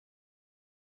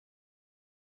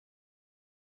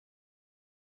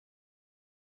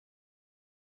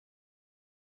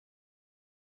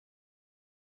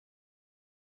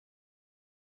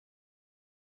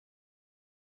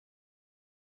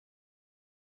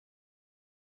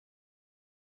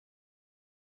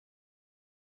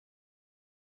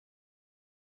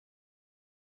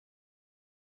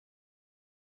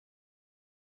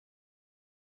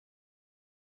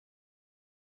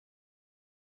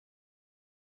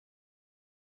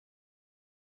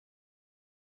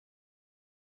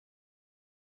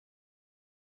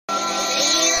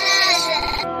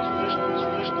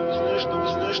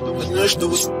Hey.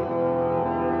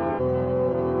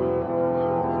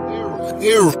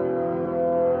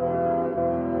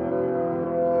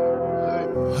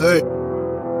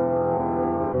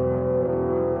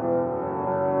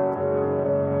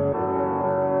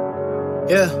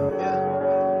 Yeah.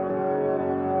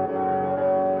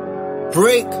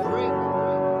 Break.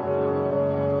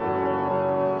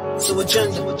 So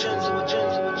agenda.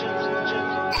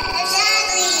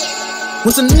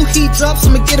 Once a new heat drops,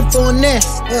 I'ma get up on that.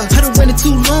 I done waited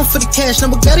too long for the cash. Now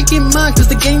I gotta get mine, cause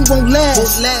the game won't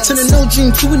last. Turn a no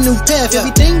dream to a new path.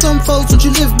 Everything unfolds, don't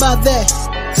you live by that?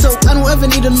 So I don't ever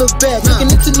need to look back.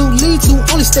 Looking into new leads who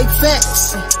only state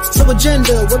facts. So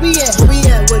agenda, where we at? Where we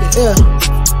at with it?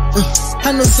 I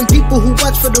know some people who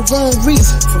watch for the wrong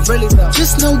reason. For really though.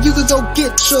 Just know you could go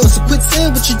get yours. So quit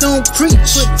saying what you don't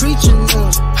preach. Quit preaching.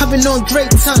 I've been on great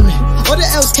timing. All the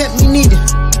else kept me needing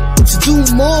to do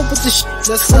more with the shit.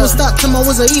 I'ma stop till my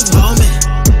wins are even. Oh man.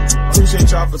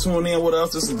 Appreciate y'all for tuning in with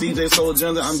us. This is DJ Soul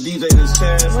Agenda. I'm DJ This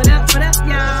Chaz. What up,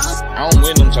 y'all? I don't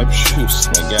win them type of shoes,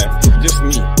 my guy. Just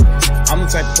me. I'm the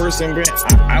type of person, bro,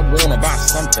 I wanna buy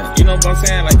something. You know what I'm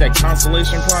saying? Like that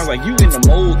consolation prize. Like you in the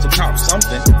mood to cop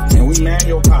something. And we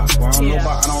manual cops. Well, I don't know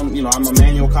about, I'm a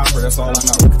manual copper. That's all I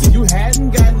know. If you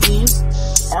hadn't gotten these,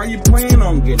 are you planning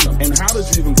on getting them? And how did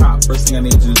you even cop? First thing I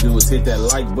need you to do is hit that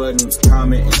like button,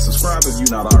 comment, and subscribe if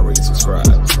you're not already subscribed.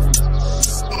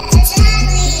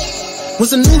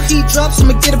 Once a new heat drops,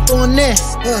 I'ma get up on that.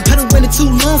 I done waited too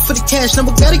long for the cash. Now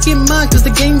I gotta get mine, cause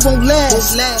the game won't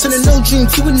last. Turn a no dream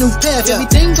to a new path.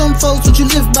 Everything unfolds, don't you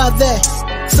live by that?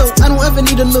 So I don't ever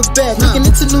need to look back. Looking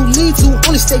into new leads who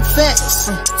only state facts.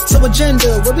 So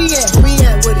agenda, where we at? Where we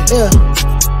at with it?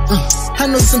 I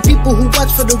know some people who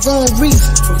watch for the wrong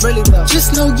reason. For really though.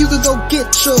 Just know you could go get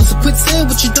yours. So quit saying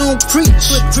what you don't preach.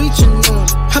 Quit preaching.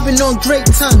 I've been on great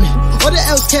timing. All the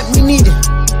else kept me needing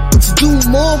to do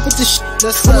more with the shit.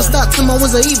 I'ma stop till my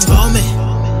wins are even. Oh man.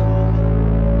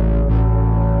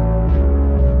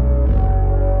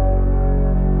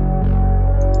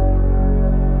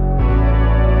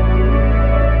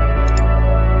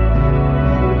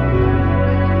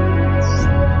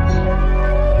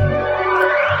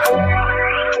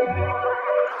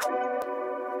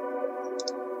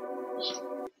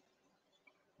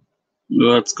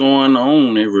 What's going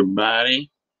on, everybody?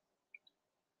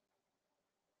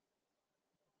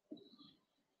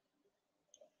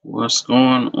 What's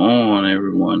going on,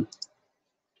 everyone?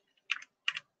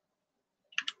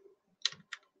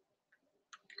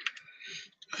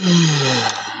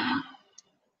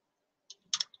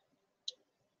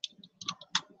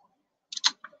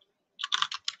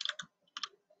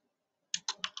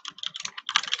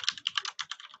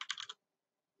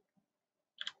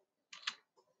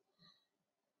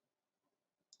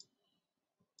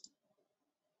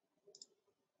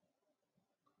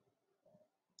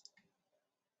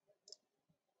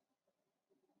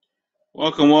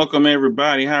 Welcome,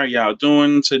 everybody. How are y'all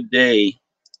doing today?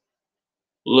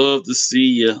 Love to see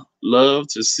you. Love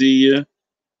to see you.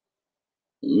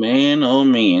 Man, oh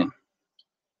man.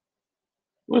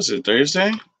 What's it,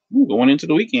 Thursday? We're going into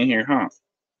the weekend here, huh?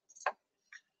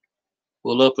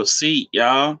 Pull up a seat,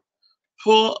 y'all.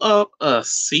 Pull up a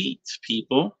seat,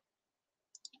 people.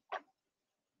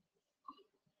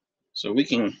 So we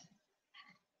can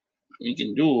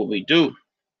do what we do.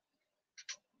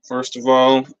 First of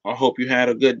all, I hope you had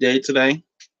a good day today.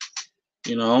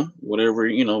 You know, whatever,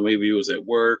 maybe you was at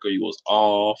work or you was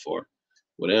off or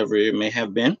whatever it may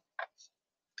have been.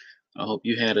 I hope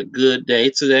you had a good day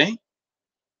today.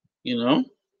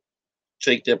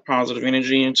 Take that positive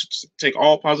energy and take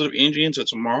all positive energy into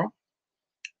tomorrow,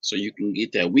 so you can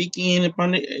get that weekend and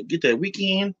you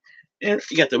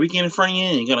got the weekend in front of you,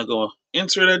 and you're gonna go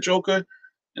enter that joker.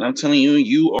 And I'm telling you,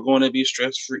 you are going to be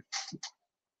stress free.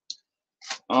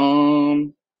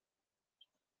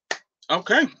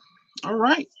 Okay. All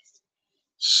right.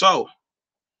 So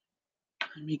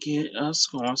let me get us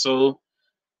going. So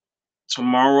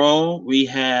tomorrow we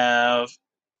have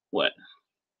what?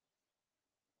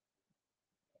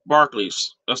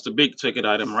 Barkley's. That's the big ticket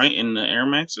item, right? In the Air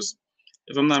Maxes,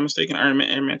 if I'm not mistaken. Air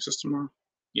Maxes tomorrow.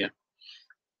 Yeah.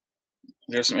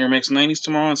 There's some Air Max 90s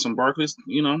tomorrow and some Barkley's.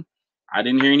 I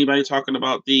didn't hear anybody talking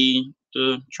about the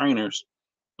trainers.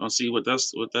 Don't see what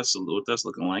that's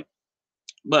looking like.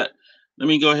 But let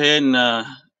me go ahead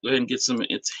and get some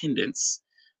attendance.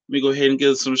 Let me go ahead and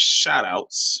give some shout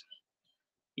outs.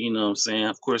 You know what I'm saying?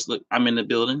 Of course, look, I'm in the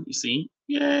building. You see?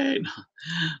 Yay.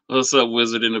 What's up,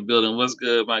 Wizard in the building? What's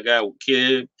good, my guy?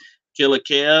 Killer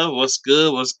Kev. What's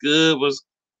good? What's good?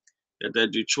 Got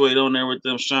that Detroit on there with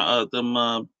them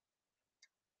the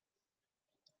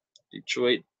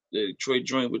Detroit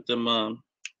joint with them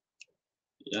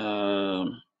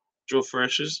Joe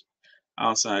Freshers,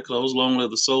 Outside Clothes, Long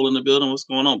Live the Soul in the building. What's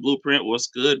going on? Blueprint, what's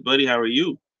good, buddy? How are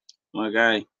you? My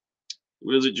guy,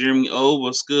 Wizard Jeremy O,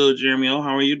 what's good, Jeremy O?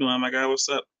 How are you doing, my guy? What's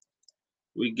up?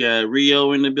 We got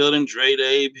Rio in the building, Dre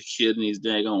Day, Kid and these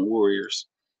daggone Warriors.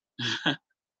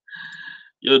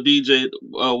 Yo, DJ,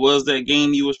 was that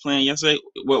game you was playing yesterday?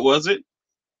 What was it?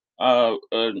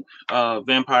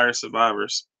 Vampire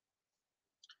Survivors.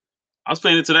 I was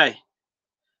playing it today.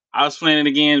 I was playing it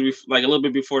again, like a little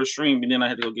bit before the stream, and then I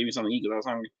had to go give you something to eat because I was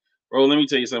hungry. Bro, let me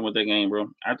tell you something with that game, bro.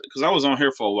 Because I was on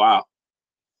here for a while.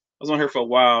 And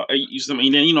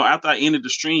then after I ended the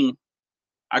stream,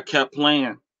 I kept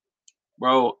playing.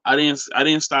 Bro, I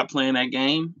didn't stop playing that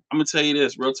game. I'm gonna tell you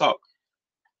this, real talk.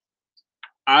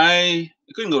 I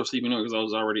couldn't go to sleep anyway because I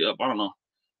was already up. I don't know.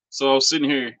 So I was sitting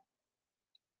here.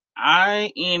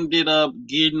 I ended up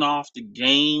getting off the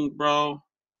game, bro.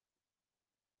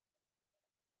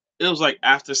 It was like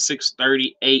after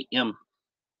 6:30 a.m.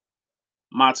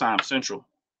 my time, Central.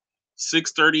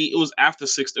 6:30. It was after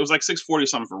 6. It was like 6:40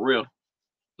 something for real. It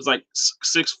was like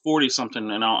 6:40 something.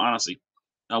 In all honesty,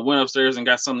 I went upstairs and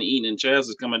got something to eat, and Chaz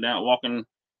is walking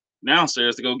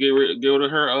downstairs to go go to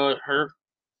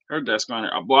her desk on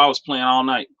her. Boy, I was playing all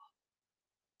night.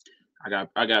 I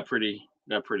got pretty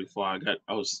far.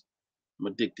 I'm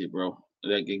addicted, bro.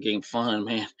 That game fun,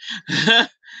 man.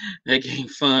 That game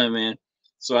fun, man.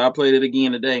 So I played it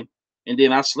again today, and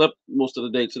then I slept most of the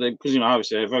day today because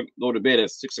obviously if I go to bed at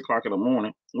 6 o'clock in the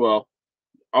morning, well,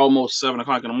 almost 7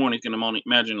 o'clock in the morning, you can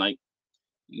imagine like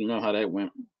how that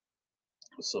went.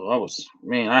 So I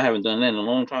haven't done that in a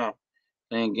long time.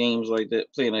 Playing games like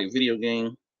that, playing like video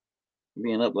game,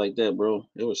 being up like that, bro.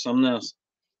 It was something else.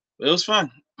 But it was fun.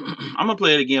 I'm gonna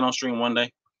play it again on stream one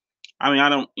day. I mean, I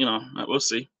don't, we'll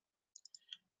see.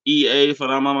 EA for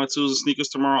the Mama Tuesday sneakers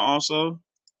tomorrow also.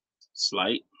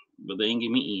 Slight, but they didn't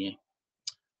give me EA.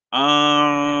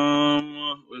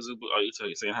 What is it? Oh, you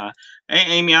saying hi.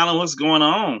 Hey, Amy Allen, what's going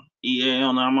on? EA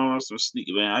on the Mama some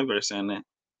sneaker, man. I better saying that.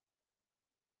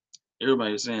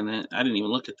 Everybody's saying that. I didn't even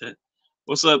look at that.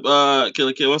 What's up,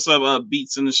 Killer Kid? What's up,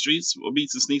 Beats in the Streets? Or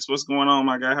Beats and Sneaks? What's going on,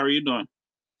 my guy? How are you doing?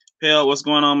 Hell, what's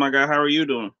going on, my guy? How are you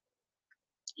doing?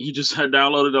 You just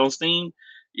downloaded on Steam?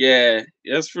 Yeah,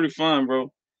 it's pretty fun,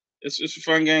 bro. It's a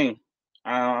fun game.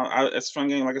 It's a fun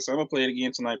game. Like I said, I'm gonna play it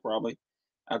again tonight probably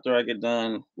after I get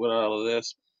done with all of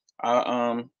this.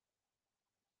 I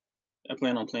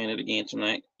plan on playing it again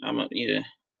tonight.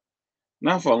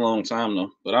 Not for a long time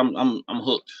though, but I'm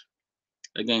hooked.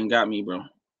 That game got me, bro.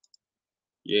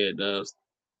 Yeah, it does.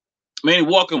 Man,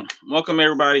 welcome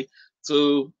everybody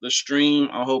to the stream.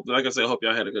 I hope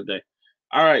y'all had a good day.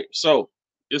 All right, so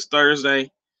it's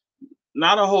Thursday.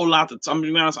 Not a whole lot I'm gonna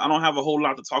be honest, I don't have a whole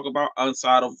lot to talk about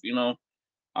outside of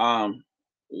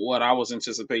what I was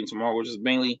anticipating tomorrow, which is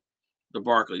mainly the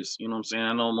Barkleys. You know what I'm saying?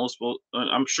 I know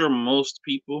I'm sure most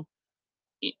people.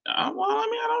 I don't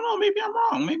know. Maybe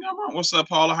I'm wrong. What's up,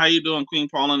 Paula? How you doing, Queen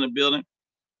Paula in the building?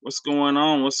 What's going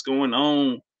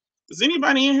on? Is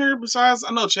anybody in here besides?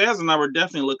 I know Chaz and I were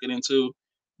definitely looking into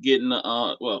getting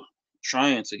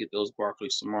trying to get those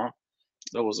Barkleys tomorrow.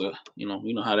 That was you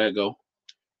know how that go.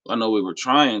 I know we were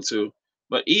trying to,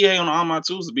 but EA on all my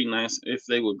tools would be nice if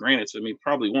they would grant it to me.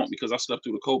 Probably won't because I slept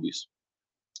through the Kobe's.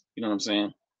 You know what I'm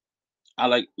saying?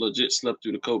 I legit slept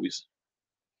through the Kobe's.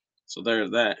 So there's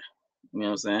that. You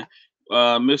know what I'm saying?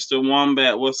 Mr.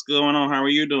 Wombat, what's going on? How are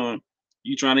you doing?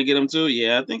 You trying to get them too?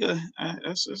 Yeah, I think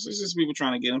it's just people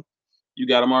trying to get them. You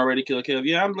got them already, Killer Kev?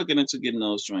 Yeah, I'm looking into getting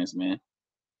those joints, man.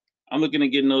 I'm looking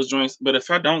at getting those joints, but if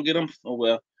I don't get them, oh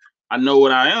well. I know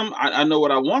what I am. I know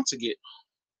what I want to get.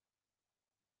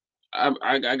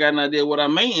 I got an idea what I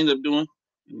may end up doing.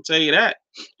 I can tell you that.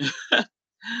 I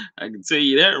can tell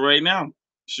you that right now.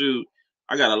 Shoot,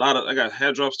 I got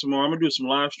hat drops tomorrow. I'm gonna do some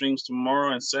live streams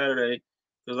tomorrow and Saturday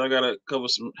because I gotta cover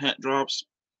some hat drops.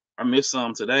 I missed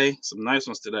some today, some nice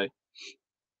ones today.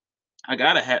 I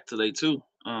got a hat today too.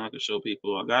 I can show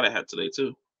people. I got a hat today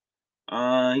too.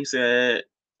 He said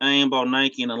I ain't bought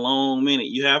Nike in a long minute.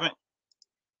 You haven't?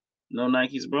 No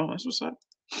Nikes, bro. That's what's up.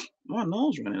 My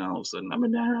nose running all of a sudden. I've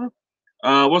been down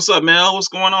here. What's up, Mel? What's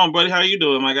going on, buddy? How you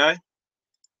doing, my guy?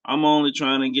 I'm only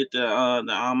trying to get the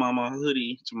Mama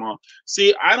hoodie tomorrow.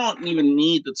 See, I don't even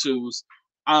need the twos.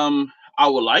 I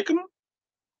would like them.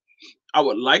 I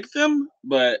would like them,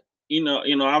 but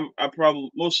I probably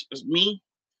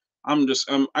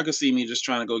I could see me just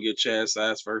trying to go get Chad's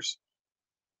size first.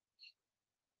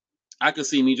 I could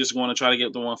see me just want to try to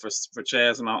get the one for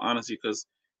Chaz in all honesty because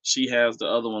she has the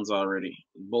other ones already,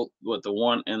 both with the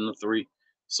 1 and the 3.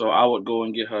 So I would go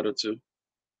and get her the 2.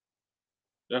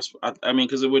 I mean,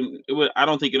 because it would. I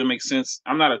don't think it'll make sense.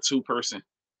 I'm not a 2 person.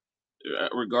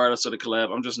 regardless of the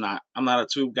collab. I'm just not. I'm not a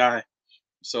tube guy,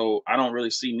 so I don't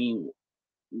really see me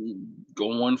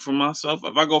going for myself.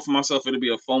 If I go for myself, it'll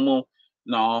be a FOMO.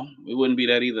 No, it wouldn't be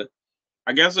that either.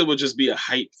 I guess it would just be a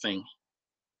hype thing.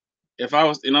 If I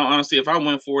was, in all honesty, if I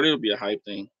went for it, it would be a hype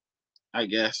thing. I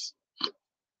guess.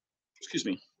 Excuse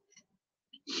me.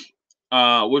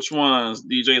 Which ones,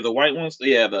 DJ? The white ones?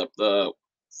 Yeah, the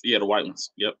white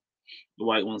ones. Yep, the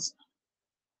white ones.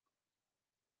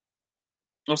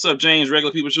 What's up, James?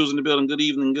 Regular people shoes in the building. Good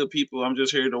evening, good people. I'm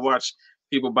just here to watch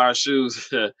people buy shoes.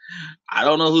 I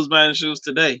don't know who's buying shoes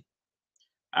today.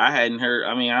 I hadn't heard.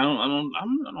 I mean, I don't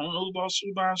know who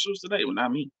buying shoes today, but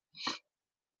not me.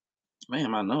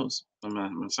 Man, my nose, my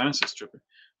sinus is tripping.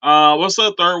 What's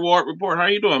up, Third Ward Report? How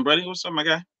you doing, buddy? What's up, my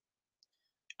guy?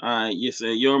 You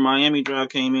said your Miami drive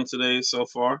came in today so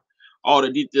far. Oh,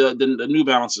 the New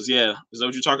Balances, yeah. Is that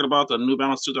what you're talking about? The New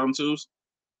Balance 2002s?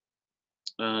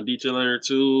 Detailer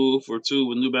 2 for 2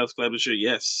 with New Balance collab this year.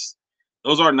 Yes,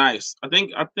 those are nice. I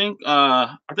think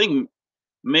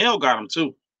Mail got them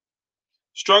too.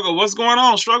 Struggle, what's going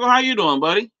on? Struggle, how you doing,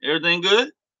 buddy? Everything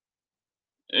good?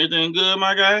 Everything good,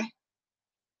 my guy?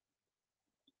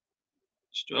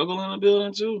 Struggle in the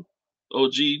building too.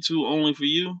 OG 2 only for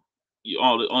you. You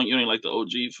only like the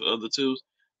OG for other 2s.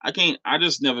 I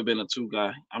just never been a 2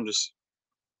 guy.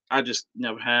 I just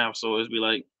never have. So it'd be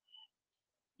like,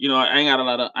 I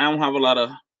don't have a lot of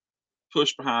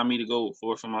push behind me to go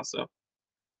for myself.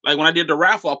 Like when I did the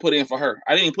raffle, I put in for her.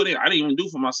 I didn't even do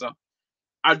for myself.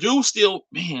 I do still,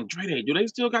 man, Dre, do they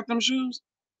still got them shoes?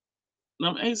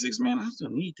 Them A6, man, I still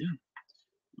need them.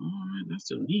 Oh man, I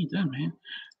still need them, man.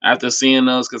 After seeing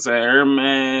those, cause Air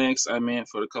Max, I meant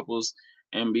for the couples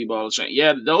and B-ball chain.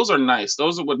 Yeah, those are nice.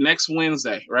 Those are what next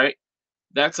Wednesday, right?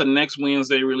 That's a next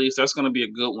Wednesday release. That's gonna be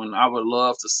a good one. I would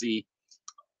love to see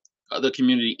the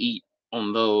community eat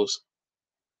on those.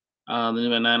 The new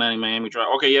 990 Miami Drive.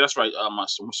 Okay, yeah, that's right.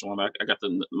 I got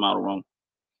the model wrong.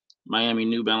 Miami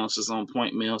New Balances on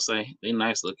point. Mail say they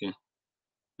nice looking.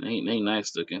 They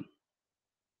nice looking.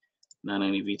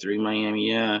 990 V3 Miami.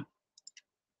 Yeah,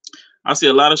 I see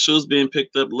a lot of shoes being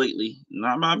picked up lately.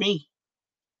 Not by me.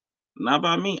 Not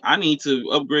by me. I need to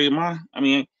upgrade my. I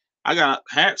mean, I got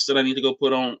hats that I need to go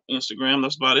put on Instagram.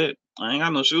 That's about it. I ain't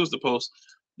got no shoes to post.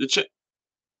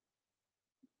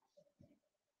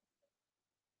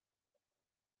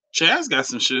 Chaz got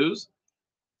some shoes.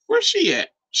 Where's she at?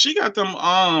 She got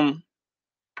them.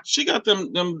 She got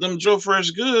them Joe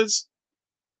Fresh goods.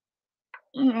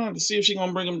 I have to see if she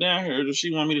gonna bring them down here, or does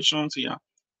she want me to show them to y'all?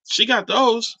 She got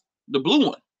those. The blue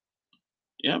one.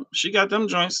 Yep, she got them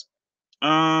joints.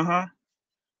 I'm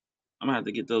gonna have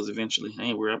to get those eventually. I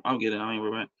ain't worried. I'll get it. I ain't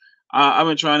worried. I've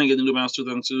been trying to get the New Balance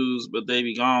 2002s, but they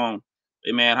be gone.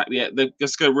 They mad. Yeah,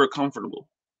 that's good. Real comfortable.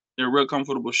 They're real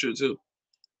comfortable shoe too,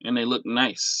 and they look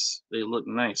nice. They look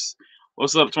nice.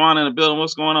 What's up, Twan in the building?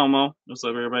 What's going on, Mo? What's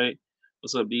up, everybody?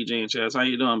 What's up, DJ and Chaz? How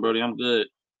you doing, Brody? I'm good.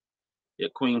 Yeah,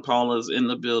 Queen Paula's in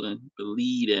the building.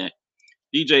 Believe that.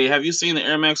 DJ, have you seen the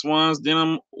Air Max 1s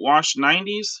denim wash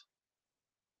 90s?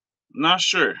 Not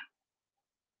sure.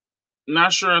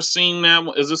 Not sure I've seen that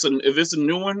one. If it's a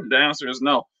new one? The answer is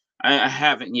no. I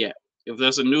haven't yet. If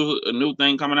there's a new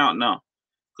thing coming out, no.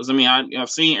 Because I mean I've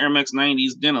seen Air Max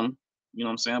 90s denim, you know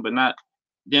what I'm saying, but not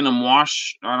denim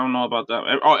wash. I don't know about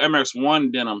that. Oh, Air Max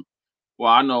 1 denim.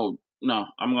 Well, I know no.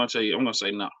 I'm gonna tell you. I'm gonna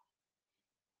say no.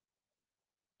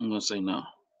 I'm gonna say no.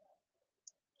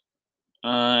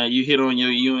 You hit on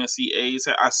your UNC A's.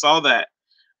 I saw that.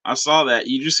 Did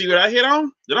you see what I hit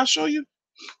on? Did I show you?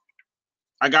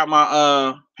 I got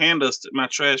my pandas, my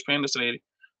trash pandas today.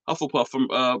 Hufflepuff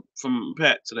from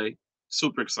Pat today.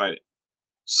 Super excited.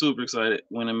 Super excited.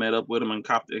 Went and met up with him and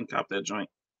copped that joint.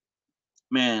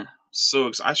 Man, so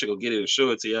excited. I should go get it and show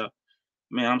it to y'all.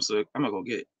 Man, I'm gonna go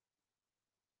get it.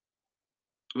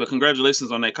 But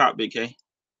congratulations on that cop, Big K.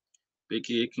 Big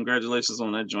kid, congratulations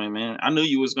on that joint, man. I knew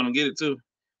you was gonna get it too.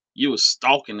 You was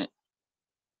stalking it.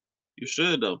 You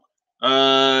should though.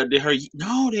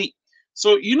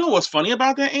 So you know what's funny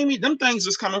about that, Amy? Them things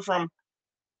is coming from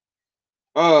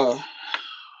the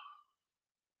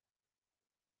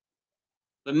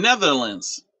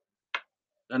Netherlands.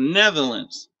 The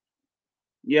Netherlands.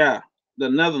 Yeah, the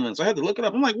Netherlands. I had to look it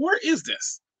up. I'm like, where is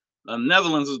this? The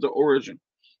Netherlands is the origin.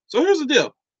 So here's the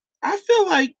deal. I feel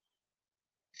like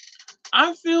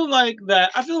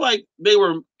they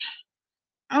were,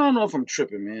 I don't know if I'm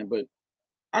tripping, man, but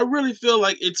I really feel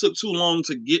like it took too long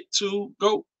to get to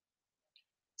GOAT.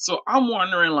 So I'm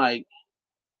wondering, like,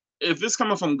 if it's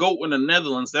coming from GOAT in the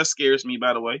Netherlands, that scares me,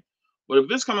 by the way. But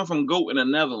if it's coming from GOAT in the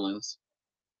Netherlands,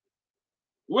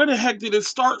 where the heck did it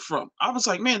start from? I was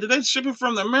like, man, did they ship it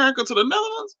from America to the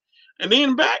Netherlands? and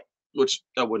then back, which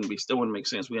that wouldn't make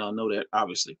sense. We all know that,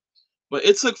 obviously. But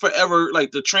it took forever,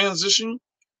 like the transition,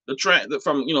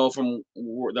 from from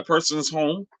the person's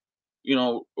home,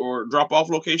 or drop off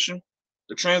location,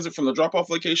 the transit from the drop off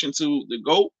location to the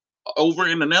go over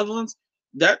in the Netherlands,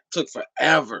 that took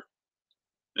forever.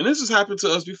 And this has happened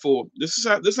to us before. This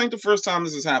ain't the first time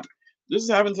this has happened. This has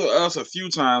happened to us a few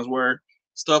times where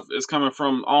stuff is coming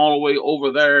from all the way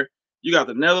over there. You got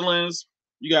the Netherlands.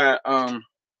 You got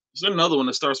there's another one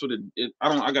that starts with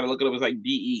I gotta look it up. It's like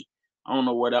DE. I don't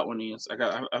know where that one is.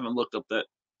 I haven't looked up that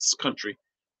country,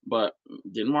 but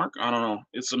Denmark. I don't know.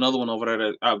 It's another one over there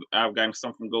that I've gotten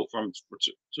stuff from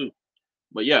too.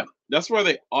 But yeah, that's where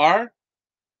they are.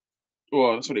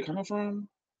 Well, that's where they coming from.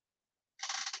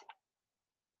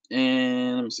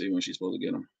 And let me see when she's supposed to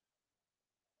get them.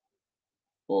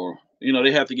 Or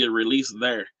they have to get released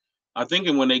there. I'm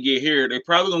thinking when they get here, they're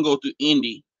probably gonna go through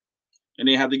Indy, and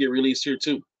they have to get released here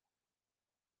too.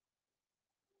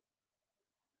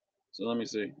 So let me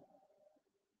see.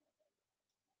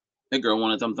 That girl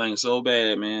wanted them things so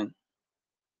bad, man.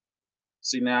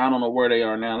 See, now I don't know where they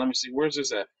are now. Let me see. Where's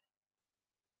this at?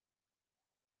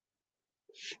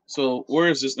 So where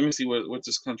is this? Let me see what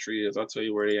this country is. I'll tell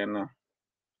you where they are now.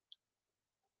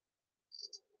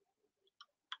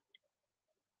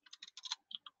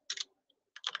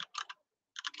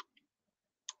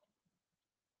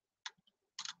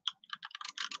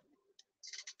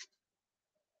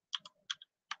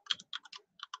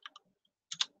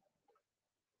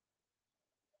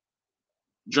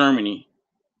 Germany.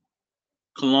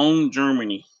 Cologne,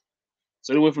 Germany.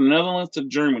 So they went from Netherlands to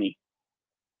Germany.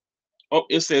 Oh,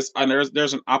 it says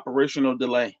there's an operational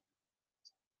delay.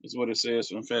 Is what it says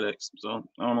from FedEx. So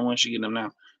I don't know when she getting them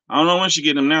now.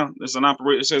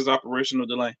 It says operational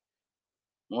delay.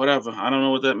 Whatever. I don't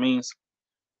know what that means.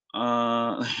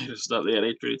 Stuff. Yeah,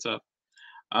 they pretty tough.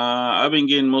 I've been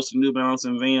getting most of New Balance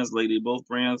and Vans lately. Both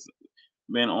brands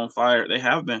been on fire. They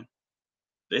have been.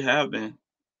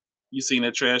 You seen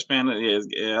that Trash Panda?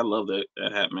 Yeah, I love that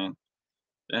hat, man.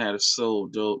 That hat is so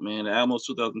dope, man. The Atmos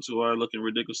 2002 are looking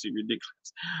ridiculously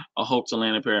ridiculous. I hope to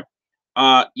land a pair.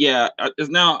 Yeah.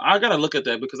 Now I gotta look at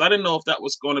that because I didn't know if that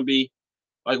was going to be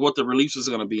like what the release was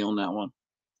going to be on that one.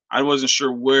 I wasn't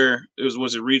sure where it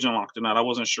was it region locked or not. I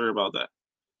wasn't sure about that.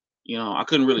 I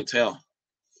couldn't really tell.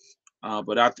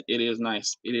 But it is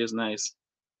nice. It is nice.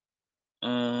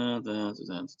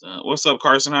 What's up,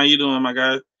 Carson? How you doing, my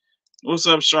guy? What's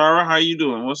up, Shara? How you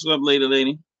doing? What's up,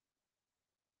 lady?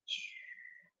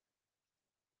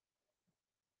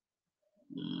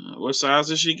 What size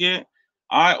did she get?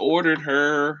 I ordered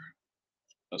her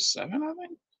a 7, I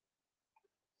think.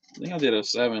 I think I did a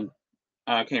 7.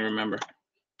 I can't remember.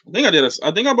 I think I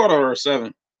bought her a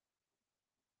 7.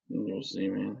 Let's see,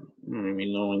 man. I don't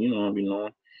even know. I be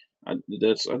knowing. I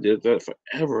did that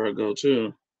forever ago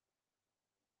too.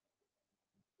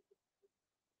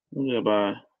 What did I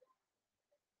buy?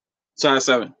 Size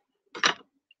 7.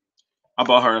 I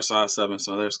bought her a size 7,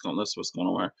 so that's what's going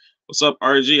on. What's up,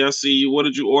 RG? I see you. What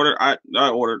did you order? I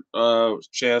ordered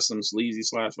Chaz some sleazy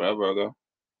slides forever ago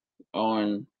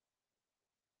on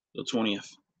the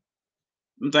 20th.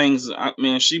 Them things, let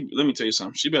me tell you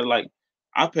something. She better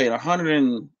I paid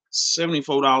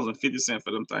 $174.50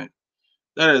 for them things.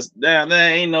 That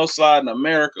ain't no slide in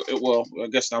America. I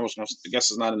guess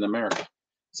it's not in America.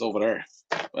 It's over there.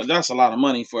 But that's a lot of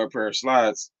money for a pair of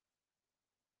slides.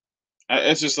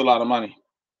 It's just a lot of money.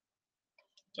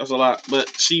 That's a lot. But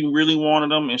she really wanted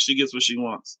them, and she gets what she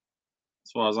wants.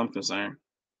 As far as I'm concerned,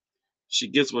 she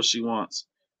gets what she wants.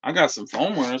 I got some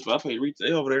foam runners, but I pay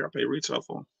retail over there. I pay retail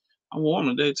for them. I wore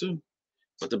them today too.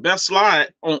 But the best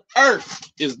slide on earth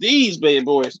is these bad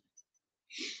boys.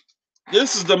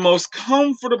 This is the most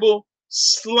comfortable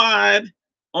slide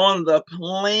on the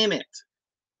planet.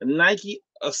 The Nike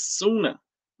Asuna.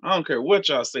 I don't care what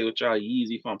y'all say with y'all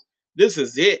Yeezy foams. This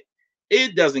is it.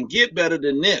 It doesn't get better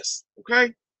than this.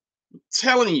 Okay? I'm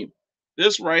telling you.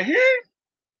 This right here.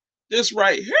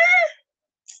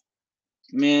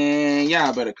 Man,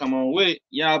 y'all better come on with it.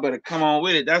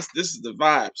 This is the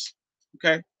vibes.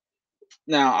 Okay?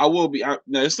 Now I will be now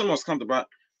it's the most comfortable.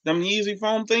 Them Yeezy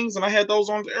foam things, and I had those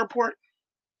on the airport.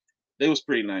 They was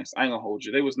pretty nice. I ain't gonna hold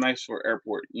you. They was nice for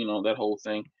airport, that whole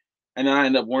thing. And then I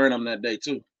ended up wearing them that day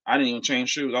too. I didn't even change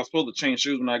shoes. I was supposed to change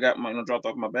shoes when I got dropped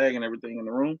off my bag and everything in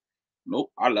the room.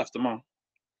 Nope, I left them on.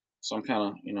 So I'm kind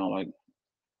of,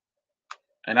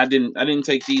 and I didn't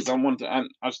take these. I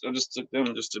just took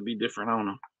them just to be different. I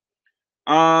don't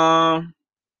know.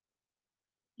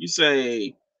 You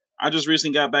say I just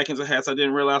recently got back into hats. I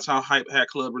didn't realize how hype Hat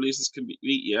Club releases can be.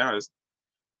 Yeah, it's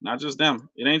not just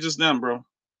them. It ain't just them, bro.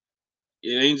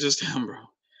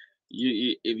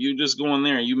 If you just go in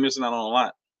there, you missing out on a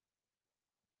lot.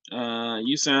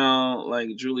 You sound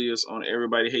like Julius on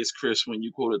Everybody Hates Chris when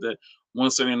you quoted that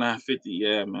 179.50.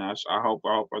 Yeah, man. I hope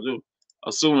I do.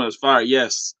 As soon as fire,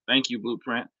 yes. Thank you,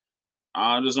 Blueprint.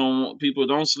 I just don't want people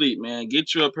don't sleep, man.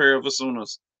 Get you a pair of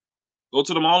Asunas. Go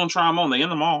to the mall and try them on. They in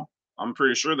the mall. I'm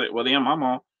pretty sure that they in my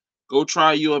mall. Go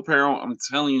try you a pair on. I'm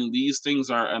telling you, these things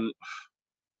are.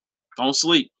 Don't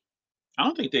sleep. I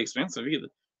don't think they're expensive either,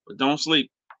 but don't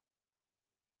sleep.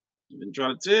 I've been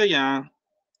trying to tell y'all.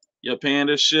 Your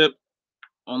panda ship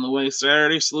on the way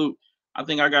Saturday. Salute. I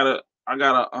think I got a. I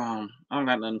don't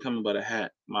got nothing coming but a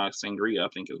hat. My sangria, I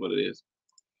think is what it is.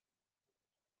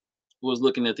 Was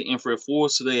looking at the infrared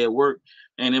 4s today at work,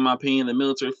 and in my opinion, the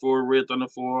military 4, Red Thunder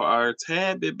 4 are a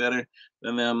tad bit better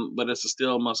than them, but it's a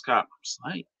still must cop.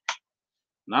 Like,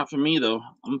 not for me though.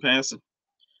 I'm passing.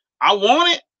 I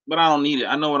want it, but I don't need it.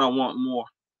 I know what I want more.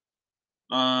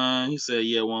 He said,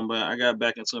 yeah, one, but I got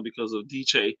back into it because of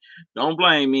DJ. Don't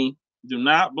blame me. Do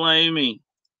not blame me.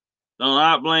 Do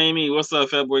not blame me. What's up,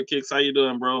 Fatboy Kicks? How you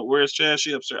doing, bro? Where's Chad?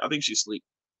 She upstairs. I think she's asleep.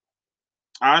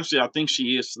 Actually, I think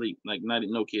she is asleep. Like,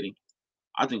 no kidding.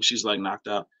 I think she's like knocked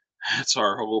out. That's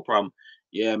her whole problem.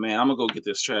 Yeah, man, I'm gonna go get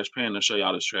this Trash Panda. Show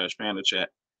y'all this Trash Panda chat.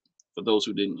 For those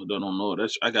who don't know,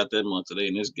 I got that one today,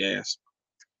 and it's gas.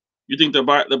 You think the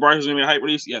Barkley's gonna be a hype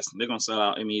release? Yes, they're gonna sell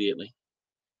out immediately.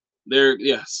 They're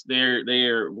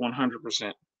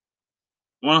 100%,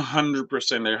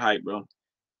 100% they're hype, bro.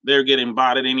 They're getting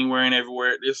botted anywhere and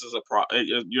everywhere. This is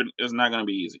it's not gonna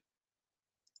be easy.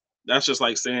 That's just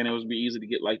like saying it would be easy to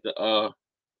get like the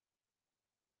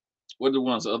what the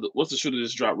ones what's the shoe that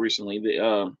just dropped recently?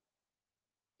 The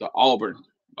Auburn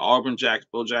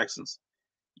Bo Jacksons.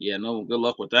 Yeah, no, good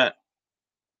luck with that.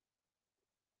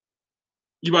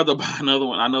 You about to buy another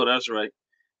one? I know that's right.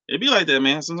 It'd be like that,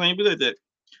 man. Sometimes it be like that.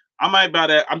 I might buy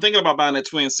that. I'm thinking about buying that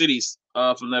Twin Cities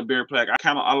from that beer pack.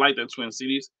 I like that Twin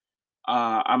Cities.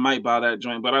 I might buy that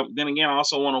joint, but then again, I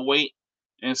also want to wait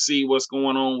and see what's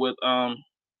going on with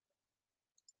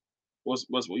what's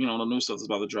the new stuff that's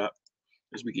about to drop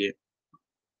this weekend.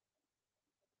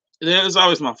 It's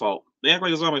always my fault. They act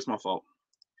like it's always my fault.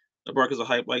 The Barkers are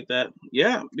hype like that.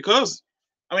 Yeah, because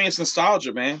I mean it's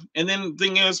nostalgia, man. And then the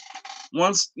thing is,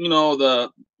 once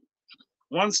the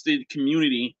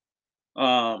community,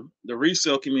 the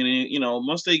resale community,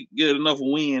 once they get enough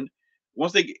wind,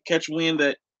 once they catch wind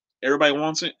that everybody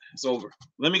wants it, it's over.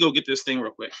 Let me go get this thing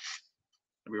real quick.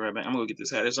 I'll be right back. I'm gonna go get this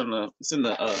hat. It's in the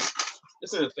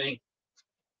thing.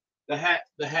 The hat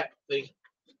thing.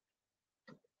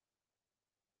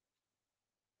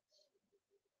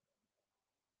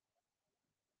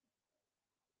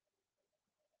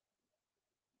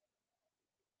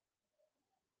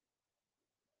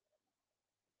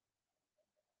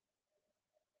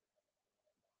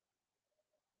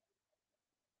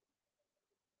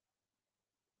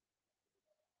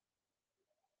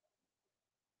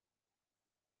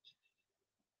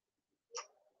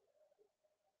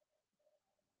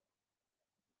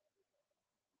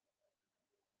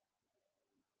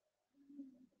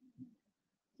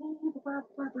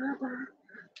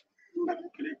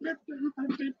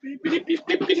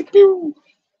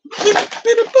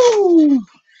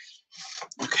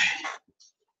 Okay.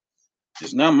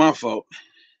 It's not my fault.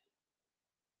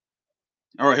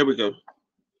 All right, here we go.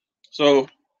 So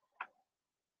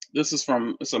this is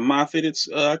it's a My Fitteds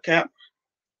cap.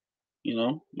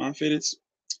 My Fitteds.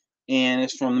 And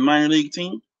it's from the minor league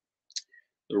team,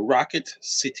 the Rocket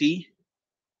City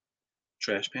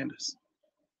Trash Pandas.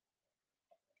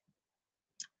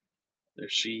 There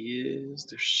she is.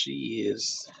 There she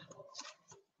is.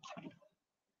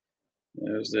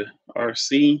 There's the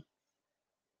RC.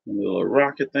 The little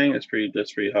rocket thing. That's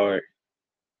pretty hard.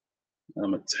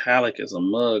 Metallic as a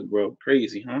mug, bro.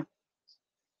 Crazy, huh?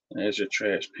 There's your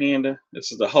Trash Panda.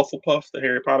 This is the Hufflepuff, the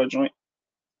Harry Potter joint.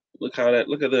 Look at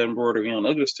the embroidery on.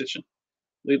 Look at the stitching.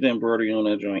 Look at the embroidery on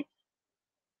that joint.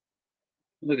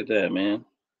 Look at that, man.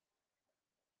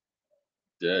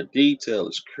 The detail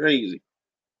is crazy.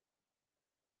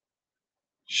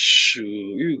 Shoot,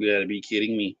 you gotta be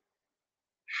kidding me.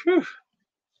 Whew.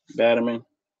 Batterman.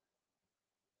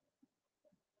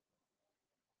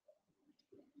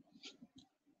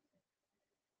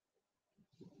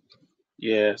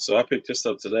 Yeah, so I picked this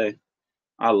up today.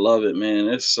 I love it, man.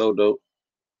 It's so dope.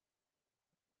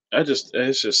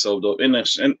 It's just so dope. And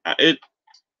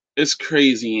it's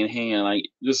crazy in hand. Like,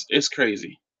 it's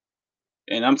crazy.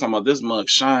 And I'm talking about this mug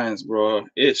shines, bro.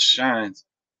 It shines.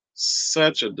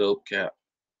 Such a dope cap.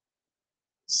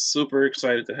 Super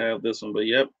excited to have this one. But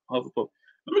yep, Hufflepuff.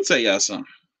 Let me tell y'all something.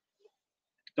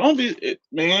 Don't be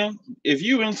man. If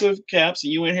you into caps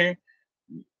and you in here,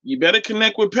 You better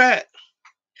connect with Pat.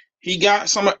 He got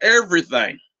some of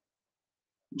everything.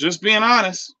 Just being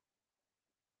honest.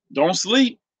 Don't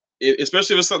sleep.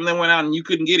 Especially if it's something that went out and you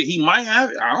couldn't get it. He might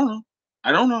have it. I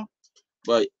don't know.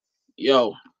 But,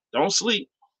 yo, don't sleep.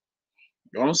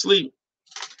 Don't sleep.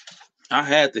 I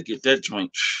had to get that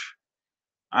joint.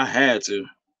 I had to.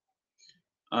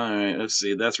 All right, let's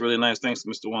see. That's really nice. Thanks,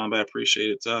 Mr. Wombat.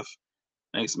 Appreciate it. Tough.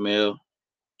 Thanks, Mel.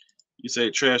 You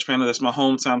say Trash Panda. That's my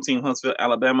hometown team, Huntsville,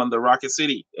 Alabama, the Rocket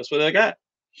City. That's what I got.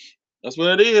 That's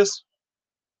what it is.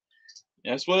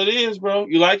 That's what it is, bro.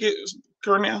 You like it,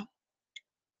 Cornell?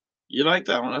 You like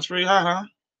that one? That's pretty hot, huh?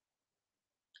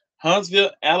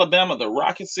 Huntsville, Alabama, the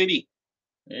Rocket City.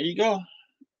 There you go.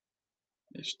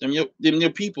 Them your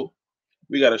people.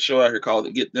 We got a show out here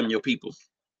called "Get Them Your People"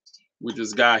 with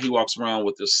this guy. He walks around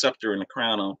with the scepter and the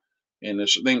crown on, and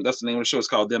that's the name of the show. It's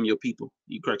called "Them Your People."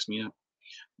 He cracks me up.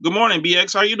 Good morning,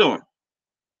 BX. How you doing?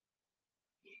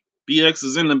 BX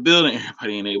is in the building.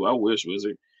 Everybody ain't able. I wish,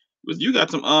 Wizard. You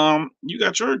got some. You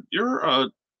got your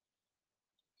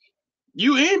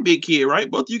you and Big Kid,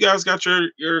 right? Both of you guys got your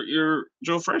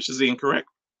Joe Fresh is in, correct?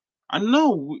 I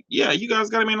know. Yeah, you guys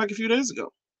got him in like a few days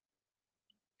ago.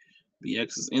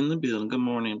 BX is in the building. Good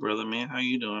morning, brother, man. How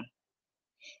you doing?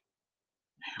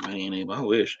 I ain't able. I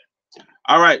wish.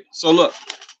 All right. So look.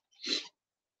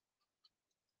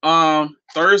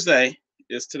 Thursday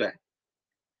is today.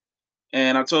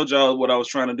 And I told y'all what I was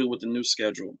trying to do with the new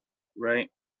schedule,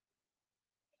 right?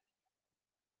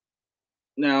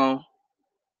 Now,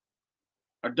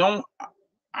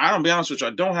 I'll be honest with you,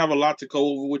 I don't have a lot to go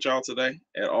over with y'all today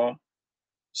at all.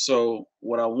 So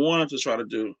what I wanted to try to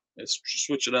do is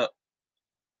switch it up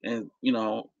and,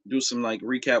 do some like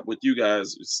recap with you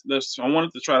guys. I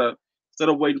wanted to try to, instead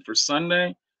of waiting for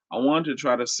Sunday, I wanted to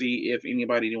try to see if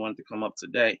anybody wanted to come up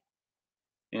today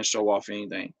and show off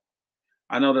anything.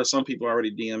 I know that some people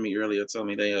already DM me earlier telling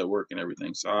me they at work and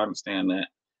everything, so I understand that.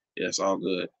 Yeah, it's all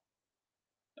good.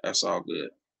 That's all good.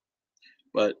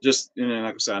 But just,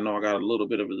 like I said, I know I got a little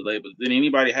bit of a delay, but did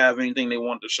anybody have anything they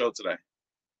want to show today?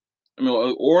 I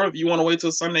mean, or if you want to wait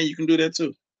till Sunday, you can do that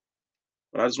too.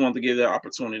 But I just wanted to give that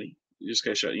opportunity. Just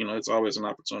in case, it's always an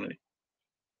opportunity.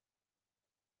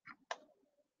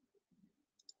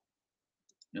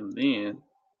 And then,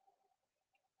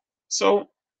 so,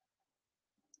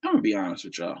 I'm going to be honest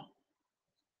with y'all.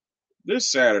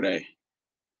 This Saturday,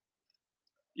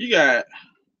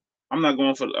 I'm not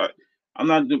going for, I'm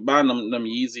not buying them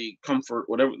Yeezy Comfort,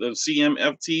 whatever, the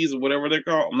CMFTs or whatever they're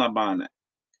called. I'm not buying that.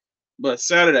 But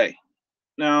Saturday,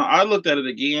 now I looked at it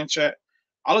again, chat.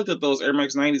 I looked at those Air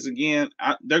Max 90s again.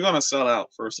 They're going to sell out,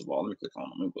 first of all. Let me click on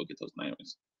them. Let me go get those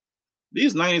 90s.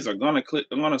 These 90s are going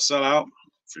to sell out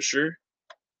for sure.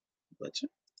 But,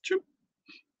 true.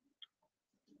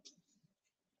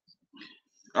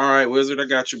 All right, Wizard, I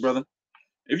got you, brother.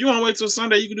 If you want to wait till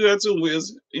Sunday, you can do that too,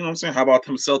 Wiz. You know what I'm saying? How about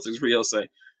them Celtics, Rio say?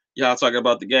 Y'all talking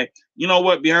about the game. You know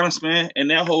what? Be honest, man. In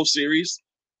that whole series,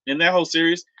 I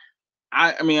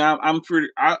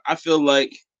feel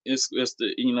like it's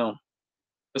the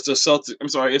it's the Celtics. I'm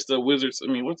sorry, it's the Wizards. I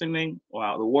mean, what's their name?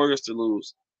 Wow, the Warriors to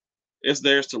lose. It's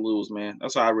theirs to lose, man.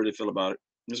 That's how I really feel about it.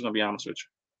 I'm just gonna be honest with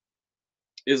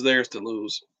you. It's theirs to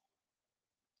lose.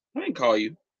 I didn't call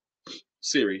you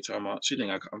Siri. Talking about. She think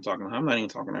I'm talking to her. I'm not even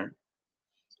talking to her.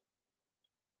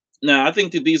 Now, I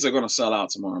think that these are gonna sell out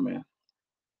tomorrow, man.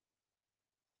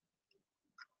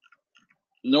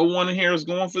 No one in here is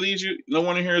going for these. No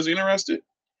one in here is interested,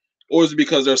 or is it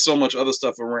because there's so much other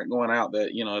stuff going out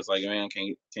that it's like, man,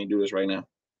 can't do this right now.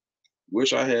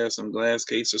 Wish I had some glass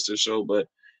cases to show, but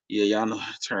yeah, y'all know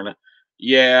how to turn it.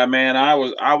 Yeah, man, I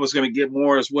was gonna get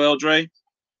more as well, Dre.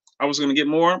 I was gonna get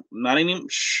more. Not even,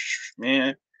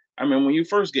 man. I mean, when you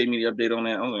first gave me the update on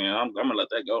that, I was like, I'm gonna let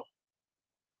that go.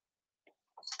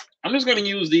 I'm just gonna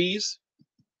use these.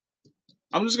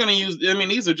 I mean,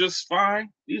 these are just fine.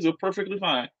 These are perfectly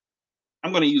fine.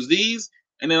 I'm gonna use these,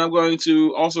 and then I'm going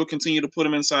to also continue to put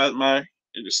them inside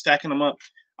just stacking them up.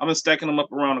 I've been stacking them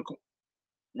up around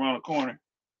the corner.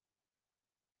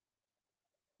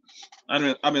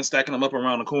 I've been stacking them up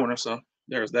around the corner, so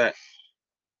there's that.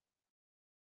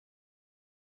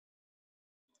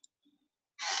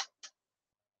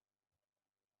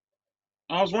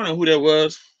 I was wondering who that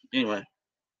was. Anyway,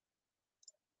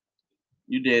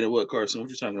 you dated what, Carson? What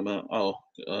you talking about? Oh,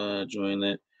 join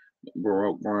that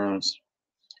Baroque Browns.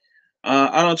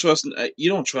 I don't trust. You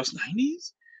don't trust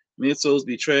 90s? Midsoles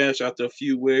be trash after a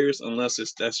few wears unless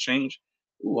that's changed.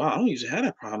 Ooh, I don't usually have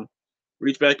that problem.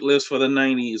 Reach back list for the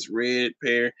 90s, red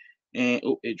pair, and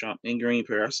it dropped in green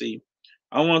pair. I see.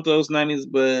 I want those 90s,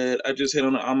 but I just hit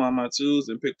on the I'm on my twos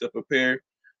and picked up a pair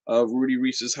of Rudy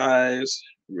Reese's highs.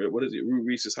 What is it?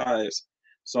 Reese's highs.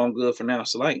 So I'm good for now.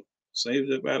 So like, save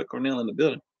the battle Cornell in the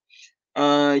building.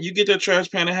 You get that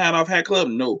trash pan and hat off Hat Club?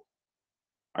 No.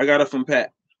 I got it from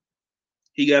Pat.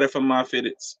 He got it from My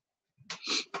Fitteds.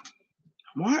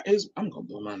 Why is I'm gonna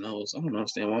blow my nose? I don't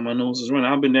understand why my nose is running.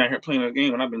 I've been down here playing a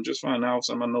game and I've been just fine. Now all of a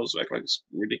sudden my nose act like it's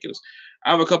ridiculous.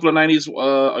 I have a couple of 90s.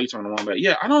 Oh, you turning the one back?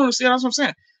 Yeah, I don't understand. That's what I'm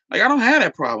saying. Like I don't have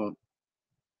that problem.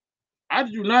 I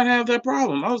do not have that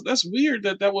problem. That's weird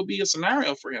that would be a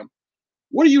scenario for him.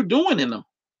 What are you doing in them?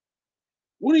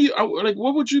 What are you like?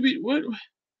 What would you be? What?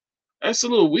 That's a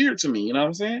little weird to me. You know what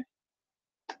I'm saying?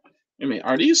 I mean,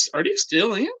 are these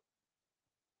still in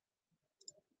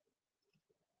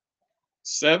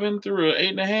 7 through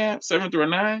an 8.5, 7 through a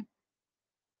 9?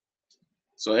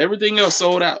 So everything else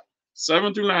sold out.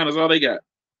 7 through 9 is all they got.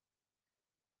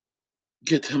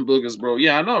 Get them boogers, bro.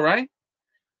 Yeah, I know, right?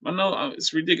 I know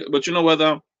it's ridiculous. But you know what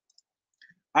though?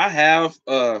 I have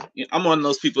I'm one of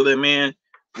those people that, man,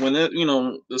 when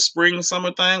the spring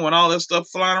summer thing, when all that stuff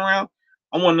flying around,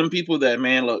 I'm one of them people that,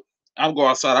 man, look, I'll go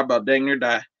outside, I about dang near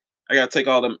die. I gotta take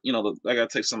all them, I gotta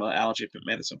take some allergy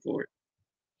medicine for it.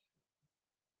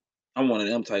 I'm one of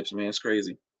them types, man. It's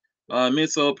crazy.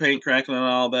 Midsole paint cracking and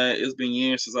all that. It's been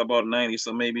years since I bought a 90,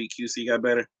 so maybe QC got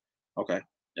better. Okay.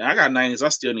 Yeah, I got 90s. I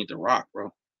still need to rock,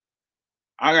 bro.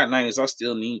 I got 90s. I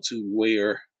still need to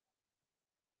wear.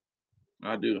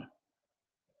 I do.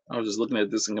 I was just looking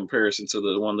at this in comparison to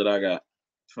the one that I got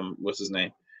from what's his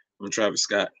name? From Travis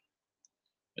Scott.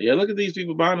 But yeah, look at these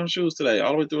people buying them shoes today.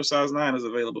 All the way through a size 9 is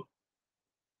available.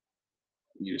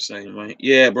 You're saying, man.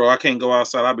 Yeah, bro, I can't go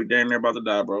outside. I'll be damn near about to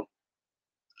die, bro.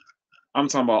 I'm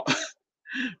talking about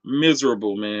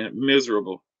miserable, man.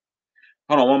 Miserable.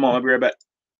 Hold on one moment. I'll be right back.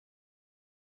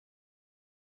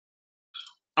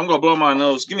 I'm gonna blow my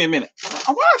nose. Give me a minute. Why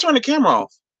did I turn the camera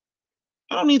off?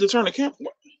 I don't need to turn the camera.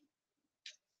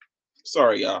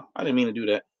 Sorry, y'all. I didn't mean to do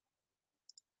that.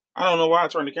 I don't know why I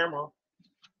turned the camera off.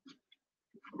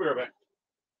 I'll be right back.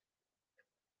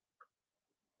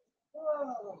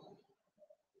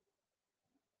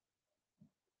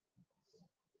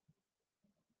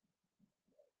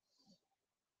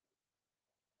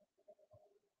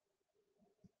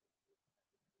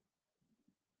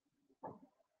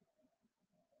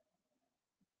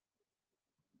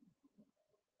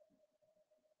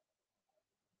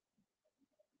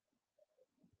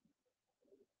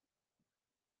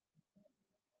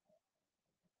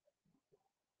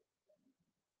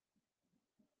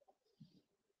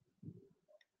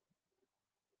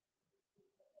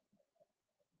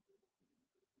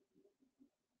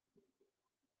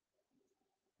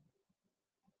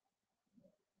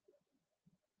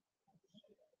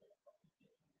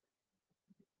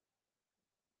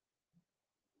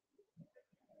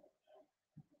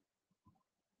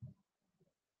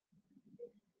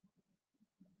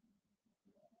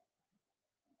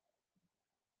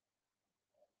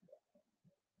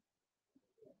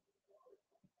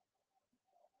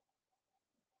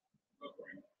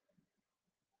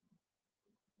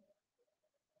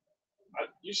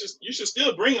 You should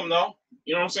still bring them though.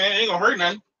 You know what I'm saying? It ain't gonna hurt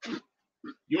nothing.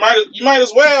 You might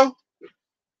as well.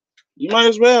 You might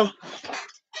as well.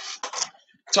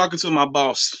 Talking to my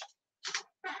boss.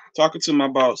 Talking to my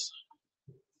boss.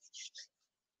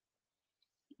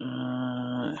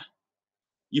 You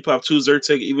pop 2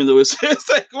 Zyrtec even though it says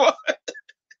like what?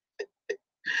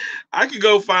 I could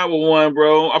go 501,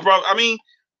 bro. I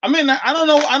don't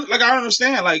know. I don't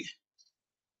understand. Like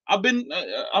I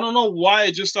don't know why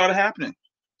it just started happening.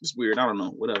 It's weird. I don't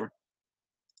know. Whatever.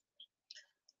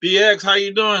 BX, how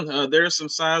you doing? There's some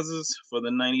sizes for the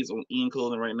 90s on Ian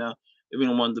clothing right now. If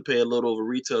anyone wanted to pay a little over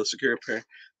retail to secure a pair,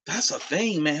 that's a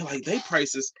thing, man. Like they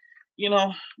prices,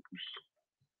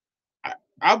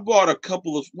 I bought a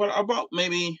couple of I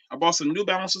bought some New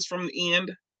Balances from the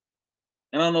end,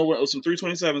 and I don't know what it was, some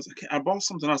 327s. I bought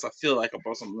something else. I feel like I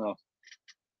bought something else.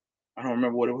 I don't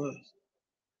remember what it was.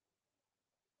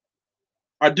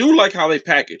 I do like how they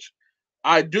package.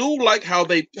 I do like how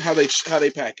they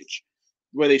package,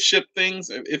 where they ship things.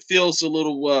 It feels a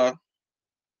little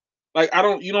like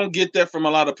you don't get that from a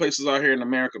lot of places out here in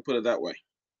America. Put it that way.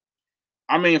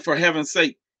 I mean, for heaven's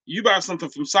sake, you buy something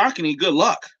from Saucony, good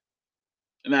luck.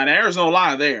 Now there's no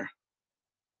lie there.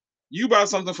 You buy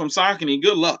something from Saucony,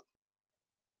 good luck.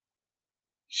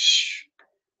 Shh.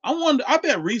 I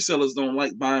bet resellers don't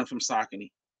like buying from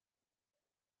Saucony.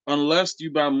 Unless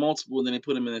you buy multiple and then they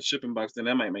put them in a shipping box, then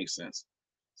that might make sense.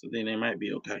 So then they might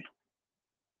be okay.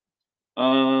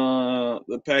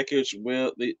 The package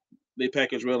well, they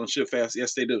package well and ship fast.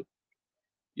 Yes, they do.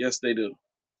 Yes, they do.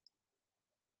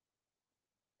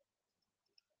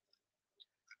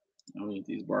 I need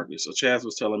these Barkley. So Chaz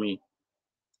was telling me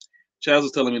Chaz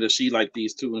was telling me that she liked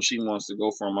these too, and she wants to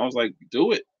go for them. I was like,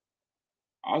 do it.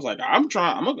 I was like, I'm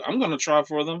trying. I'm gonna try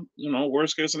for them. You know,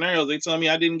 worst case scenario, they tell me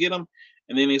I didn't get them,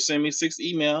 and then they send me 6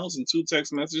 emails and 2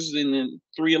 text messages and then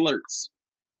 3 alerts.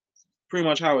 Pretty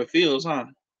much how it feels, huh?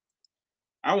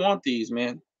 I want these,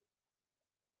 man.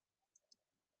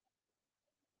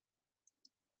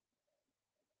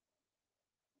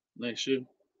 Nice shoe.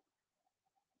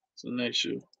 It's a nice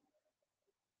shoe.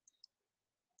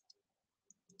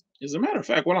 As a matter of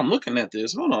fact, while I'm looking at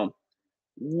this, hold on.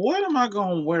 What am I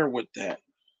gonna wear with that?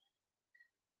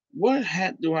 What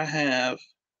hat do I have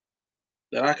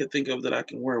that I could think of that I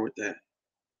can wear with that?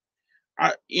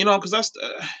 Because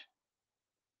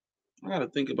I gotta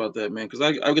think about that, man. Because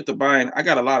I get to buying. I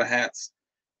got a lot of hats,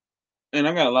 and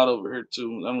I got a lot over here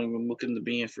too. I don't even look into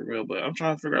being for real, but I'm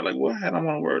trying to figure out like what hat I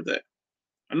want to wear with that.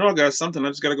 I know I got something. I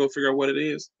just gotta go figure out what it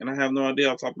is, and I have no idea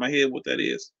off the top of my head what that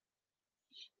is.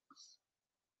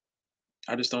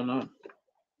 I just don't know.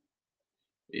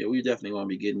 Yeah, we definitely gonna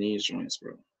be getting these joints,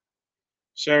 bro.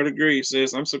 Shout Agree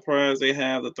says, I'm surprised they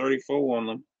have the 34 on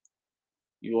them.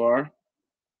 You are?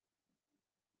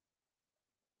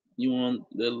 You want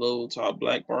the low top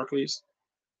black Barkleys?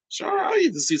 Sure, I'll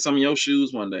get to see some of your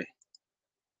shoes one day.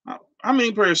 How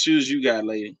many pair of shoes you got,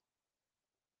 lady?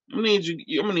 I'm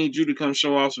gonna need you to come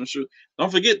show off some shoes.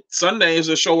 Don't forget Sunday is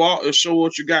a show off. Show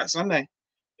what you got Sunday.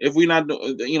 If we not,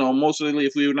 mostly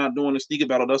if we're not doing the sneaker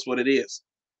battle, that's what it is.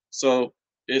 So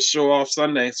it's show off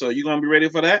Sunday. So you gonna be ready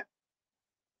for that?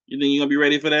 You think you're gonna be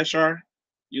ready for that, Shar?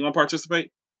 You gonna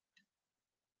participate?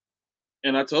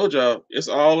 And I told y'all it's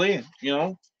all in,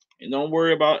 and don't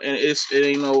worry about and it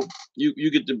ain't no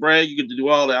you get to brag, you get to do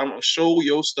all that. I'm gonna show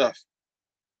your stuff.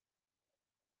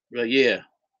 But yeah,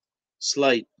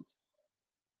 slight.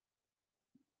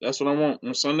 That's what I want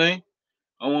on Sunday.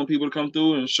 I want people to come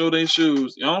through and show their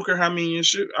shoes. I don't care how many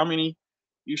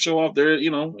you show off there,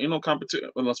 ain't no competition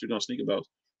unless we're doing sneaker belts.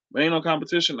 But ain't no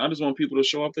competition. I just want people to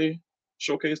show off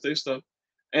showcase their stuff.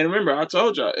 And remember, I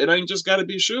told y'all, it ain't just gotta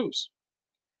be shoes.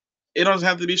 It doesn't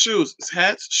have to be shoes. It's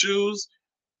hats, shoes,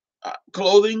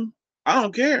 clothing. I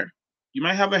don't care. You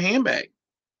might have a handbag.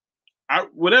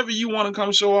 Whatever you want to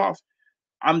come show off,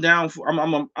 I'm down for.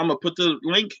 I'm gonna put the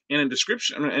link in the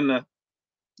description and I'm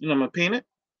gonna pin it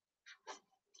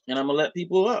and I'm gonna let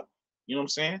people up. You know what I'm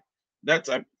saying?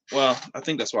 I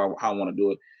think that's how I want to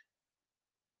do it.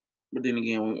 But then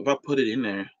again, if I put it in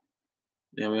there,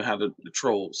 then we'll have the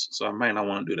trolls. So I might not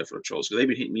want to do that for the trolls because they've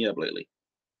been hitting me up lately.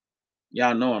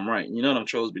 Y'all know I'm right. You know them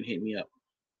trolls been hitting me up.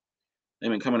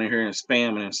 They've been coming in here and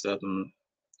spamming and stuff and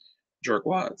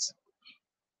jerkwads.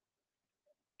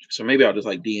 So maybe I'll just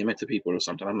like DM it to people or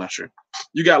something. I'm not sure.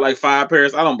 You got like 5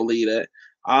 pairs. I don't believe that.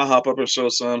 I'll hop up and show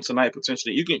some tonight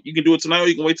potentially. You can do it tonight or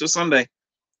you can wait till Sunday.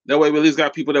 That way we at least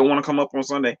got people that want to come up on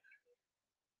Sunday.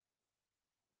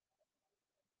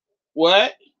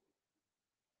 What?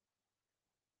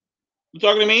 You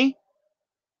talking to me?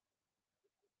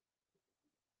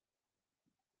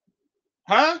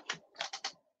 Huh?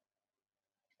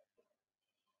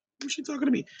 Who's she talking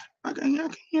to me? I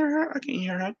can't hear her. I can't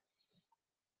hear her.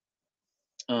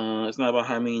 It's not about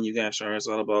how many you got, Shar. It's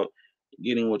all about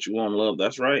getting what you want in love.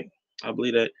 That's right. I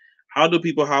believe that. How do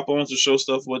people hop on to show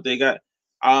stuff what they got?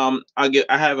 I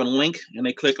have a link and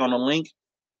they click on the link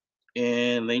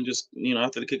and they just,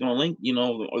 after they click on the link,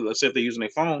 or let's say if they're using their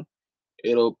phone,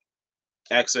 it'll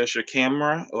access your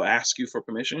camera or ask you for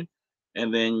permission,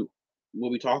 and then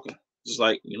we'll be talking. Just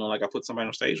like, like I put somebody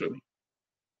on stage with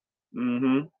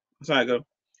me. That's how I go.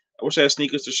 I wish I had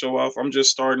sneakers to show off. I'm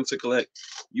just starting to collect.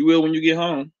 You will when you get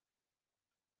home.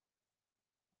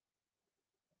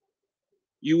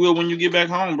 You will when you get back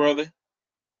home, brother.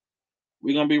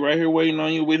 We're gonna be right here waiting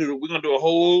on you. We're gonna do a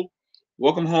whole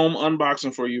welcome home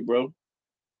unboxing for you, bro.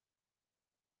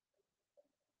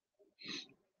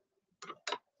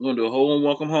 We're gonna do a whole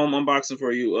welcome home unboxing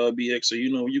for you, BX. So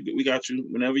we got you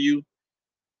whenever you.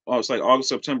 Oh, it's like August,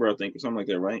 September, I think, or something like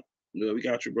that, right? Yeah, we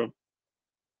got you, bro.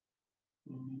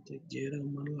 To get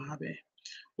in my lobby.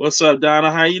 What's up,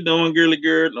 Donna? How you doing, girly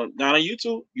girl? No, Donna, you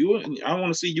too. I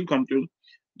want to see you come through.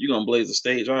 You're gonna blaze the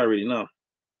stage. I already know.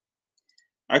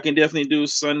 I can definitely do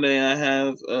Sunday. I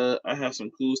have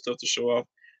some cool stuff to show off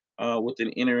with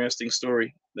an interesting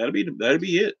story. That'll be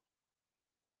it.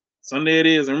 Sunday it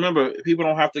is. And remember, people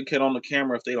don't have to get on the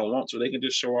camera if they don't want to. They can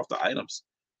just show off the items.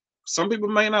 Some people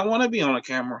may not want to be on the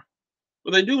camera,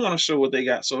 but they do want to show what they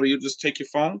got. So you just take your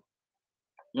phone,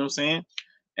 you know what I'm saying?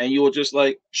 And you'll just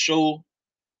like show,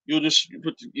 you'll just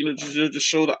put, just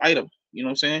show the item. You know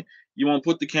what I'm saying? You won't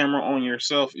put the camera on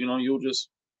yourself. You'll just,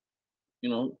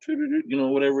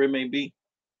 whatever it may be.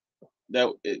 That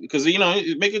because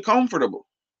make it comfortable.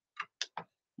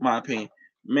 My opinion.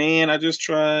 Man, I just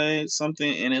tried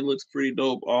something and it looks pretty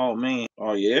dope. Oh man.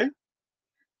 Oh yeah?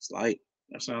 It's like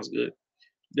that sounds good.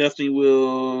 Definitely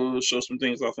will show some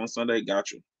things off on Sunday.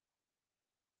 Got you.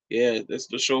 Yeah, that's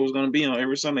the show is gonna be on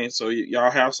every Sunday. So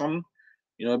y'all have something,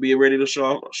 be ready to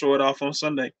show it off on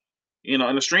Sunday.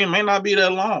 And the stream may not be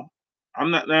that long.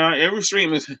 I'm not now. Every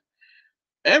stream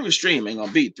ain't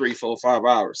gonna be 3, 4, 5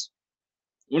 hours.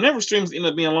 Whenever streams end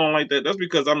up being long like that, that's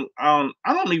because I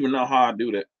don't even know how I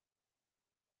do that.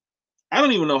 I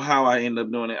don't even know how I end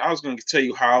up doing it. I was going to tell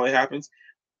you how it happens.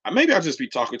 Maybe I'll just be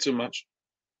talking too much.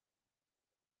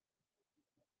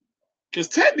 Because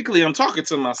technically, I'm talking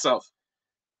to myself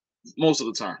most of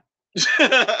the time.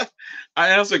 I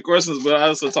answer questions, but I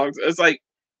also talk. It's like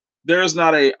I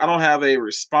don't have a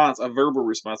response, a verbal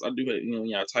response. I do it,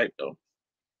 when I type though.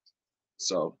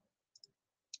 So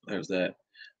there's that.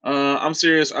 I'm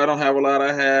serious. I don't have a lot.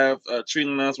 I have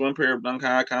treating us one pair of Dunk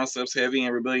High Concepts, Heavy,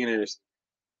 and Rebellionaires.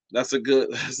 That's a good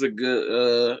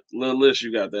little list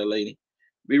you got there, lady.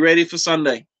 Be ready for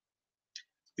Sunday.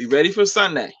 Be ready for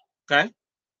Sunday. Okay?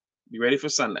 Be ready for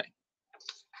Sunday.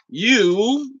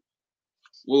 You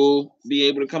will be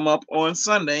able to come up on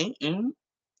Sunday and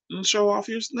show off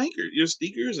your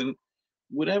sneakers and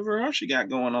whatever else you got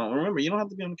going on. Remember, you don't have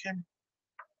to be on the camera.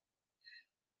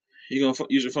 You're gonna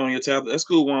use your phone, your tablet. That's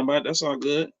cool, one, but that's all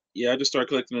good. Yeah, I just started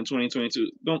collecting in 2022.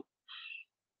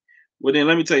 Well, then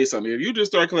let me tell you something. If you just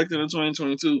start collecting in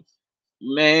 2022,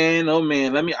 man, oh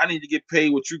man, I need to get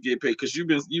paid what you get paid because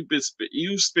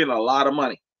you spent a lot of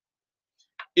money.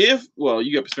 You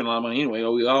got to spend a lot of money anyway.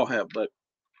 We all have, but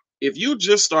if you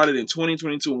just started in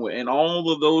 2022 and all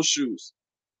of those shoes,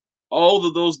 all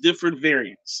of those different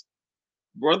variants,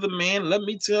 brother, man, let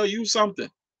me tell you something.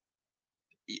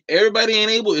 Everybody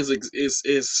ain't able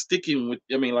is sticking with.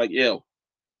 I mean, like, yo,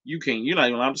 you're not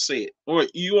even allowed to say it, or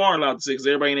you are allowed to say because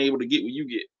everybody ain't able to get what you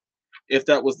get. If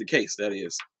that was the case, that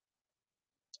is.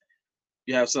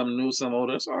 You have something new, something old.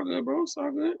 That's all good, bro. It's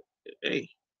all good. Hey,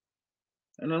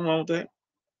 ain't nothing wrong with that.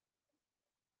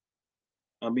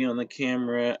 I'll be on the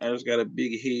camera. I just got a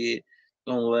big head.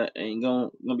 Ain't gonna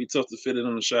be tough to fit it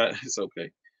on the shot. It's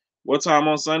okay. What time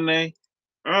on Sunday?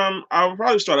 I'll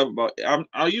probably start up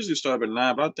I'll usually start up at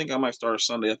 9, but I think I might start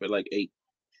Sunday up at like 8.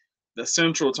 The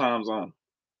Central Time zone.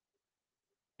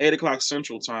 8 o'clock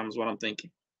Central Time is what I'm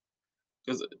thinking.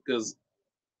 Because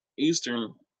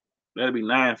Eastern, that'll be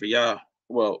 9 for y'all.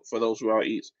 Well, for those who are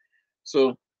East.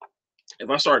 So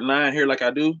if I start 9 here like I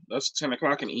do, that's 10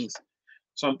 o'clock in the East.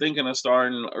 So I'm thinking of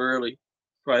starting early,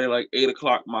 probably like 8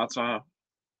 o'clock my time.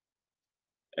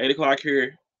 8 o'clock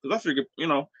here. Because I figure,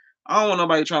 I don't want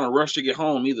nobody trying to rush to get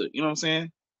home either. You know what I'm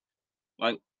saying?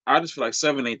 Like, I just feel like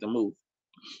 7 ain't the move.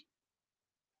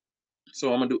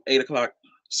 So I'm going to do 8 o'clock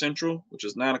Central, which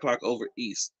is 9 o'clock over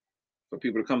East for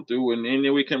people to come through. And then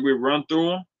we run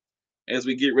through them as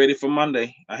we get ready for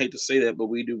Monday. I hate to say that, but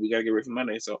we do. We got to get ready for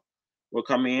Monday. So we'll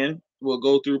come in. We'll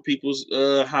go through people's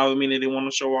how many they want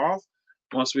to show off.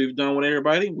 Once we've done with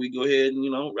everybody, we go ahead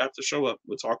and, wrap the show up.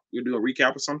 We'll do a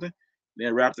recap or something,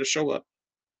 then wrap the show up.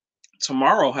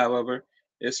 Tomorrow, however,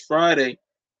 is Friday.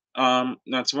 Now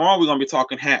tomorrow we're going to be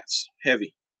talking hats,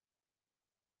 heavy.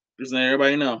 Just let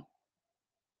everybody know.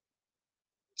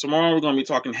 Tomorrow we're going to be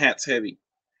talking hats, heavy.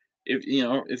 If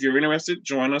you're interested,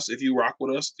 join us. If you rock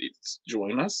with us,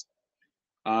 join us.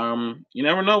 You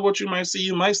never know what you might see.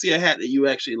 You might see a hat that you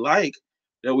actually like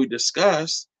that we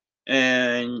discuss,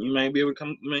 and you may be able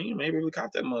to you may be able to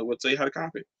cop that mug. We'll tell you how to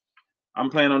cop it. I'm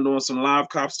planning on doing some live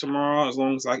cops tomorrow, as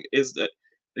long as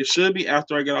it should be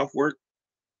after I get off work.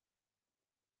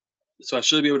 So I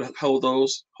should be able to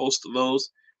host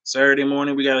those. Saturday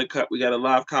morning we got a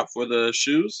live cop for the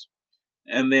shoes,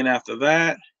 and then after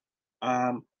that,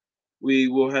 we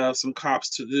will have some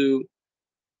cops to do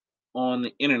on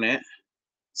the internet.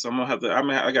 So I'm gonna have to.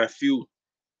 I got a few,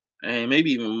 and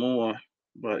maybe even more.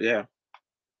 But yeah,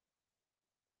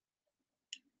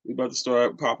 we're about to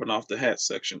start popping off the hat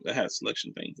selection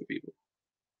thing for people.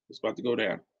 It's about to go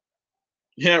down.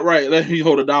 Yeah, right. Let me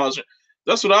hold $1.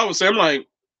 That's what I was saying. I'm like,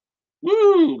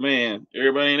 woo, man.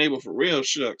 Everybody ain't able for real.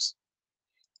 Shucks.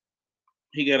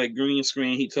 He got a green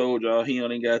screen. He told y'all he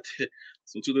only got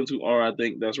some 2.2R. I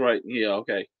think that's right. Yeah,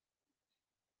 okay.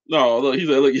 No, look, he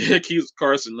said, look, yeah, Keith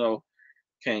Carson. No,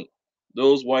 can't.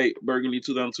 Those white burgundy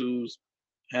 2.2s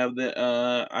have that.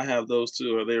 I have those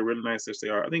too. They're really nice. Yes, they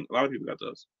are. I think a lot of people got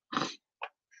those.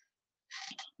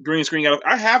 Green screen.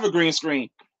 I have a green screen.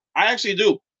 I actually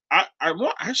do. I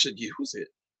should use it.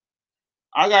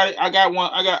 I got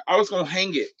one. I was gonna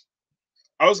hang it.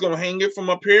 I was gonna hang it from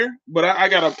up here, but I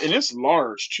got and it's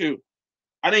large too.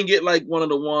 I didn't get like one of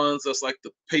the ones that's like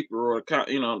the paper or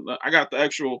I got the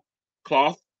actual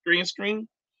cloth green screen,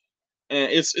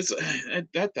 and it's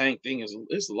that thing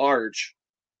is large.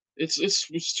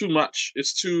 It's too much.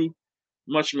 It's too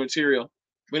much material.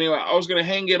 But anyway, I was gonna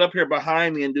hang it up here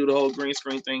behind me and do the whole green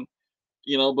screen thing,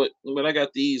 but I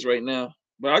got these right now.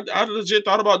 But I legit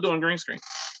thought about doing green screen.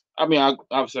 I mean,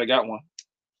 obviously I got one.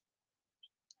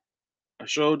 I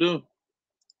sure do.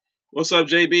 What's up,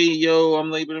 JB? Yo, I'm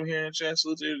late, but I'm here in chat.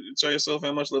 Salute to you. Tell yourself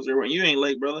how much love everyone. You ain't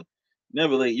late, brother.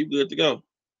 Never late. You good to go.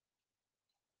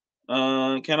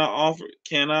 Can I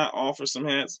offer some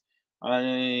hats? I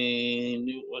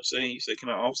knew what saying. You said, can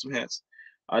I offer some hats?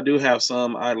 I do have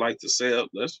some I'd like to sell.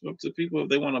 That's up to people if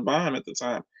they want to buy them at the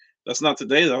time. That's not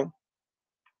today though.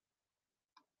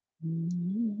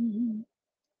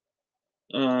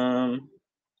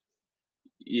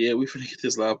 Yeah, we finna get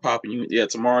this live popping. Yeah,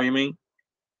 tomorrow you mean?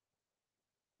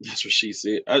 That's what she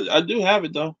said. I do have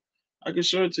it though. I can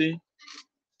show it to you.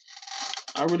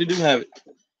 I really do have it.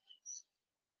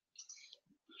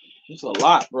 It's a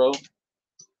lot, bro.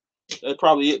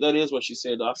 That is what she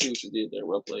said though. I see what she did there.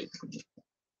 Well played.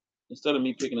 Instead of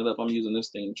me picking it up, I'm using this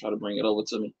thing to try to bring it over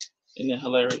to me. Isn't that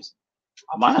hilarious?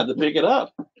 I might have to pick it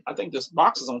up. I think this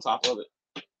box is on top of it.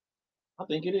 I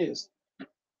think it is.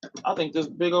 I think this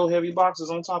big old heavy box is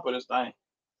on top of this thing.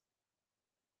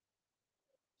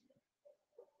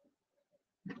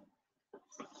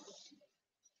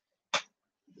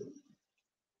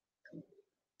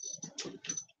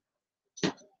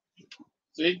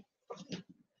 See?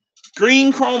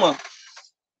 Green chroma.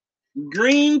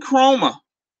 Green chroma.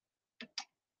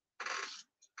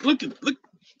 Look.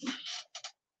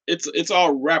 It's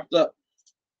all wrapped up.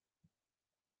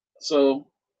 So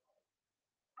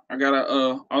I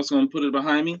was gonna put it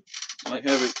behind me, like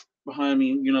have it behind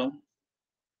me,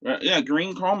 Right, yeah,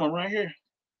 green chroma right here.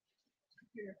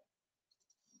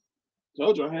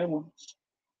 Told you I had one.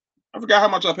 I forgot how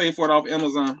much I paid for it off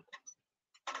Amazon.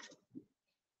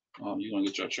 Oh, you gonna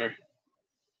get your chair?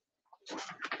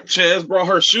 Chaz brought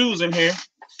her shoes in here.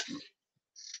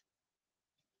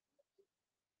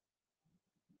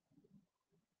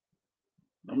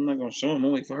 I'm not gonna show them.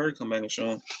 I'm waiting for her to come back and show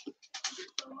them.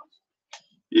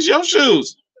 These your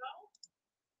shoes.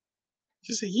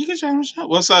 She said, "You can show them."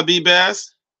 What's up, B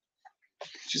Bass?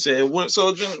 She said, "What?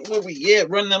 So, where we at?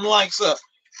 Run them likes up."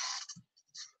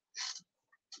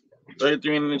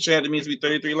 33 in the chat. That means to be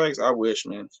 33 likes. I wish,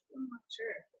 man.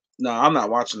 Sure. No, I'm not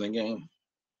watching the game.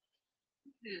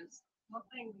 It is. What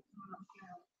thing?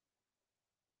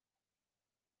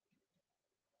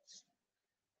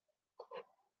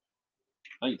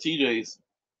 Like TJ's.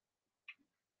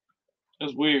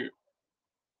 That's weird.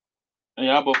 And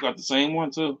y'all both got the same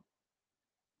one too.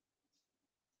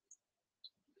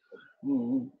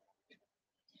 Mm-hmm.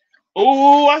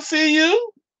 Oh, I see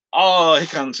you. Oh, here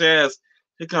comes Chaz.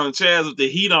 Here comes Chaz with the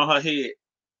heat on her head.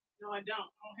 No, I don't.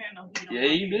 I don't have no heat on Yeah, my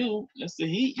you head. do. That's the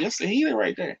heat. That's the heater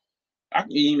right there.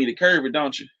 You need me to curve it,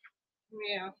 don't you?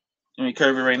 Yeah. Let me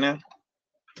curve it right now.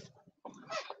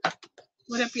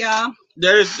 What up, y'all?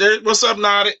 There's what's up,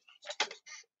 Naughty?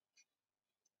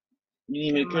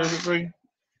 You need me to curve it for you?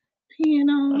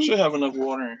 Piano. I should have enough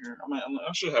water in here.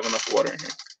 I should have enough water in here.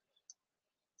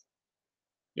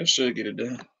 That should get it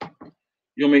done.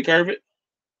 You want me to curve it?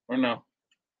 Or no?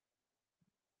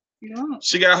 Yeah.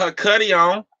 She got her cutty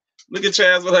on. Look at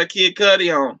Chaz with her kid cutty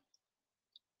on.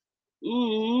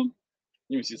 Ooh.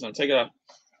 Let me see something. Take it off.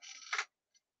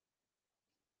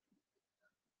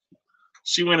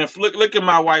 She went and look at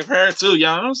my wife hair too.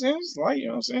 Y'all know what I'm saying? It's like, you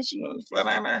know what I'm saying? She went and flat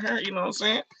iron her hair. You know what I'm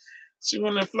saying? She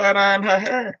went and flat iron her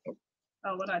hair.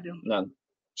 Oh, what I do? Nothing.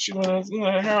 She went and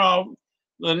her hair all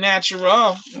the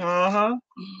natural. Uh-huh.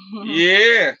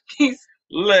 Yeah.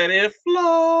 Let it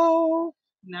flow.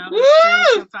 Now the stream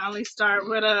can finally start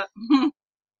with a.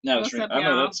 Now the stream. I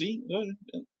know that. See?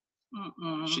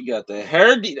 She got the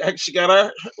hair. She got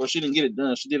her. Well, she didn't get it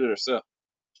done. She did it herself.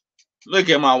 Look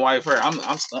at my wife hair. I'm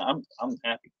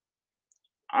happy.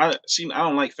 I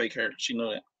don't like fake hair. She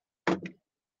know that.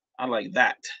 I like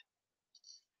that.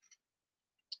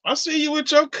 I see you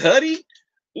with your cutty.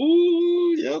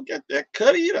 Ooh, yo, got that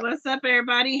cutty. What's up,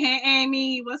 everybody? Hey,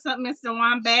 Amy. What's up, Mr.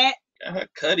 Wombat? Got her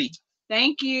cutty.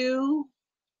 Thank you.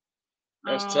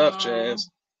 That's tough, Chaz.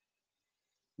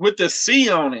 With the C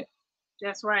on it.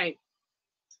 That's right.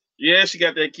 Yeah, she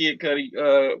got that kid cutty.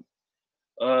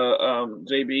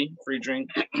 JB, free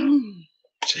drink.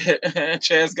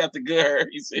 Chaz got the good hair.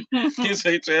 He said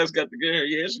Chaz got the good hair.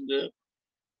 Yeah, she did.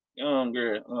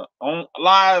 Girl. On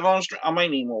live on stream. I might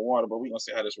need more water, but we're gonna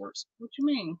see how this works. What you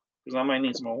mean? Because I might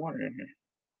need some more water in here.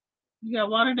 You got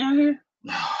water down here?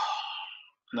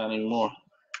 Not anymore.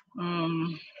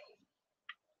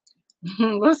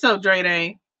 What's up, Dre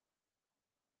Day?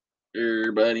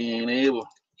 Everybody ain't able.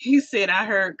 He said, I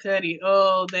heard Cuddy.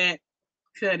 Oh, that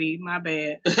Cuddy. My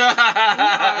bad. You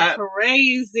are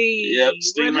crazy. Yep,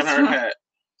 steaming her hat.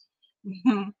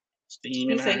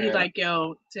 He said he like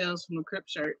yo Tales from the Crypt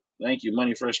shirt. Thank you.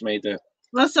 Money Fresh made that.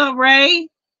 What's up, Ray?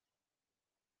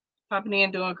 Popping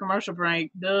in doing commercial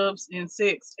break. Dubs in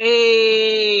 6.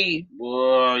 Hey.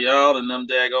 Boy, y'all and them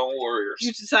daggone warriors.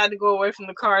 You decided to go away from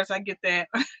the cars. I get that.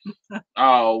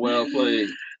 Oh, well played.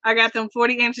 I got them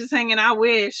 40 inches hanging. I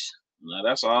wish. No,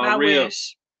 that's all I real.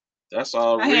 wish. That's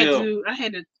all real. I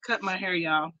had to cut my hair,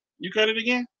 y'all. You cut it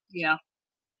again? Yeah.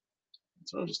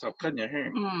 So just stop cutting your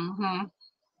hair. Mm-hmm. I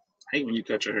hate when you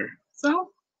cut your hair. So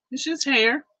it's just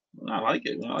hair. I like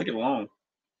it. I like it long.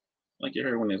 I like your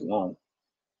hair when it's long.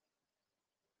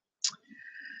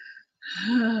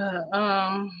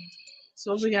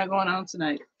 So what we got going on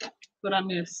tonight? What I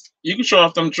missed? You can show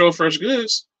off them Joe Fresh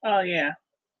goods. Oh yeah.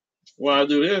 While I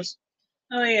do this.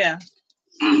 Oh yeah.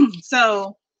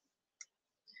 So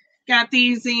got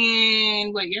these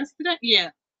in yesterday? Yeah.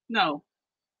 No.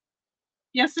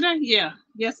 Yesterday? Yeah.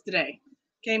 Yesterday.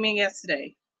 Came in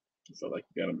yesterday. I felt like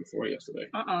you got them before yesterday.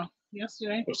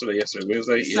 Yesterday. What's today? Yesterday.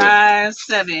 Wednesday? Yeah.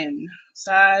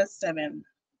 Size 7.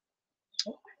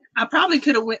 I probably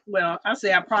could have went. Well, I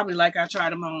tried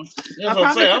them on. Yeah,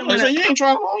 I'm saying you ain't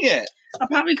tried them on yet. I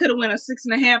probably could have went a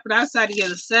 6.5, but I decided to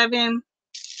get a 7.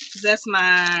 That's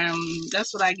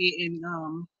what I get in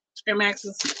Air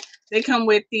Maxes. They come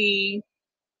with the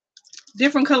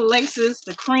different color laces,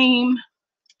 the cream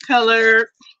color,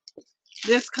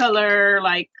 this color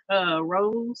like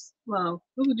rose. Well,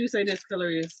 what would you say this color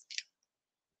is?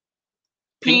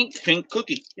 Pink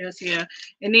cookie. Yes, yeah.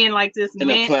 And then like this in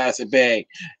mint. A plastic bag.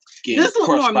 This look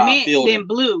more mint than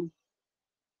blue.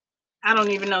 I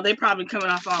don't even know. They probably coming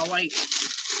off all white.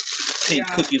 Pink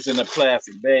cookies in a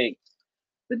plastic bag.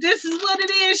 But this is what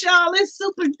it is, y'all. It's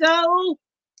super dope.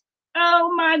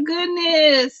 Oh my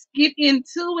goodness. Get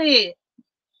into it.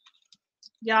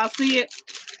 Y'all see it?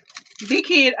 Big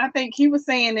Kid, I think he was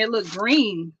saying it looked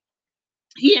green.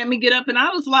 He had me get up and I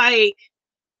was like,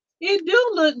 it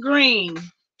do look green.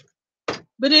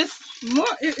 But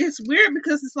it's weird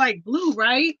because it's like blue,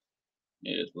 right?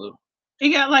 Yeah, it's blue. It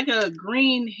got like a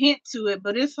green hint to it,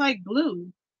 but it's like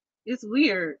blue. It's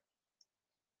weird.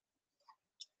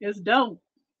 It's dope.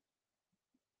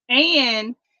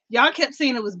 And y'all kept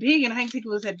saying it was big, and I didn't think it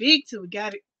was that big till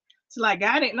I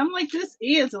got it. And I'm like, this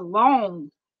is a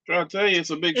long. Try to tell you, it's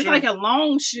a big shoe. It's like a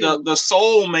long shoe. The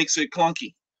sole makes it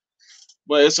clunky,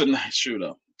 but it's a nice shoe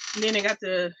though. And then they got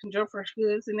the Joe Fresh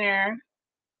goods in there.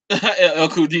 El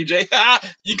Cool DJ.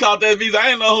 You caught that visa. I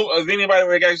didn't know if anybody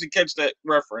would actually catch that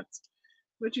reference.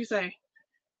 What'd you say?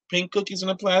 Pink cookies in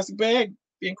a plastic bag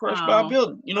being crushed by a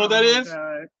building. You know what that is?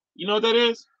 God. You know what that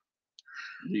is?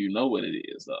 Do you know what it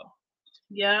is though?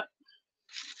 Yep.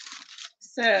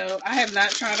 So I have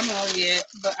not tried them on yet,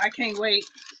 but I can't wait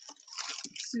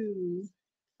to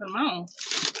put them on.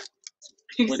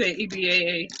 He said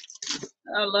EBAA.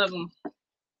 I love them.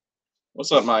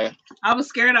 What's up, Maya? I was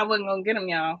scared I wasn't gonna get them,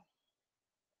 y'all.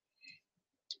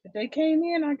 But they came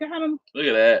in, I got them. Look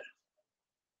at that.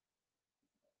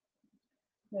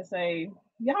 Let's say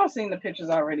y'all seen the pictures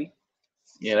already.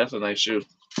 Yeah, that's a nice shoe.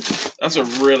 That's a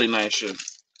really nice shoe.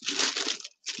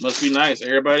 Must be nice.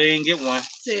 Everybody ain't get one.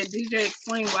 Said DJ,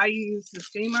 explain why you use the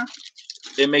steamer.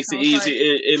 It makes it easy.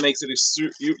 It makes it.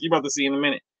 You're about to see in a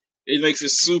minute. It makes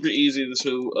it super easy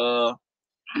to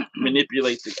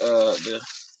manipulate the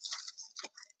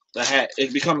hat.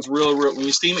 It becomes real. When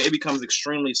you steam it, it becomes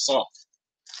extremely soft,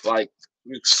 like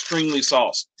extremely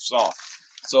soft.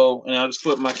 So, and I just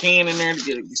put my can in there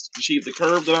to achieve the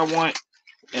curve that I want,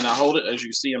 and I hold it as you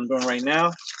can see I'm doing right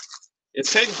now.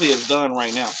 It's done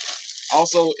right now.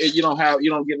 Also, you don't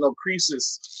get no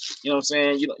creases. You know what I'm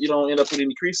saying? You don't end up with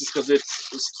any creases because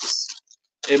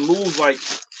it moves like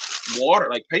water,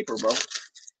 like paper, bro.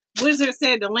 Wizard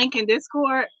said the link in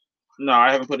Discord. No,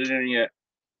 I haven't put it in yet.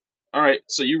 All right,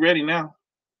 so you ready now?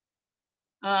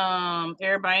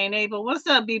 Everybody ain't able. What's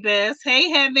up, B-Best? Hey,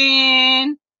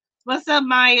 Heaven. What's up,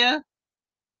 Maya?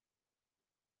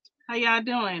 How y'all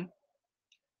doing?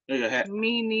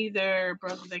 Me neither,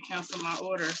 brother. They canceled my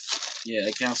orders. Yeah,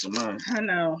 they canceled mine. I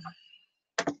know.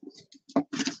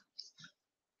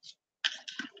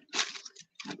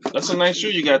 That's a nice shoe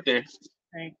you got there.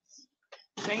 Thanks.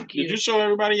 Thank you. Did you show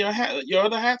everybody your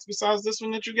other hats besides this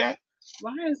one that you got?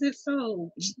 Why is it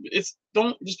so?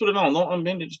 Don't just put it on. Don't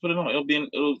unbend it. Just put it on.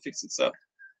 It'll fix itself.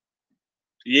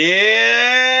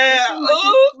 Yeah.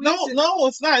 Oh no,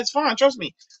 it's not. It's fine. Trust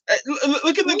me.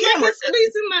 Look at the camera. It's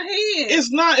squeezing my head.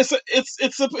 It's not.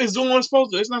 It's doing what it's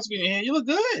supposed to. It's not squeezing your head. You look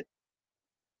good.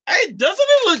 Hey, doesn't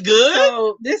it look good?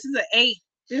 So this is an 8.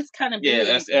 This kind of big.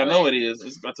 I know it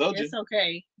is. I told you. It's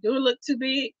okay. Do it look too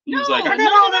big? He was like, I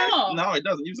got all that. No, it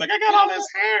doesn't. He was like, I got all this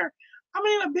hair. I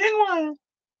mean, a big one.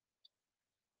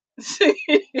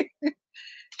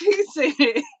 He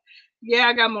said, yeah,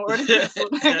 I got my order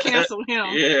canceled. I canceled him.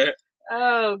 Yeah.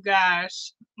 Oh,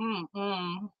 gosh. I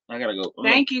gotta go.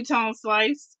 Thank you, Tone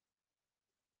Slice.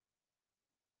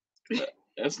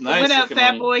 That's nice. What up,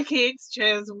 Fat Boy Kicks?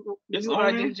 Chaz, you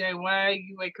are DJ. Why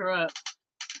you wake her up?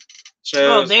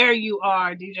 Chaz. Oh, there you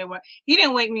are, DJ. Why? He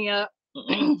didn't wake me up.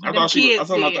 I thought you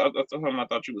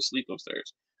were asleep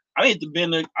upstairs. I need to be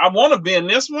in I want to be in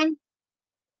this one.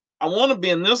 I want to be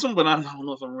in this one, but I don't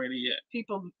know if I'm ready yet.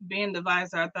 People being the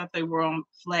visor, I thought they were on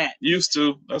flat. Used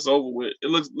to. That's over with. It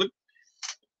look.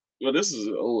 Well, this is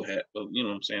an old hat, but you know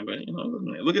what I'm saying. But you know,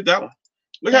 look at that one.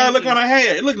 Look how it look on her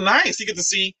hair. It look nice. You get to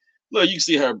see. Look, you can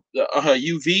see her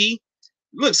UV. It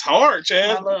looks hard,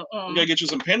 Chad. You gotta get you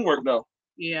some pen work though.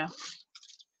 Yeah.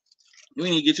 We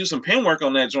need to get you some pen work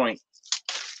on that joint.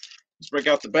 Let's break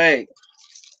out the bag.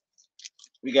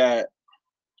 We're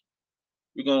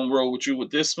gonna roll with you with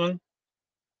this one.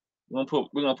 We're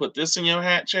gonna put this in your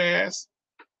hat, Chaz.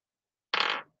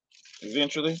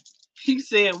 Eventually. He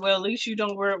said, well, at least you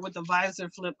don't wear it with the visor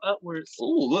flip upwards.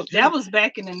 Ooh, look. That was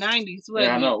back in the 90s, wasn't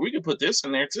Yeah, I know. We could put this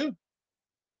in there too.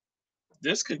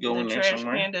 This could go in there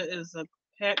somewhere. Trash Panda is a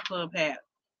hat club hat.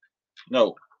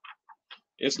 No,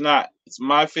 it's not. It's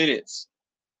My Fitteds.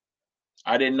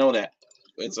 I didn't know that.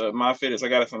 It's My Fitteds. I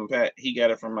got it from Pat. He got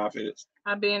it from My Fitteds.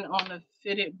 I've been on a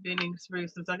fitted bending spree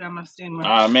since I got my stimmer.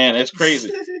 Man, it's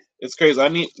crazy. It's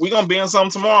crazy. We're gonna be in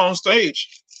something tomorrow on stage.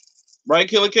 Right,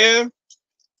 Killer Kev?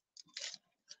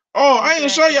 Oh, I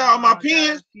didn't show y'all my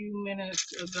pen. A few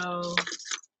minutes ago.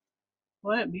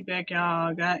 What? Be back,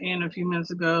 y'all. Got in a few minutes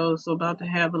ago, so about to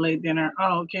have a late dinner.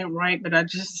 Oh, can't write, but I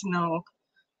just know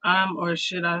or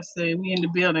should I say, we in the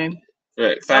building.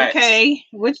 Right, facts. Okay.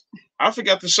 I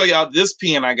forgot to show y'all this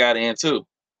pen I got in too.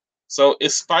 So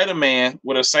it's Spider-Man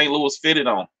with a St. Louis fitted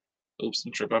on. Oops,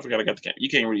 I'm tripping. I forgot I got the camera. You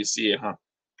can't really see it, huh?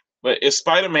 But it's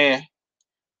Spider-Man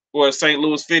with a St.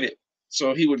 Louis fitted.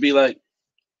 So he would be like,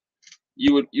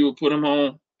 you would put him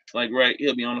on, like right,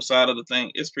 he'll be on the side of the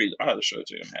thing. It's pretty, I have to show it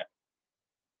to you.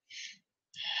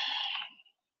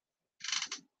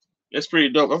 It's pretty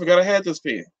dope. I forgot I had this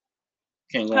pen.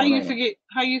 Can't go How you forget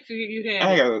you had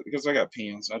I got it because I got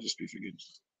pens. I just be forgetting.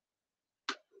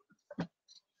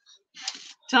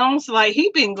 Tone's like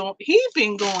he been going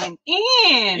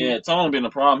in. Yeah, Tone been a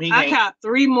problem. I got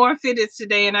 3 more fitteds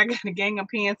today, and I got a gang of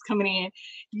pens coming in.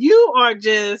 You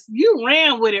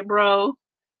ran with it, bro.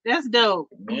 That's dope.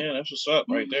 Yeah, that's what's up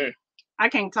right there. I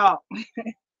can't talk.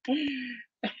 Yeah,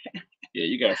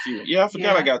 you got a few. Yeah, I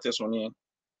forgot I got this one in.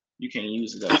 You can't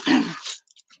use it.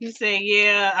 You say,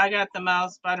 yeah, I got the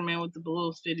mouse Spider-Man with the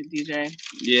blues fitted, DJ.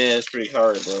 Yeah, it's pretty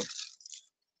hard, bro.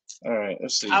 All right,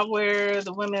 let's see. I wear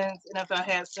the women's NFL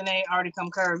hats, and they already come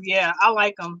curved. Yeah, I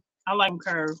like them. I like them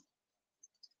curved.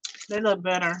 They look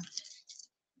better.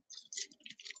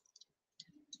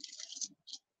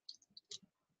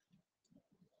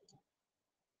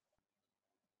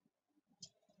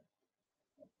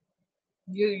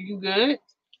 You good?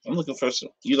 I'm looking for some.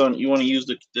 You want to use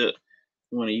the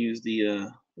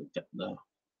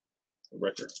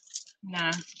record?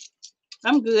 Nah,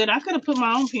 I'm good. I could have put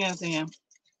my own pens in.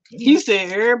 You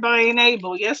said everybody ain't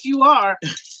able. Yes, you are.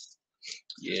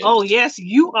 Yeah. Oh, yes,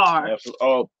 you are. Absolutely.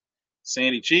 Oh,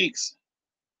 Sandy Cheeks.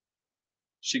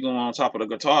 She going on top of the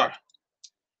guitar.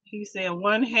 He said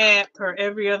 1 hat per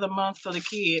every other month for the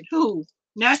kid. Who?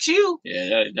 Not you. Yeah,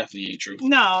 that definitely ain't true.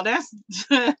 No, that's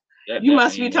you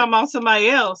must be talking about somebody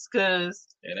else, cause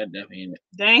yeah, that definitely ain't it.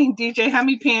 Dang, DJ, how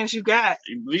many pens you got?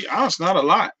 Be honest, not a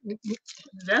lot.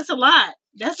 That's a lot.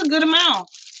 That's a good amount.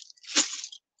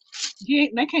 Yeah,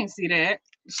 they can't see that.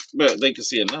 But they can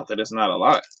see enough that it's not a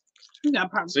lot. You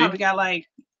got probably got like.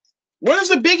 Where's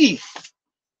the biggie?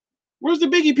 Where's the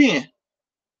biggie pen?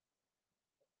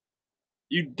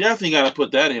 You definitely got to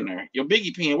put that in there. Your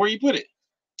biggie pen, where you put it?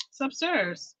 It's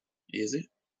upstairs. Is it?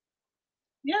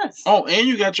 Yes. Oh, and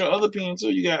you got your other pen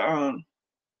too. You got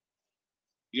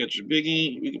your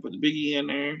biggie. We can put the biggie in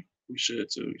there. We should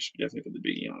too. We should definitely put the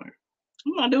biggie on there.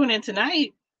 I'm not doing it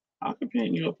tonight. I can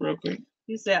pen you up real quick.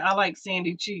 He said, I like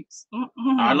Sandy Cheeks.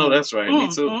 I know that's right. Me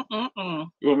too. You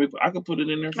want me? I could put it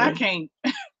in there for I you. Can't.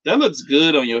 That looks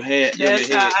good on your head.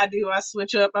 That's how I do. I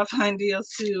switch up. I find deals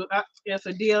too. If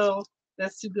a deal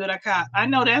that's too good, I cop. I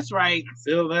know that's right. I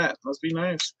feel that. Must be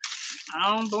nice.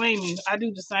 I don't blame you. I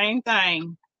do the same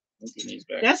thing. These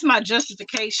back. That's my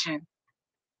justification.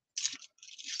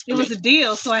 It was a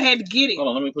deal, so I had to get it. Hold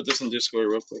on, let me put this in Discord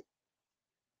real quick.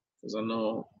 Because I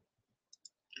know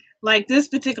Like this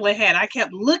particular hat, I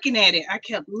kept looking at it.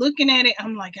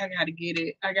 I'm like, I gotta get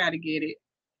it.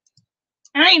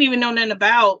 I ain't even know nothing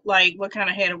about like what kind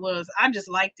of hat it was. I just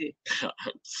liked it.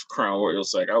 Crown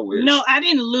Royal's like, I wish. No, I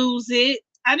didn't lose it.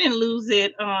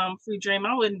 Free Dream.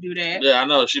 I wouldn't do that. Yeah, I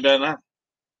know. She better not.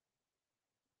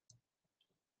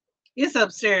 It's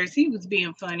upstairs. He was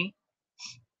being funny.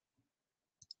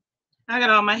 I got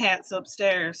all my hats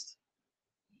upstairs.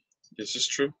 This is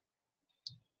true.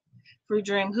 Free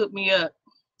Dream hooked me up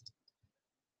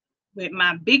with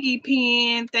my Biggie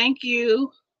pen. Thank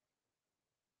you.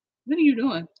 What are you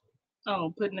doing?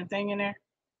 Oh, putting the thing in there?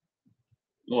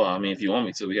 Well, I mean, if you want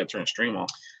me to, we got to turn the stream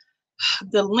off.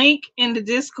 The link in the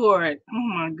Discord. Oh,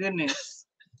 my goodness.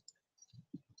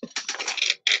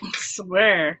 I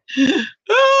swear. So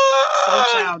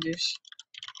childish.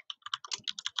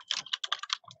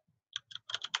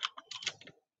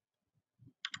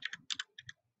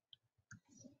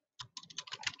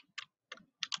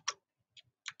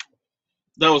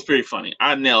 That was pretty funny.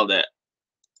 I nailed that.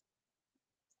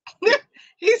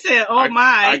 He said, "Oh my!"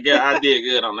 I did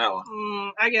good on that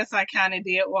one. I guess I kind of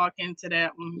did walk into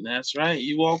that one. That's right.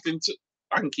 You walked into.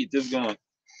 I can keep this going.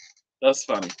 That's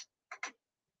funny.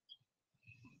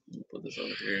 Put this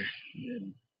over here.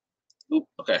 Yeah. Oop,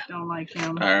 okay. Don't like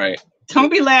him. All right.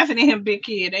 Don't be laughing at him, big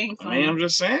kid. Ain't funny. I mean, I'm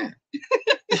just saying.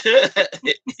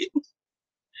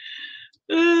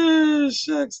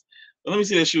 Shucks. Well, let me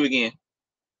see that shoe again.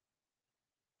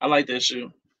 I like that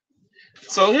shoe.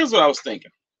 So here's what I was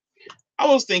thinking. I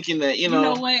was thinking that you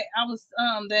know what? I was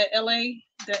the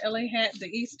LA hat, the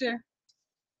Easter.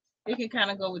 It can kind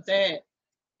of go with that.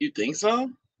 You think so?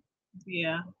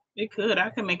 Yeah, it could. I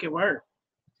could make it work.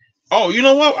 Oh, you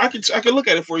know what? I could look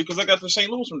at it for you because I got the St.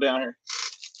 Louis from down here.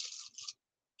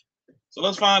 So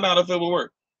let's find out if it will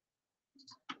work.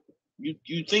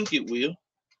 You think it will?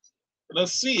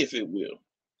 Let's see if it will.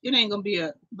 It ain't gonna be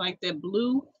like that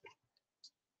blue.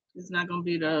 It's not gonna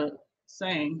be the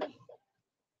same.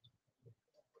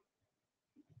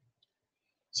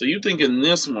 So you thinking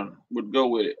this one would go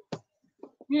with it?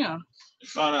 Yeah.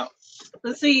 Find out.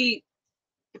 But see,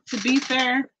 to be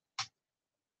fair,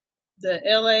 the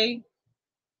LA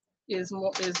is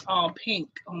all pink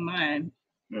on mine.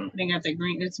 They got the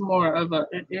green. It's more of a.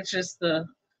 It's just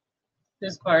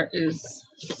this part is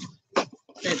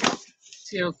that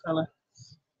teal color.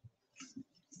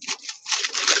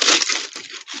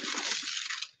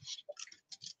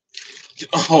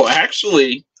 Oh,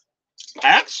 actually,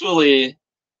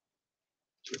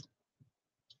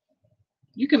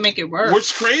 you can make it work.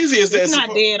 What's crazy is that it's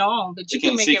not dead on, but you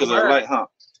can make it work. Light, huh?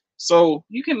 So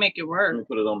you can make it work. Let me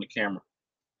put it on the camera.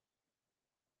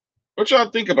 What y'all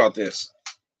think about this?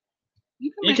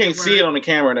 You can't see it on the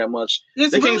camera that much. They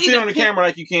can't see it on the camera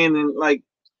like you can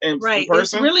in person.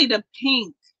 It's really the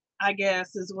pink, I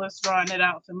guess, is what's drawing it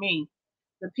out for me.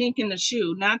 The pink in the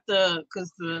shoe, not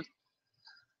because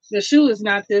the shoe is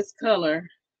not this color.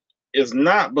 It's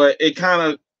not, but it kind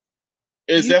of.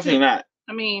 It's definitely not.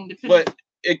 I mean, but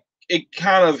it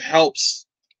kind of helps.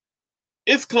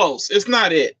 It's close. It's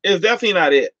not it. It's definitely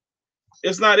not it.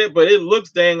 It's not it, but it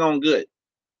looks dang on good.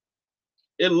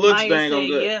 It looks dang on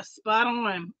good. Yes, spot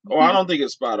on. Oh, I don't think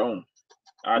it's spot on.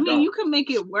 I mean, you can make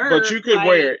it work. But you could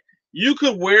wear it. You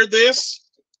could wear this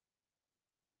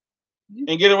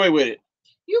and get away with it.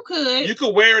 You could. You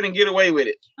could wear it and get away with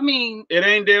it. I mean, it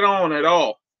ain't dead on at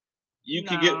all. You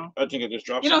could get. I think I just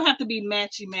dropped. You don't have to be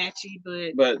matchy,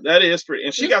 but that is pretty.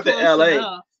 And she got the LA.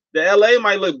 Enough. The LA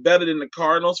might look better than the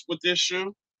Cardinals with this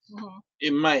shoe.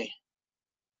 It may.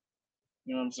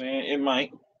 You know what I'm saying? It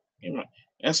might.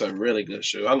 That's a really good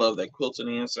shoe. I love that quilt on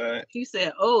the inside. He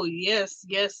said, "Oh yes,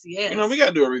 yes, yes." You know, we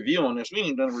gotta do a review on this. We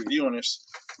ain't done a review on this.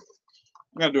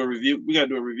 We gotta do a review. We gotta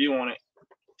do a review on it,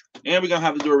 and we're gonna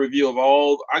have to do a review of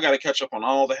all. I gotta catch up on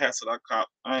all the hats that I caught.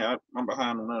 I'm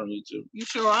behind on that on YouTube. You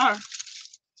sure are.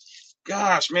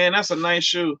 Gosh, man, that's a nice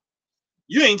shoe.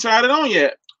 You ain't tried it on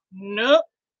yet. Nope.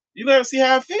 You never see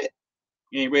how it fit.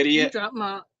 You ain't ready yet. You dropped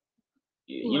my.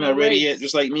 You're not ready yet,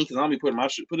 just like me, because I'll be putting my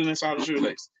shoe. Put it inside the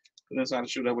shoelace. Put it inside the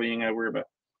shoe. That way you ain't gotta worry about.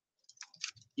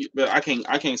 But I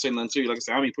can't say nothing to you. Like I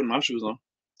said, I'll be putting my shoes on.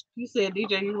 You said,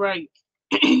 DJ, you're right.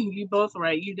 You both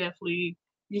right. You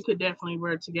could definitely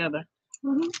wear it together.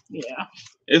 Yeah.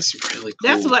 It's really cool.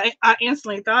 That's what I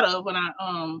instantly thought of when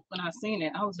I seen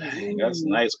it. I was like, dang, that's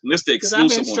nice. This the exclusive one.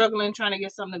 Because I've been struggling trying to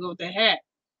get something to go with the hat.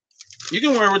 You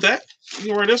can wear it with that. You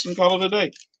can wear this and call it a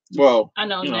day. Well, I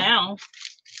know now.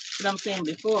 But I'm saying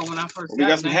before when I first we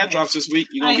got some hat drops this week.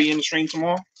 You gonna be in the stream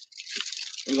tomorrow?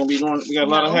 We're gonna be doing. We got a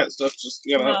lot of hat stuff.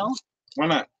 Why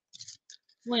not?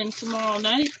 When tomorrow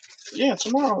night? Yeah,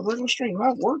 tomorrow regular stream.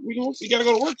 Not work. We gotta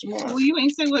go to work tomorrow. Well, you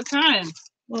ain't say what time.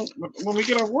 Well, when we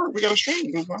get off work, we got a stream.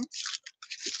 Go on.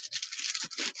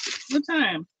 What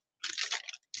time?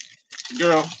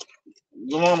 Girl,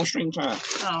 the normal stream time.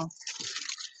 Oh.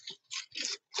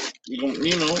 We don't,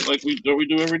 you know, like we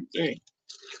do every day.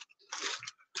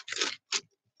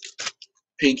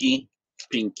 Pinky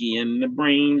and the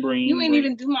brain. You ain't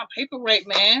even do my paper right,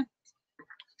 man.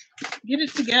 Get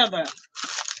it together.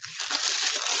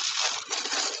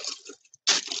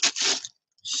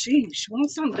 Sheesh,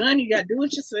 once I'm done, you gotta do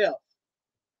it yourself.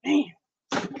 Man.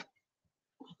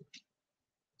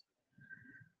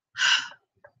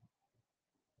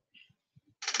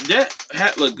 That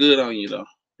hat look good on you though.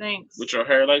 Thanks. With your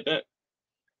hair like that.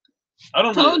 I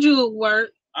don't told you it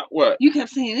worked. What? You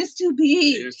kept saying it's too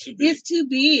big. It's too big. It's too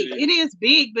big. It is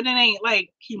big, but it ain't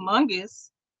like humongous.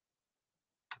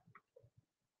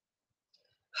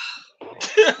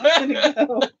 I'm gonna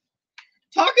go.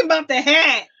 Talking about the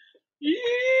hat.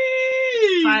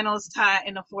 Yee. Finals tie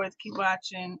in the fourth. Keep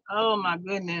watching. Oh my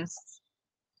goodness.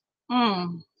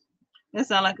 That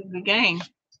sounds like a good game.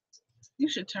 You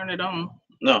should turn it on.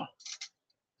 No.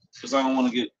 Because I don't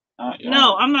want to get.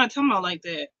 No, I'm not talking about like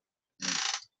that.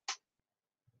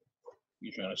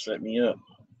 You trying to set me up.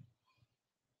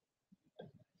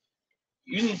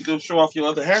 You need to go show off your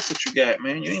other hats that you got,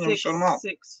 man. You ain't gonna show them off.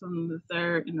 6 from the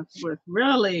third and the fourth.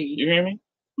 Really? You hear me?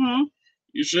 Hmm.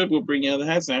 You should go bring your other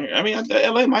hats down here. I mean,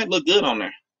 the LA might look good on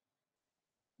there.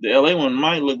 The LA one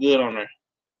might look good on there.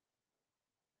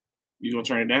 You gonna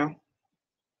turn it down?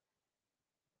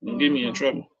 Don't get me in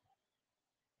trouble.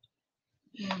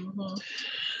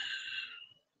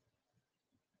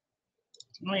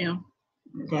 I am.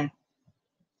 Okay.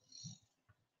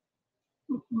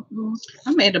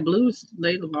 I made the blues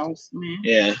label loss, man.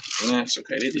 Yeah, that's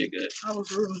okay. They did good. I was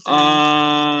rooting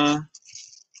for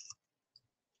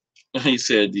he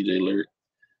said DJ Lurk.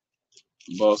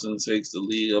 Boston takes the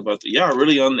lead about the y'all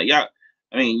really on the y'all.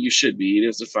 I mean, you should be. It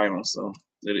is the final, so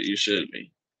that you should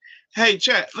be. Hey,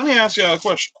 chat. Let me ask y'all a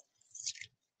question.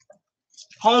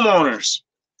 Homeowners,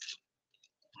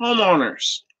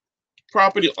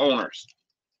 property owners.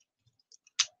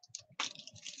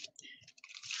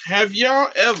 Have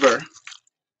y'all ever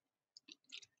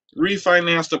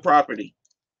refinanced a property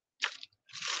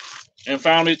and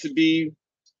found it to be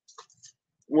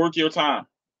worth your time?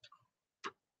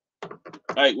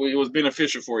 Like, it was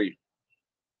beneficial for you.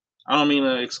 I don't mean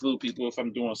to exclude people if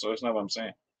I'm doing so. That's not what I'm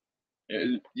saying.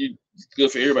 It's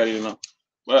good for everybody to know.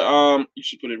 But you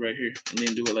should put it right here and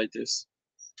then do it like this.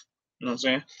 You know what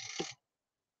I'm saying?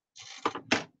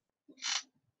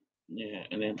 Yeah,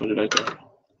 and then put it right there.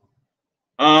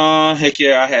 Heck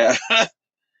yeah, I have.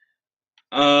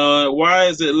 Why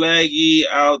is it laggy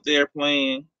out there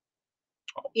playing?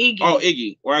 Iggy. Oh,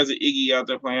 Iggy. Why is it Iggy out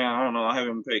there playing? I don't know. I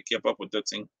haven't kept up with that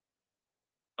thing.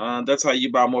 That's how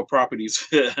you buy more properties.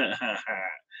 I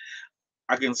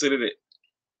considered it.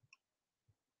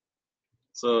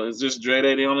 So is this Dre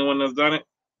Day the only one that's done it?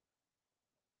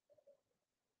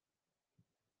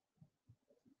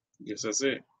 Guess that's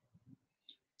it.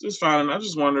 Just fine. I'm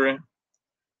just wondering.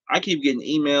 I keep getting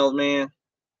emailed, man,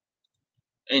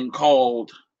 and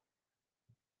called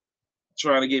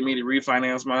trying to get me to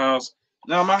refinance my house.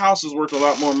 Now my house is worth a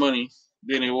lot more money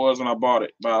than it was when I bought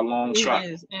it by a long shot.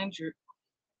 It is injured.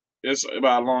 It's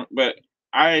about a long, but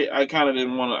I kind of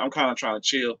didn't want to. I'm kind of trying to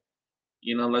chill,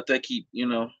 you know. Let that keep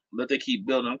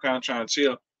building. I'm kind of trying to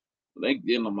chill. They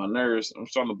getting on my nerves. I'm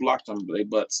starting to block them, they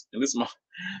butts. And it's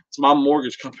my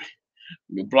mortgage company.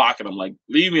 Be blocking them, like,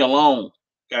 leave me alone,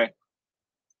 okay?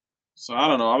 So I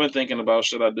don't know. I've been thinking about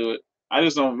should I do it. I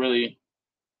just don't really.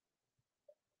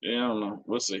 Yeah, I don't know.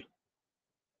 We'll see.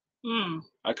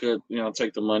 I could,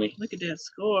 take the money. Look at that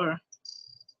score.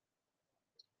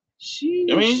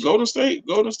 Sheesh. I mean, Golden State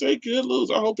could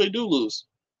lose. I hope they do lose.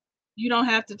 You don't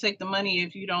have to take the money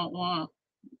if you don't want.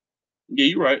 Yeah,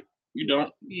 you're right. You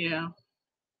don't. Yeah.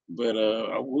 But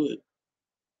I would.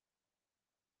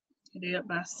 They're up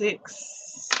by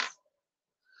 6.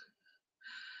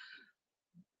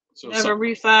 So Never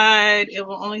refied. It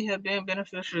will only have been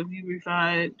beneficial if you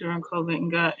refied during COVID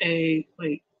and got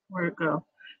where'd it go?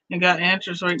 And got an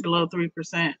interest rate below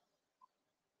 3%.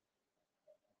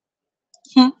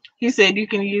 He said you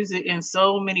can use it in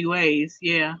so many ways.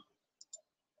 Yeah.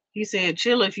 He said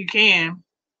chill if you can.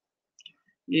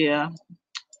 Yeah.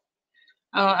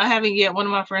 I haven't yet. One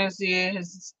of my friends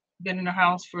has been in her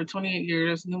house for 28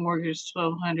 years. New mortgage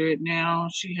 $1,200. Now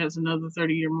she has another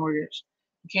 30-year mortgage.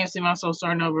 I can't see myself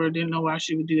starting over. Didn't know why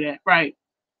she would do that. Right.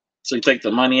 So you take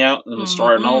the money out and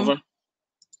starting over?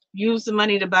 Use the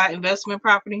money to buy investment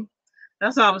property.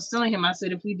 That's what I was telling him. I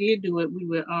said if we did do it, we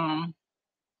would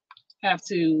have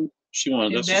to She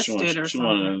wanted invest it or she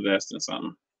wanted to invest in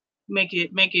something. make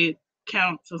it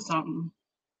count for something,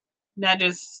 not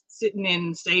just sitting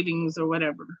in savings or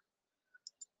whatever.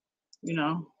 You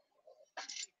know,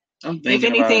 if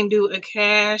anything, do a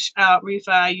cash out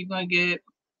refi. You're gonna get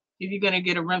if you're gonna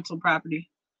get a rental property.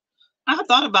 I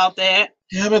thought about that.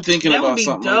 Yeah, I've been thinking about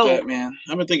something like that, man.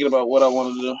 I've been thinking about what I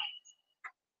want to do.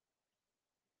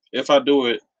 If I do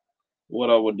it, what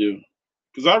I would do.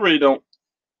 Because I really don't.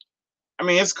 I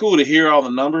mean, it's cool to hear all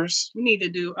the numbers. We need to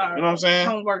do our you know what I'm saying?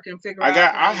 Homework and figure out.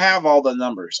 I have all the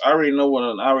numbers. I already know what.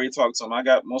 I already talked to them. I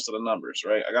got most of the numbers,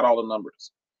 right? I got all the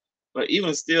numbers. But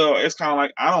even still, it's kind of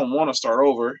like I don't want to start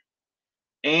over.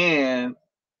 And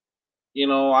you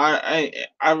know, I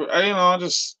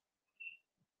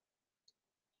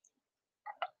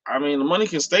mean, the money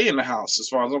can stay in the house as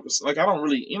far as I'm concerned. Like, I don't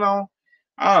really,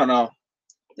 I don't know.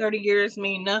 30 years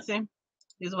mean nothing.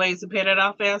 There's ways to pay that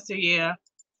off faster. Yeah.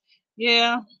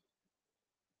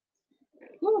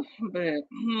 Whew, but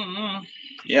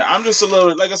yeah, I'm just a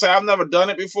little, like I said, I've never done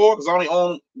it before because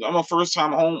I'm a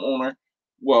first-time homeowner.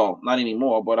 Well, not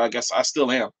anymore, but I guess I still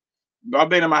am. I've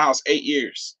been in my house 8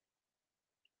 years.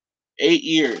 8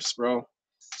 years, bro.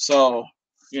 So,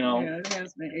 yeah, it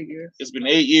has been 8 years. It's been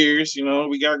 8 years.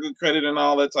 We got good credit and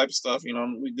all that type of stuff.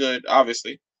 We good,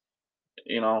 obviously.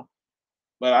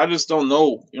 But I just don't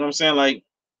know. You know what I'm saying? Like,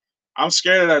 I'm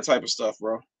scared of that type of stuff,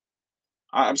 bro.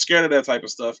 I'm scared of that type of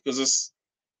stuff because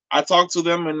I talked to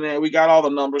them and we got all the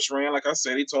numbers ran. Like I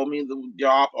said, he told me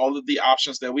all of the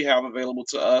options that we have available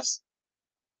to us,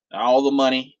 all the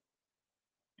money,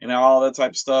 and all that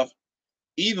type of stuff.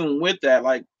 Even with that,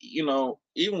 like,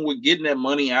 even with getting that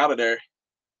money out of there,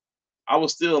 I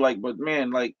was still like, but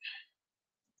man, like,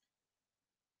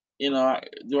 do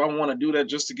I want to do that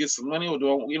just to get some money, or do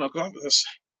I, cause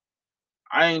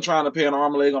I ain't trying to pay an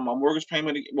arm and leg on my mortgage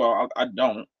payment. Well, I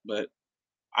don't, but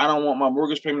I don't want my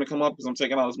mortgage payment to come up because I'm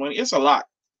taking all this money. It's a lot.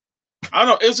 I don't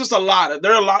know. It's just a lot.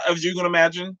 There are a lot, as you can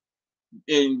imagine,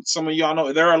 and some of y'all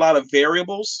know, there are a lot of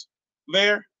variables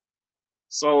there.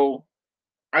 So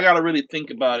I got to really think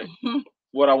about it,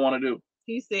 what I want to do.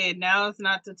 He said, now is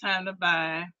not the time to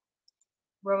buy.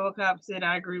 RoboCop said,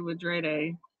 I agree with Dre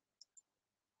Day.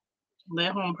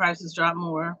 Let home prices drop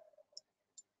more.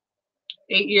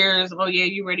 8 years. Oh, yeah,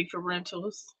 you ready for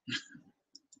rentals?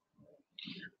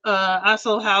 I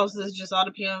sold houses. Just all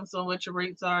depends on what your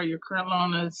rates are, your current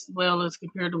loan, as well as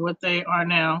compared to what they are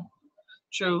now.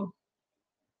 True.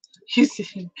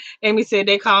 Amy said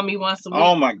they call me once a week.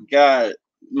 Oh my God.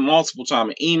 Multiple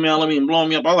times. Emailing me and blowing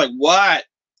me up. I was like, what?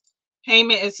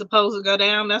 Payment is supposed to go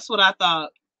down. That's what I thought.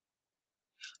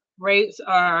 Rates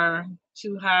are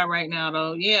too high right now,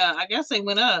 though. Yeah, I guess they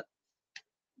went up.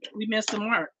 We missed the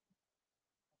mark.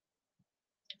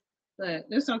 But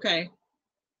it's okay.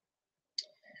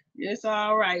 It's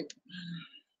all right.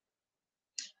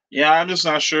 Yeah, I'm just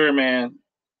not sure, man.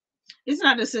 It's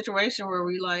not a situation where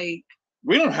we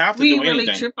don't have to do anything. We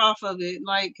really trip off of it,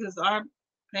 because our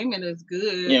payment is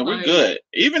good. Yeah, we're good.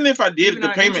 Even if I did the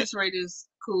payment, interest rate is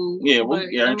cool. Yeah,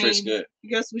 interest good. I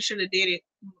guess we should have did it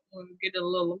when we get a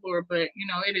little lower, but it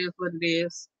is what it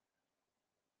is.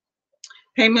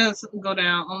 Payments go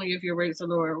down only if your rates are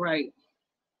lower, right?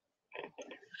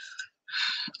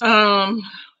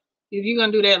 If you're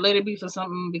gonna do that, let it be for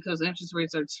something because interest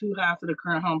rates are too high for the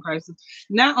current home prices.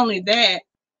 Not only that,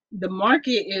 the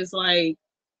market is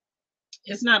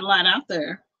it's not a lot out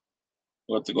there.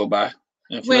 What to go buy?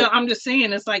 Well, I'm just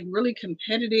saying it's really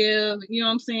competitive. You know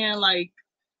what I'm saying?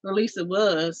 Or at least it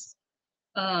was.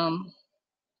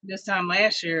 This time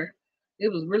last year,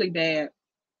 it was really bad.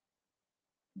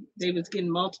 They was getting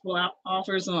multiple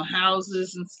offers on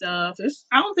houses and stuff.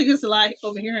 I don't think it's a lot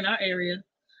over here in our area.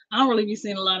 I don't really be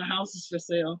seeing a lot of houses for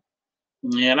sale.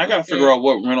 Yeah, and I got to figure out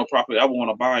what rental property I want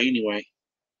to buy anyway.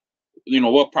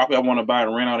 What property I want to buy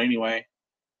and rent out anyway.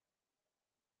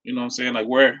 You know what I'm saying? Like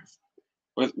what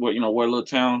little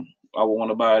town I would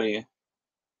want to buy it in.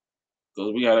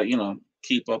 Because we got to,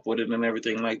 keep up with it and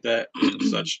everything like that and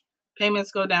such.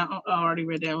 Payments go down. Oh, I already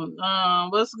read that one.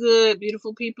 What's good,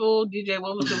 beautiful people? DJ,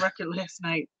 what was the record last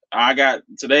night? I got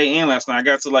today and last night. I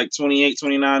got to 28,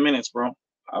 29 minutes, bro.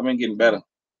 I've been getting better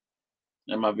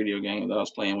at my video game that I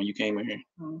was playing when you came in here.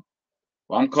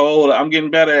 Well, I'm cold. I'm getting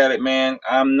better at it, man.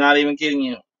 I'm not even kidding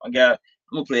you. I'm gonna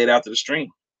play it after the stream.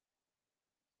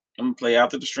 I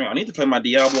need to play my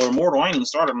Diablo Immortal. I ain't even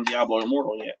started on Diablo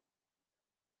Immortal yet.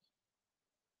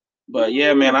 But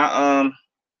yeah, man, I'm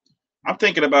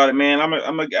thinking about it, man. I'm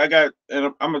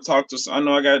gonna talk to. I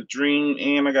know I got Dream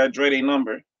and I got Dre Day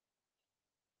number.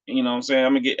 You know what I'm saying?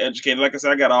 I'm gonna get educated. Like I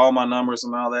said, I got all my numbers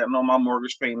and all that. I know my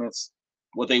mortgage payments,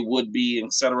 what they would be,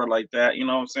 etc. like that. You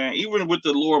know what I'm saying? Even with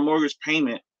the lower mortgage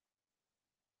payment,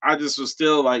 I just was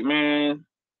still like, man,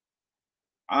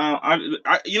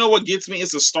 you know what gets me?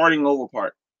 It's the starting over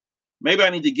part. Maybe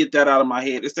I need to get that out of my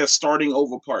head. It's that starting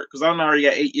over part because I already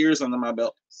got 8 years under my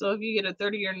belt. So if you get a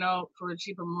 30-year note for a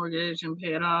cheaper mortgage and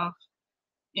pay it off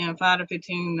in 5 to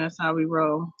 15, that's how we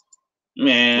roll.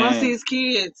 Man, once these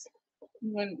kids,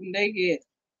 when they get,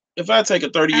 if I take a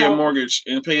 30-year mortgage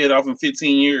and pay it off in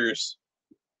 15 years,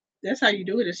 that's how you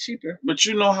do it. It's cheaper. But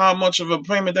you know how much of a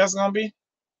payment that's gonna be?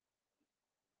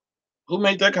 Who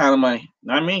made that kind of money?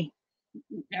 Not me.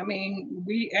 I mean,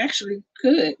 we actually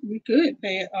could. We could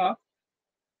pay it off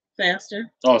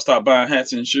faster. Oh, stop buying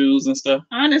hats and shoes and stuff.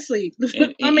 Honestly,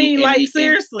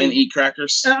 seriously. And eat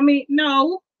crackers. I mean,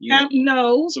 no,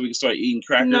 no. So we can start eating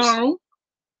crackers. No,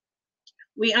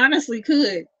 we honestly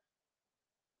could.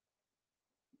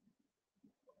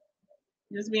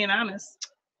 Just being honest.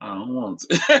 I don't want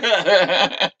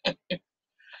to.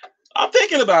 I'm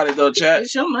thinking about it though, chat.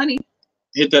 It's your money.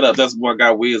 Hit that up. That's boy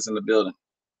got Wiz in the building.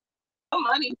 Your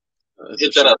money.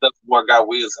 Hit that up. That's boy got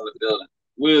Wiz in the building.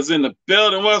 Wiz in the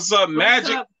building. What's up, Magic?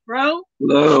 What's up, bro?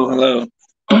 Hello.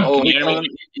 Oh,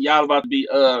 y'all about to be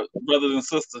brothers and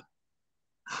sisters.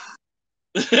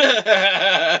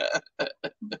 Yeah,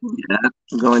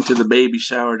 going to the baby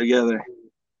shower together.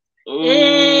 Ooh,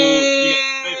 hey.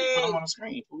 Put them on the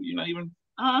screen. You're not even.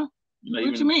 What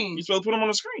you mean? You're supposed to put them on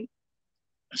the screen.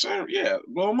 So, yeah,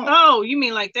 blow them up. Oh, you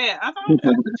mean like that? I thought. What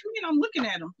you mean? I'm looking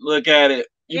at them. Look at it.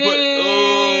 You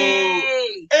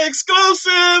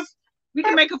exclusive. We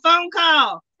can make a phone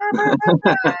call.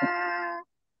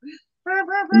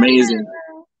 Amazing.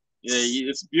 Yeah,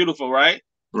 it's beautiful, right?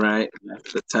 Right.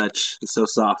 The touch is so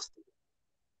soft.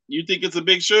 You think it's a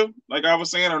big shoe, like I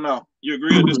was saying, or no? You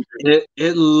agree or disagree?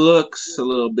 It looks a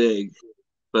little big,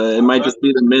 but it might just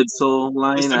be the midsole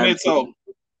line. It's the midsole.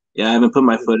 Yeah, I haven't put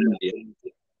my foot in it yet.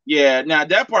 Yeah, now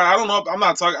that part, I don't know. I'm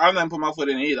not put my foot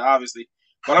in it either, obviously.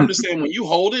 But I'm just saying, when you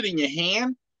hold it in your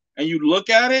hand and you look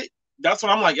at it, that's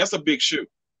what I'm like. That's a big shoe.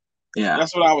 Yeah,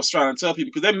 that's what I was trying to tell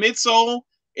people, because that midsole,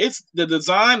 it's the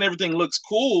design, everything looks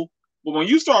cool, but when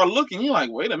you start looking, you're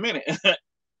like, wait a minute.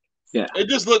 Yeah,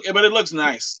 it looks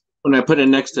nice. When I put it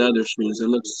next to other shoes, it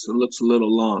looks a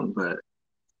little long, but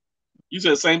you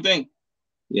said the same thing.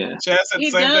 Yeah, Chad said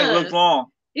the same thing. It looks long.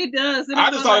 It does.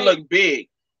 I just thought it looked big.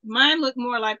 Mine looked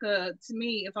more like to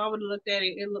me, if I would have looked at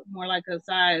it, it looked more like a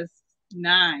size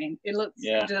 9. It looks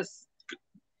just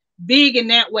big in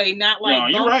that way, not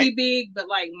like bulky big, but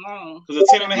like long. Because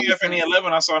the 10.5 and the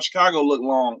 11 I saw in Chicago look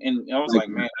long, and I was like,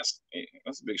 man,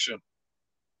 that's a big shoe.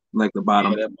 Like the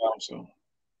bottom. Yeah, that bottom. So,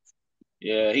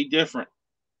 yeah, he different.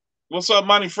 What's up,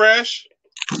 Money Fresh?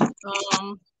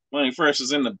 Money Fresh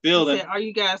is in the building. Said, are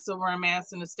you guys still wearing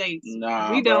masks in the States?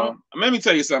 Nah, we don't. Let me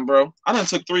tell you something, bro. I done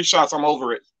took 3 shots. I'm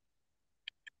over it.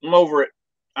 I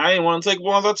didn't want to take the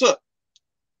ones I took.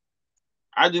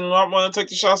 I did not want to take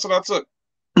the shots that I took.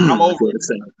 I'm over it.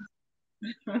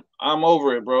 I'm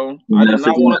over it, bro. I did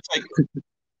not want to take it.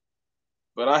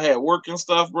 But I had work and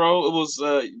stuff, bro. It was,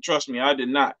 trust me, I did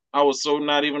not. I was so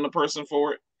not even the person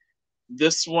for it.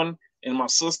 This one and my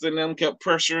sister and them kept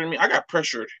pressuring me. I got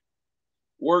pressured.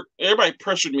 Everybody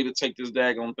pressured me to take this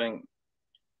daggone thing.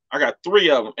 I got 3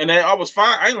 of them. And then I was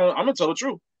fine. I'm going to tell the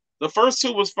truth. The first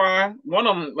 2 was fine. One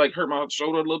of them, like, hurt my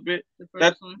shoulder a little bit.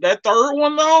 That third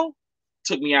one, though,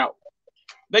 took me out.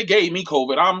 They gave me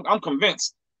COVID. I'm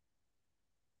convinced.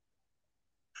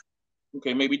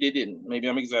 Okay, maybe they didn't. Maybe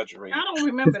I'm exaggerating. I don't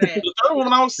remember that. The third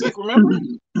one, I was sick, remember?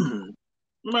 Remember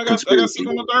I got sick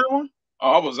on the third one?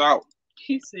 Oh, I was out.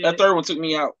 He said, that third one took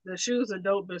me out. The shoes are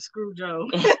dope, but screw Joe.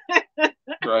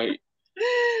 Right.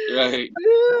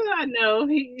 I know.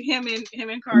 Him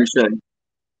and Carson.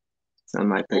 I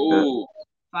might pick up.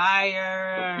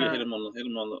 Fire. Yeah, hit him on the.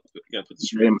 You gotta put the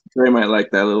screen. Trey might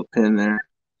like that little pin there.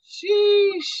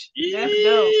 Sheesh. That's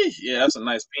dope. Yeah, that's a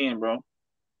nice pin, bro.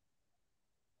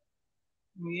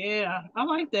 Yeah, I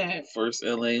like that. First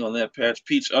LA on that patch.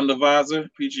 Peach undervisor,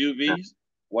 peach UVs,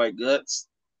 white guts.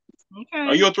 Okay.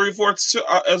 Are you a 3/4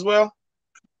 as well?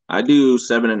 I do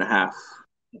 7.5.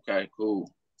 Okay, cool.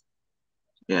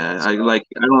 Yeah, I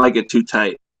don't like it too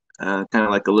tight. Kind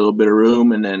of like a little bit of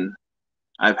room, and then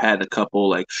I've had a couple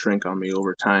like shrink on me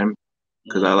over time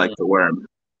because I like to wear them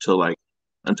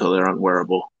until they're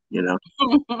unwearable. You know.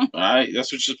 All right,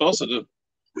 that's what you're supposed to do.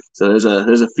 So there's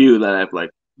a few that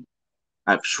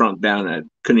I've shrunk down and I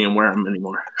couldn't even wear them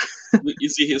anymore. You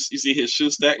see his shoe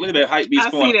stack. Look at that hype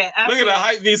beast corner. See that. Look at the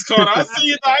hype beast corner. I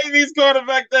see the hype beast corner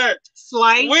back there.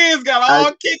 Slice. Wiz got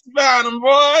all kicks behind him, boy.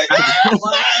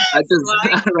 I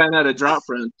ran out of drop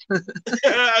friends.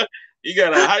 You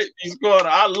got a hype beast corner.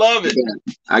 I love it.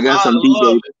 I got some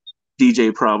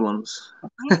DJ problems.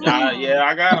 Yeah,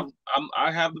 I got them.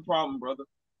 I have the problem, brother.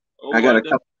 Oh, I got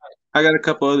a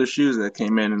couple other shoes that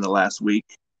came in the last week.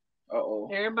 Uh-oh.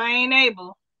 Everybody ain't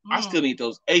able. I still need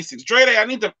those Asics. Dre, I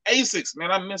need the Asics,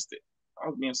 man. I missed it. I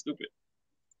was being stupid.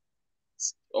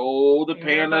 Oh, the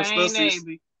pair of stussies.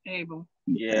 Able.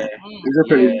 Yeah. These are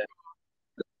pretty.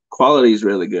 Quality is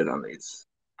really good on these.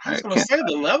 I was gonna say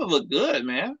the leather look good,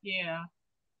 man. Yeah.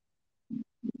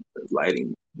 The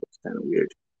lighting looks kind of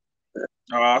weird.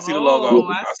 Oh, I see the logo.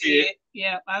 I see it.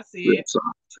 Yeah, I see it. Soft.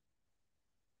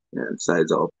 Yeah, the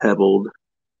side's all pebbled.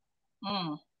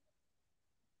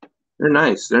 They're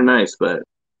nice. They're nice, but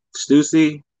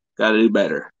Stussy got to do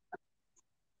better.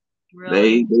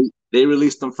 Really? They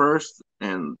released them first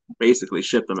and basically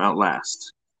shipped them out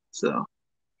last. So.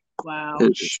 Wow.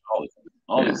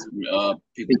 All these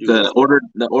people do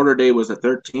the order day was the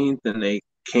 13th, and they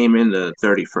came in the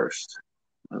 31st.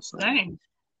 Dang.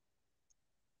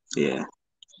 Yeah.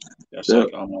 That's so,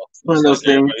 like almost one of those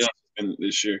things.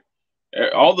 This year.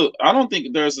 I don't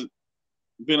think there's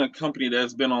been a company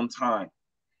that's been on time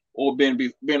or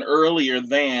been earlier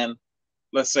than,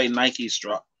 let's say, Nike's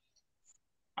drop.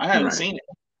 I haven't seen it.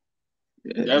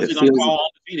 Definitely don't fall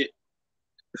undefeated.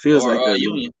 It feels like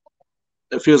Union.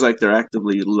 It feels like they're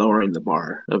actively lowering the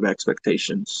bar of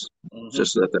expectations,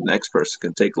 just so that the next person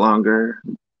can take longer.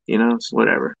 You know, it's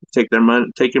whatever. Take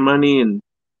your money, and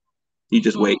you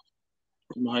just wait.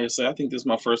 I say, I think this is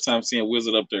my first time seeing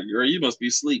Wizard up there. Girl, you must be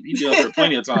asleep. You've been up there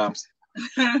plenty of times.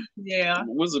 Yeah,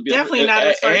 Wizard definitely not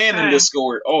his first and time. in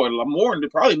Discord. Oh,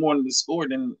 probably more in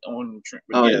Discord than on Trent.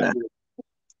 Oh yeah.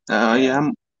 Yeah.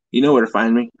 You know where to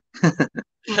find me.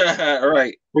 All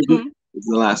right. It's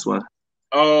the last one.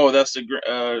 Oh, that's the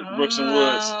Brooks and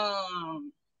Woods.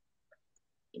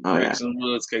 Brooks and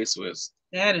Woods K-Swiss.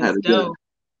 That is dope.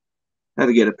 Had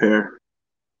to get a pair.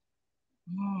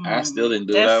 I still didn't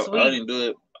do it. I didn't do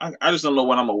it. I just don't know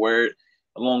when I'm gonna wear it,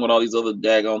 along with all these other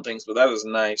daggone things. But that is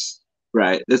nice.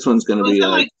 Right. This one's gonna be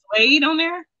like suede on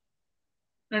there,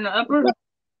 in the upper.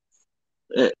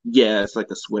 Yeah, it's like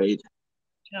a suede.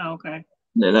 Oh, okay.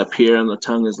 And then up here on the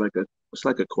tongue is it's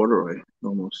like a corduroy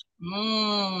almost.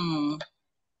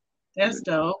 That's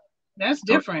dope. That's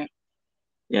different.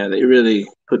 Yeah, they really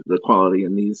put the quality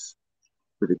in these.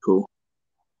 Pretty cool.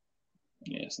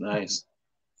 Yeah, it's nice.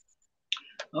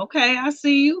 Okay, I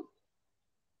see you.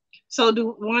 So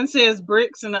one says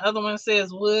bricks and the other one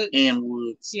says woods? And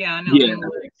woods. Yeah, I know. Yeah,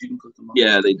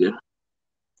 yeah, they do.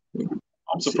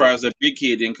 I'm surprised that Big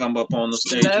Kid didn't come up on the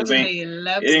stage.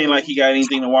 It ain't like he got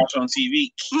anything to watch on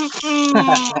TV.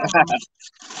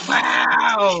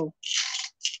 Wow.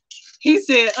 He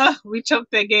said, we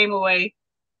choked that game away.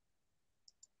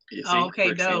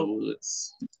 Okay, dope.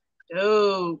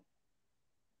 Dope.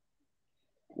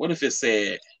 What if it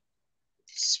said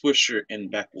Swisher and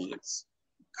Backwoods?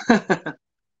 For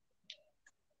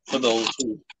those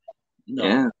who know.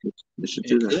 Yeah, they should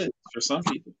do that. For some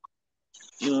people.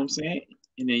 You know what I'm saying?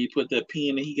 And then you put that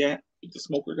pen that he got with the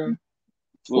smoker gun.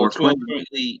 Well, 12-point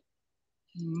lead.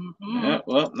 Yeah,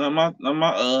 well, not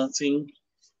my team.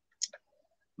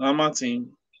 Not my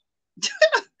team.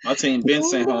 My team been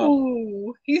sent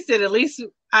home. He said, at least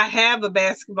I have a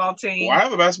basketball team. Well, I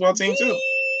have a basketball team too.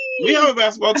 We have a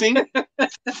basketball team.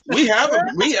 We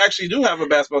actually do have a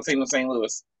basketball team in St.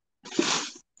 Louis.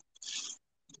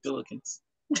 Pelicans.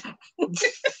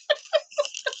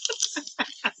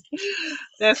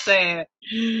 That's sad.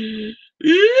 Yeah.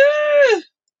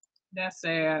 That's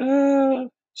sad.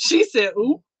 She said,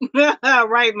 "Ooh."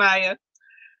 Right, Maya.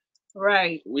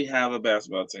 Right. We have a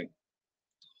basketball team.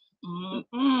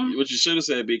 What you should have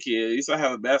said, Big Kid, at least I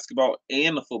have a basketball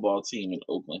and a football team in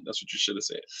Oakland. That's what you should have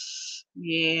said.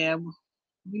 Yeah,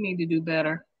 we need to do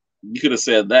better. You could have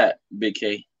said that, Big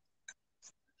K.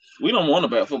 We don't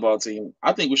want a football team.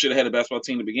 I think we should have had a basketball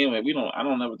team to begin with. I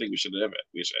don't ever think we should have.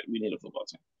 We need a football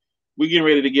team. We're getting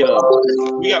ready to get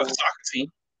we got a soccer team,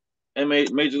 and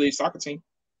Major League Soccer team.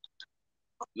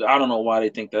 I don't know why they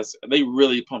think they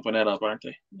really pumping that up, aren't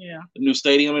they? Yeah. The new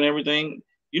stadium and everything.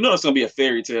 You know it's gonna be a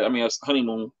fairy tale. I mean, a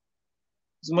honeymoon.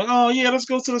 It's like, oh yeah, let's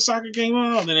go to the soccer game.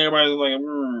 Oh, then everybody's like,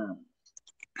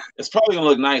 It's probably gonna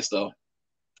look nice though,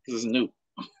 because it's new.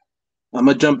 I'm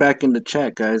gonna jump back in the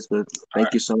chat, guys. But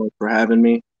thank you so much for having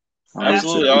me.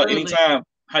 Absolutely. Anytime.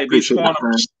 Hype Beats Corner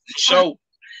show.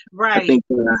 Right.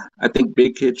 I think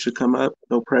Big Kid should come up.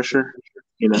 No pressure.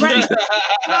 You know, right.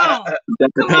 Got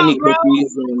the penny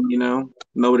cookies, and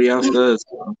nobody else does.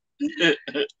 So.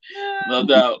 No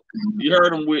doubt. You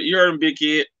heard him, Big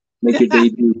Kid. Make your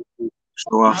debut.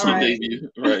 Show off some debut.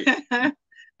 Right.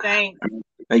 Thanks.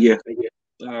 Thank you.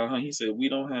 He said we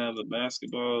don't have a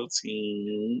basketball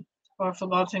team. Or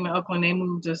football team in Oakland, they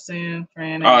moved to San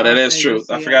Fran. Oh, that is true.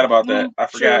 I forgot about that. I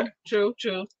forgot. True.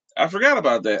 I forgot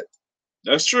about that.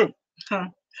 That's true. Huh.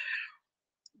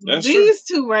 That's These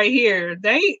true. two right here,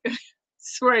 they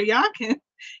swear y'all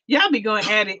be going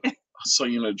at it. So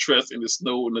you know, dress in the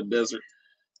snow in the desert.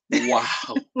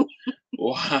 Wow.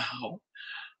 Wow.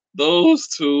 Those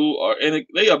two are, and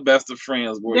they are best of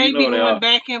friends, boy. They you know be they going are.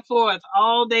 back and forth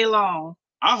all day long.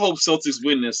 I hope Celtics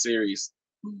win this series.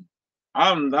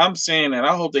 I'm saying that.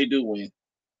 I hope they do win.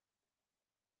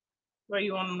 Why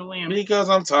you want them to win? Because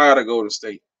I'm tired of Golden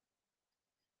State.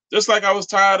 Just like I was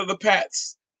tired of the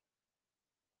Pats.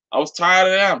 I was tired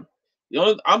of them.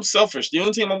 I'm selfish. The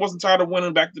only team I wasn't tired of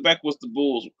winning back to back was the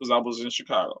Bulls because I was in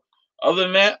Chicago. Other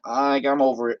than that, I'm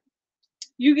over it.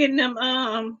 You getting them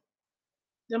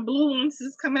blue ones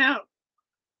is coming out.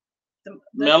 The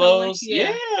Mellows,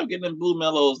 yeah, I'm getting them blue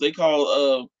mellows. They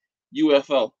call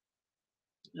UFO.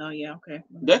 Oh yeah, okay.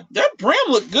 That brim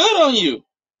look good on you.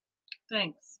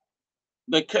 Thanks.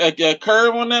 The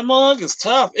curve on that mug is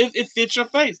tough. It fits your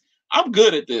face. I'm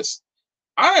good at this.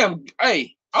 I'm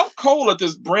cold at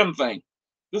this brim thing.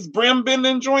 This brim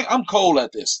bending joint, I'm cold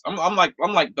at this. I'm like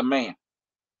the man.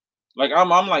 Like I'm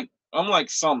like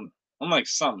something. I'm like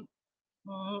something.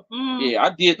 Yeah,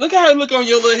 I did. Look how it look on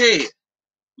your little head.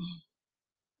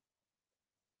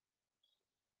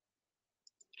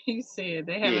 He said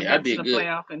they haven't been to the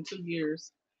playoff in 2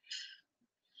 years.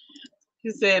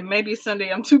 He said maybe Sunday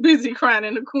I'm too busy crying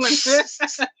in the corner.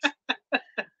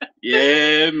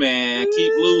 Yeah, man,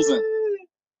 keep losing.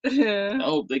 I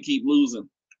hope they keep losing.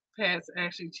 Pat's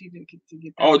actually cheated to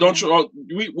get that. Oh, don't you? Oh,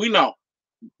 we know.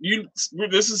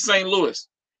 This is St. Louis.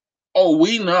 Oh,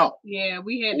 we know. Yeah,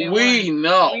 we had that. We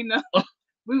know. We know.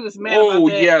 We was mad about that. Oh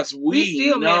yes, we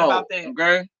still know. mad about that.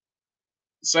 Okay.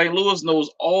 St. Louis knows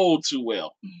all too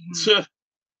well. Mm-hmm.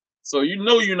 So you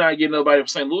know you're not getting nobody from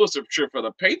St. Louis to cheer for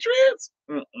the Patriots.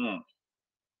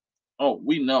 Oh,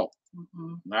 we know.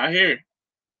 Not here.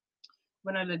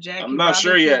 When are the Jackie I'm not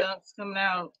sure yet. Dunks coming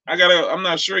out? I'm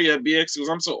not sure yet, BX, because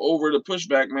I'm so over the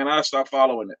pushback, man. I stopped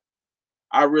following it.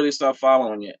 I really stopped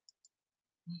following it.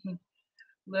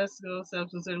 Let's go,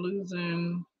 Celtics. They're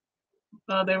losing.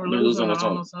 Oh, they were losing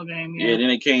almost no game. Yeah, then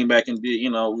they came back and did,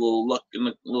 a little luck in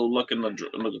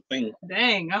the thing.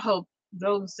 Dang, I hope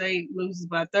Golden State loses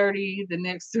by 30 the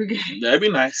next 2 games. That'd be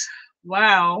nice.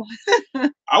 Wow.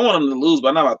 I want them to lose,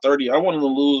 but not by 30. I want them to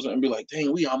lose and be like,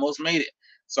 dang, we almost made it.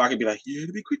 So I could be like, yeah,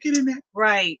 to be quicker than that.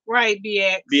 Right,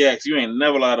 BX. BX, you ain't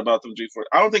never lied about them G4.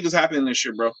 I don't think it's happening this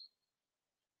year, bro.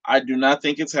 I do not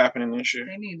think it's happening this year.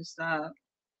 They need to stop.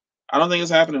 I don't think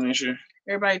it's happening this year.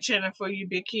 Everybody chanting for you,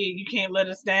 big kid. You can't let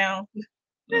us down.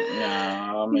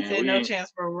 Nah, man. He said no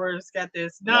chance for words. Got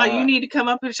this. No, you need to come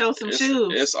up and show some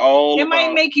shoes. It's all. It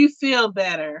might make you feel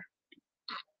better.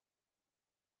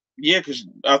 Yeah, because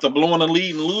after blowing the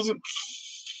lead and losing,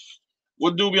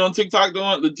 what dude be on TikTok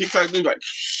doing? The TikTok dude like.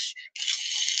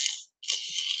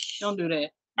 Don't do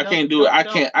that. I can't do it. I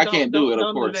can't do it.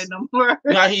 Of course. Don't do that no more.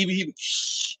 Nah, he.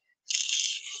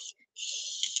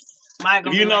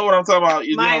 If you know what I'm talking about,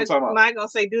 you know what I'm talking about. Mike gonna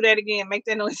say, do that again. Make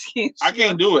that noise again. I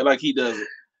can't do it like he does it.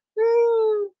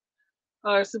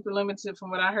 Or super limited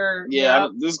from what I heard. Yeah,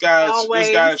 this guy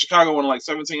in Chicago won like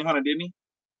 1,700, didn't he?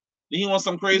 Did he won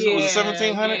something crazy? Yeah, was it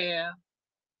 1,700? Yeah.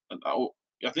 I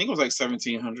think it was like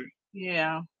 1,700.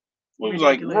 Yeah. Well, he was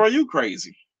like, bro, you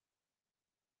crazy.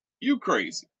 You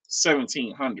crazy.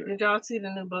 1,700. Did y'all see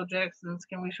the new Bo Jacksons?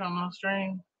 Can we show them on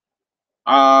stream?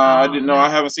 I didn't know. I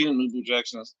haven't seen the new Bo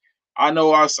Jacksons. I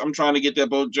know I'm trying to get that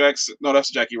Bo Jackson. No,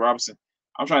 that's Jackie Robinson.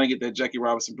 I'm trying to get that Jackie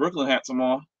Robinson Brooklyn hat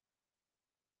tomorrow.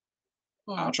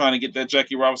 I'm trying to get that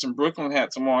Jackie Robinson Brooklyn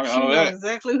hat tomorrow. I know that.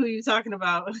 Exactly who you're talking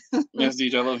about. Yes,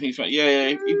 DJ, I love him.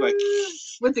 Yeah. He's like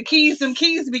with the keys. Them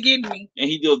keys be getting me. And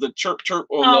he does the chirp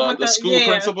on the school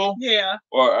principal. Yeah.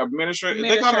 Or administrator.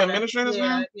 They call them administrators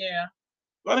now. Yeah.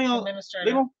 But they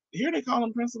don't. Here they call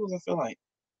them principals. I feel like.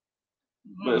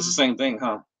 But it's the same thing,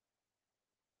 huh?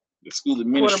 The school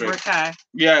administrator. High.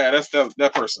 Yeah, that's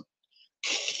that person.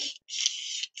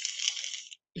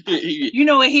 You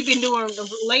know what he been doing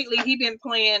lately? He been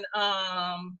playing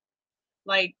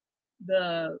like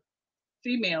the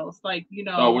females, like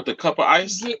with the cup of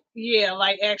ice. Yeah,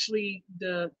 like actually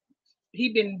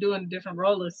he been doing different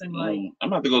rollers and like. I'm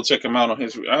about to go check him out on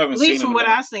his. I haven't seen. At least from what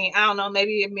I've seen, I don't know.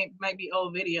 Maybe it might be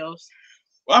old videos.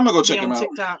 Well, I'm gonna go check him out.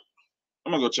 TikTok.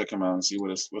 I'm gonna go check him out and see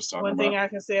what's talking about. One thing I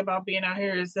can say about being out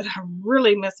here is that I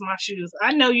really miss my shoes.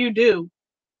 I know you do.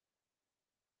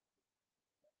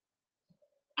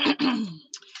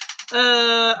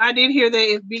 I did hear that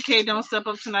if BK don't step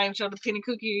up tonight and show the penny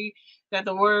cookie, that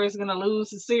the Warriors is gonna lose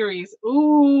the series.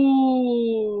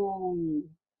 Ooh,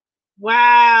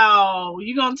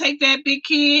 you gonna take that, big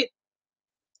kid?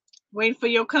 Waiting for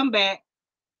your comeback.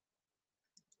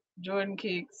 Jordan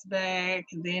kicks back,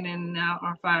 then and now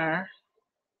our fire.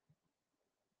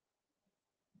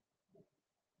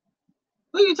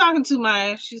 Who you talking to,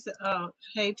 Maya? She said, "Oh,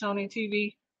 hey, Tony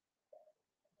TV."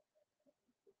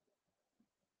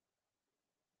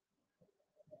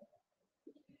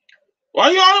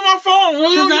 Why you on my phone?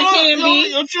 Because I can't be.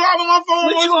 You on my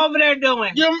phone? What you over there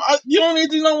doing? You don't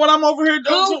need to know what I'm over here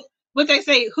doing. What they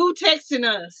say? Who texting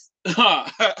us?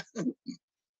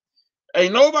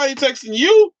 Ain't nobody texting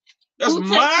you. That's Who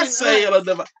my texting cellular us?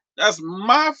 device. That's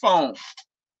my phone.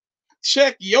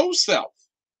 Check yourself.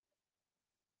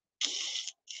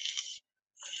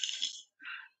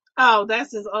 Oh,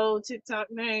 that's his old TikTok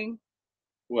name.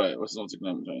 What? What's the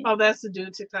TikTok name? Oh, that's the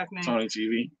dude TikTok name. Tony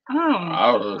TV.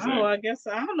 Oh, I guess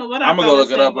I don't know what I'm gonna go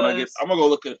look it up was. when I get. I'm gonna go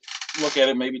look at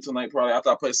it maybe tonight. Probably after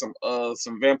I play some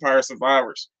Vampire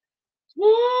Survivors. Woo!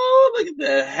 Look at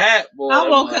that hat, boy. I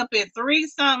woke up at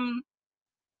 3-something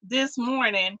this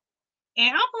morning,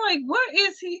 and I'm like, "Where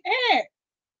is he at?"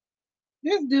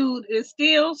 This dude is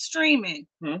still streaming.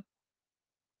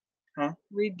 Huh?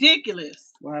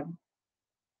 Ridiculous. What happened?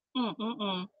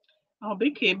 Oh,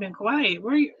 big kid been quiet.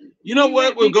 Where you? You know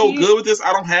what would go good with this?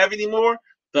 I don't have anymore.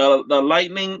 The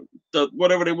lightning,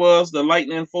 whatever it was, the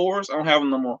lightning 4s. I don't have them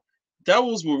no more.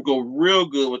 Those would go real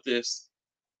good with this.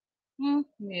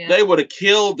 Yeah. They would have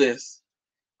killed this.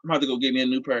 I'm about to go get me a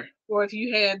new pair. Or if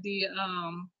you had the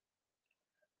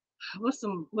what's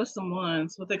some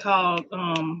ones? What they call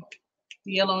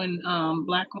yellow and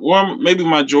black. Or maybe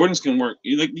my Jordans can work.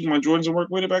 You think my Jordans will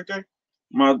work with it back there?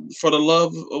 My For the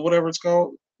Love or whatever it's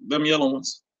called. Them yellow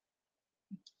ones.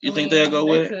 You think they'll go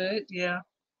with it? Could, yeah.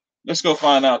 Let's go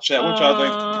find out, chat. What y'all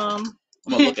think? I'm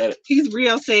gonna look at it. He's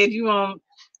real said you won't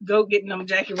go getting them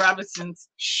Jackie Robinsons.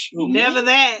 Shoot, never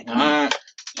that. I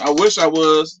wish I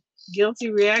was.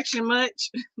 Guilty reaction much?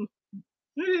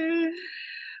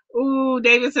 Ooh,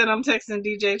 David said I'm texting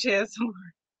DJ Chess.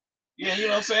 Yeah, you know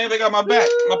what I'm saying? They got my back.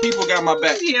 My people got my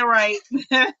back. Yeah, right.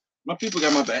 My people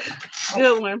got my back.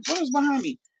 Good one. What is behind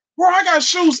me? Bro, I got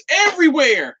shoes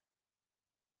everywhere.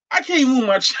 I can't move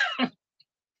my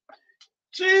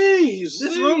Jeez.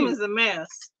 This room is a mess.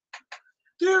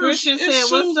 Christian said,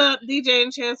 "What's up, DJ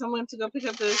and Chess? I went to go pick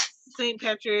up the St.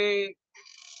 Patrick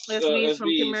SBs from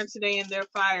Kimmer today, and they're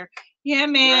fire." Yeah,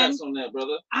 man. Congrats on that,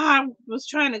 brother. I was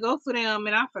trying to go for them,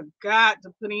 and I forgot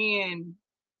to put in.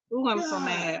 Ooh, I'm so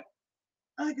mad.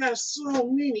 I got so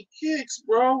many kicks,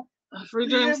 bro. Free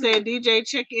Dream said, "DJ,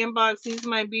 check your inbox. These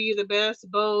might be the best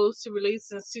bows to release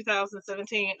since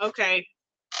 2017. Okay.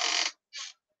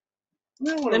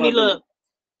 Let me look.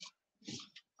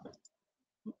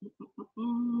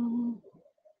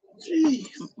 Jeez.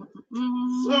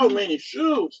 So many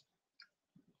shoes.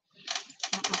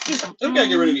 I gotta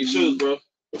get rid of these shoes, bro.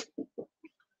 Let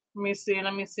me see.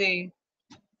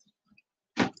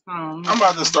 I'm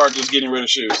about to start just getting rid of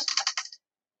shoes.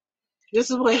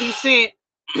 This is what he said.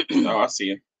 Oh, I see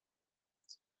him.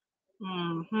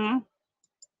 I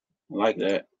like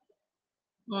that.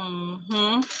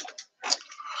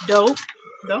 Dope.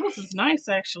 Those is nice,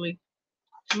 actually.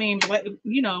 I mean, black,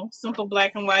 simple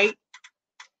black and white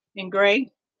and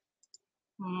gray.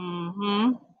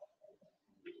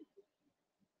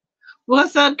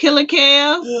 What's up, Killer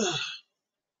Kev?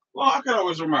 Well, I can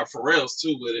always wear my Pharrells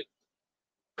too with it.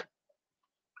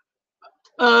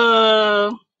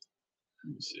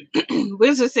 Let me see.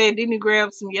 Wizard said, "Didn't you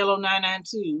grab some yellow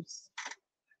 992s?"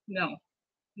 No,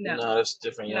 that's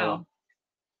different yellow.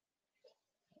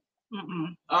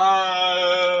 Did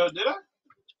I?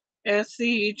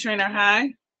 SC Trainer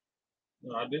High.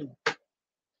 No, I didn't.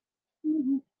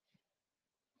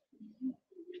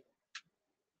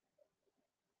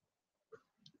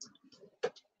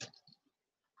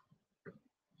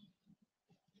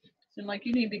 Seem like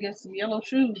you need to get some yellow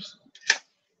shoes.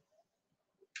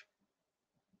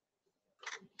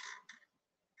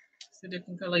 It's a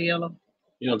different color yellow.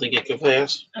 You don't think it could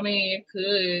pass? I mean, it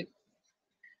could.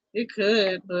 It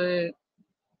could, but.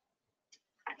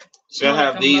 See, I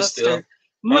have like these still.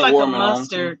 More like a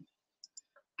mustard.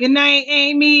 Good night,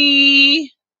 Amy.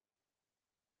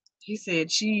 He said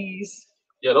cheese.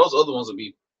 Yeah, those other ones would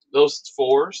be, those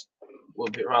 4s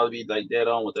would probably be like dead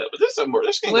on with that. But this can go.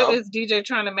 What is DJ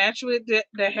trying to match with? The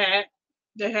hat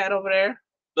over there?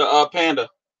 The panda.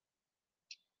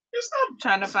 It's not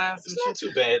trying to find some. It's not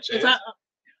too bad, Chad.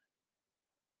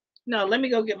 No, let me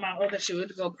go get my other shoe.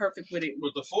 It'll go perfect with it.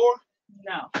 With the 4?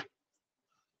 No.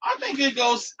 I think it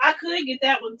goes. I could get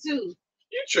that one too.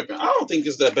 You're tripping. I don't think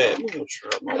it's that bad.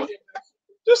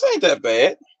 This ain't that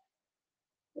bad.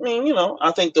 I mean,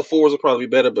 I think the 4s will probably be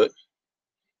better, but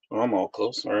Oh, I'm all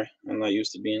close. Sorry, I'm not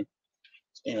used to being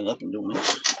standing up and doing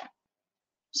it.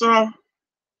 So, I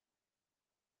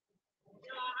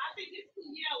think it's too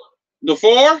yellow. the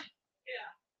 4? Yeah.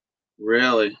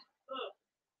 Really? Look.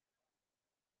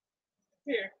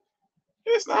 Here.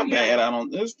 It's not bad. I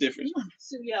don't. It's different. It's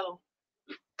too yellow.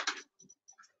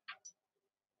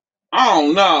 I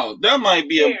don't know. That might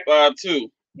be Here. a 5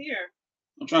 too. Here.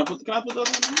 I'm trying to put. Can I put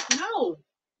that on? No.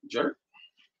 Jerk.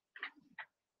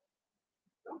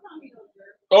 Don't call me no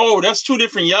jerk. Oh, that's 2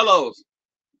 different yellows.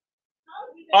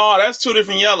 Oh, that's 2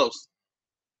 different yellows.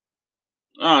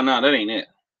 Oh no, that ain't it.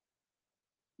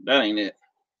 That ain't it.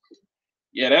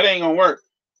 Yeah, that ain't gonna work.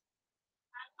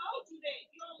 I told you that.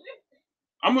 You don't listen.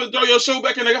 I'm gonna throw your shoe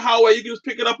back in the hallway. You can just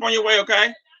pick it up on your way,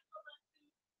 okay?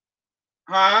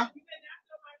 Huh?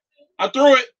 I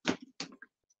threw it. Did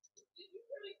you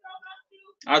really throw my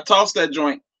shoe? I tossed that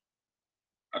joint.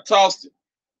 I tossed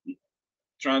it.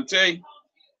 Trying to tell you.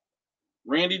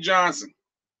 Randy Johnson.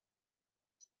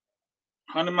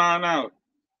 100 mile an hour.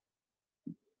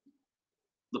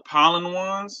 The pollen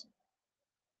ones.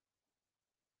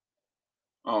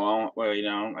 Oh, wait, I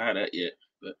don't have that yet.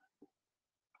 But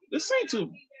this ain't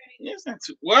too. Yeah, it's not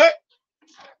too. What?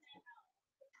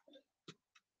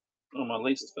 Oh, my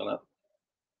laces fell out.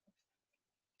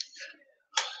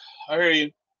 I hear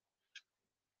you.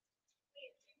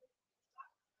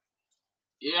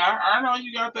 Yeah, I know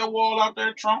you got that wall out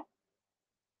there, Trump.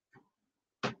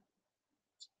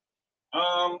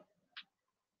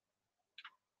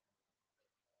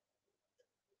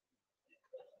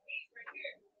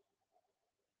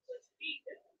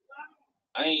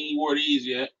 I ain't even wore these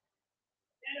yet.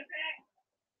 Matter of fact,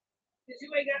 because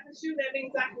you ain't got the shoe, that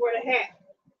means I can wear the hat.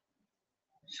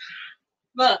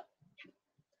 Look.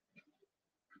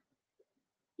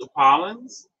 The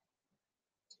pollens?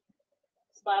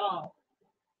 Spot on.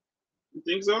 You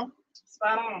think so?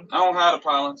 Spot on. I don't have the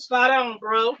pollens. Spot on,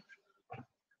 bro.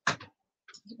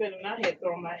 You better not have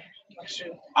thrown my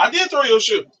shoe. I did throw your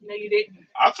shoe. No, you didn't.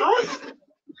 I threw it.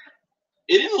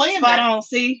 It didn't land Spot there. on,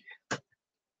 see?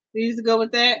 These to go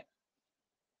with that.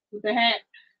 With the hat.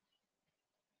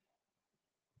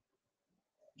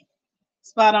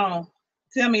 Spot on.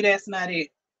 Tell me that's not it.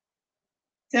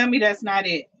 Tell me that's not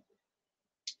it.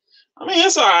 I mean,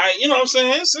 it's all right. You know what I'm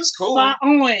saying? It's cool. Spot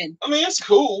on. I mean, it's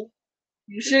cool.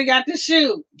 You should have got the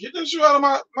shoe. Get the shoe out of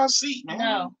my seat, man.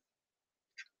 No.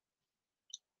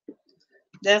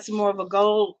 That's more of a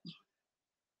gold.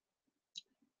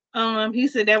 He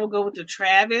said that would go with the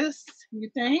Travis, you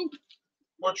think?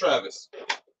 What Travis?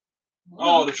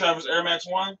 Oh, the Travis Air Max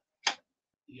 1?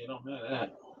 Yeah, don't have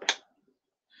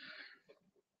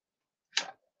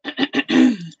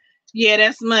that. Yeah,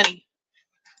 that's money.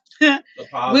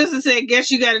 Wilson said, guess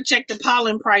you got to check the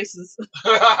pollen prices.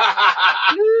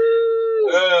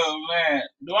 Oh, man.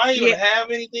 Do I even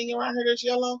have anything around here that's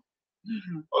yellow?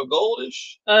 Or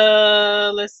goldish?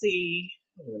 Let's see.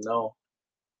 I don't even know.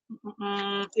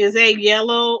 Is it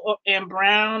yellow and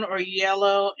brown or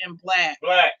yellow and black?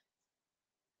 Black.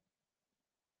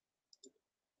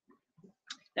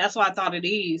 That's why I thought of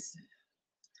these.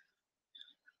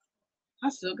 I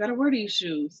still gotta wear these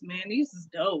shoes, man. These is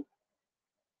dope.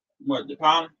 What, the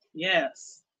pollen?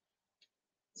 Yes.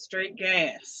 Straight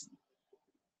gas.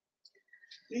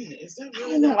 Yeah, is that I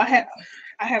really don't know. I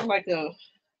have like a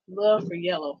love for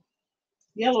yellow.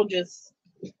 Yellow just,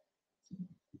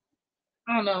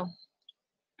 I don't know.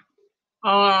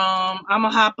 I'm gonna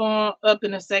hop on up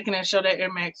in a second and show that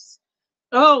Air Max.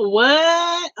 Oh,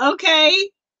 what? Okay.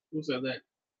 Who said that?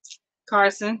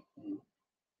 Carson.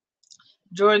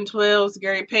 Jordan 12s,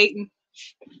 Gary Payton.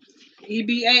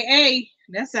 EBAA.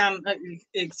 That sounds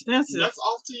expensive. That's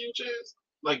off to you, Chaz?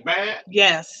 Like bad?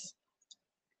 Yes.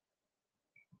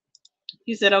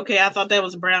 He said, okay, I thought that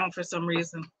was brown for some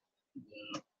reason.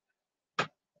 Yeah.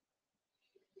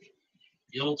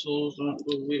 Yellow toes don't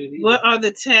go with it either. What are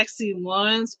the taxi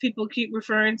ones people keep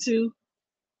referring to?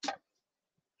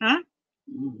 Huh?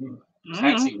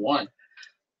 Taxi 1.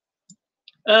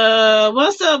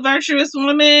 What's up, virtuous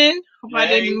woman? Hope I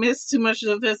Hey. didn't miss too much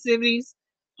of the festivities.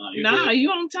 Nah, you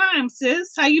on time,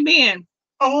 sis. How you been?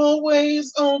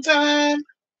 Always on time.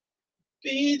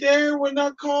 Be there when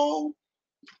I call.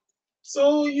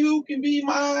 So you can be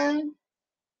mine.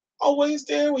 Always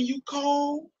there when you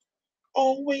call.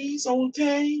 Always on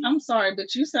time. I'm sorry,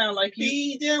 but you sound like you.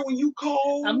 Be there when you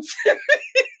call. I'm sorry.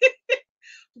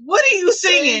 What are you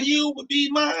singing? Say you would be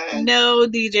mine. No,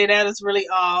 DJ, that is really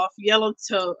off. Yellow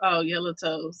toe. Oh, yellow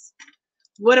toes.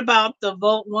 What about the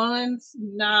Volt ones?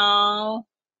 No.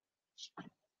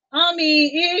 I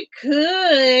mean, it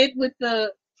could with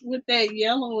that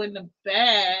yellow in the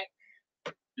back.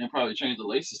 And probably change the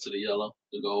laces to the yellow,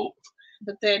 the gold.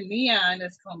 But that neon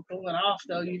is gonna throw it off,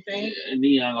 though. You think? Yeah,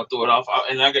 neon gonna throw it off,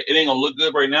 it ain't gonna look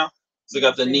good right now. So it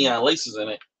got the neon laces in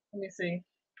it. Let me see.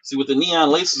 See, with the neon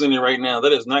laces in it right now,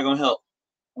 that is not gonna help.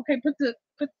 Okay, I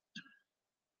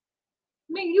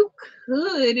mean, you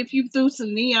could if you threw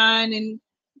some neon and.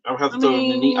 I would have to throw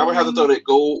I would have to throw that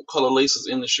gold color laces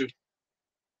in the shoe.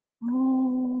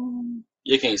 You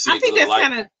can't see it because of the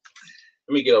light. Let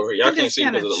me get over here. Y'all can't see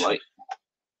it because of the light.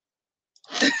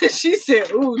 She said,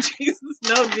 "Ooh, Jesus,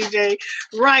 no, DJ."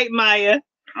 Right, Maya.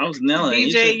 I was nailing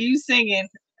it. DJ, you singing.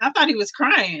 I thought he was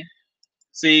crying.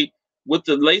 See, with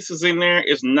the laces in there,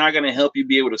 it's not going to help you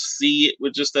be able to see it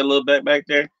with just that little back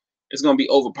there. It's going to be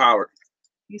overpowered.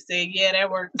 You said, yeah,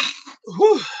 that works.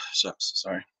 Whew. Shucks,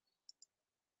 sorry.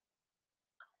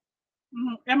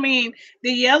 I mean,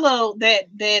 the yellow, that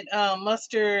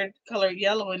mustard colored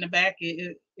yellow in the back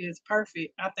is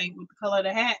perfect. I think with the color of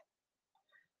the hat.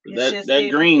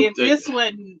 Green. If this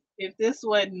wasn't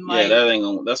like, yeah, that ain't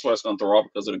gonna. That's why it's gonna throw off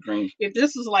because of the green. If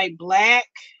this was like black,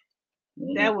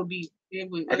 that would be.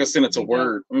 I can send it to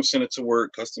Word. I'm gonna send it to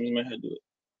Word. Customs may have to do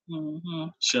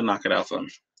it. She'll knock it out for me.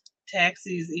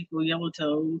 Taxis equal yellow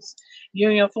toes.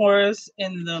 Union Forest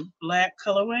in the black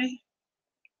colorway.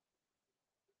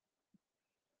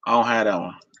 I don't have that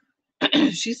one.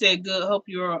 She said, "Good. Hope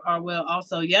you are well."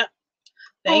 Also, yep.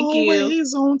 Thank you.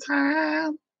 Always on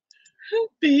time.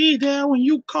 Be there when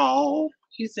you call.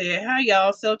 She said, "Hi,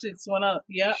 y'all. Celtics went up."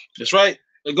 Yep. That's right.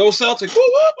 Go Celtics.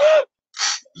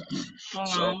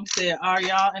 Said, "Are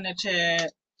y'all in the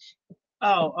chat?"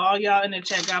 Oh, all y'all in the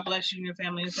chat. God bless you and your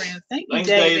family and friends. Thank you,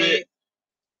 David.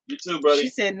 You too, buddy. She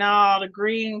said, "No, the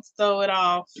greens throw it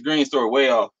off." The greens throw it way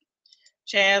off.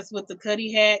 Chaz with the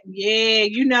Cuddy hat. Yeah,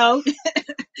 you know.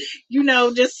 You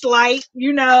know, just slight,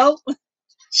 you know.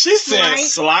 She said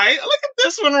slight. Look at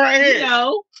this one right here. You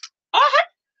know.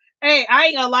 Hey, I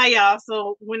ain't gonna lie, y'all.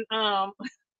 So when I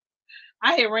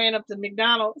had ran up to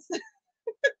McDonald's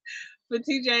for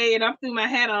TJ and I threw my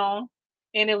hat on,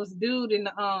 and it was a dude in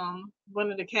the one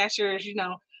of the cashiers, you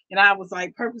know, and I was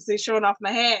like purposely showing off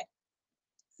my hat,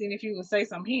 seeing if he would say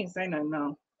something. He ain't say nothing,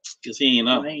 no. Cause he ain't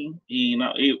know. He ain't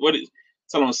know.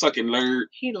 Tell him to suck it, nerd.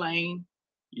 He lame.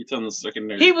 You tell him to suck it,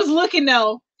 nerd. He was looking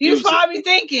though. He was probably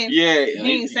thinking. Yeah.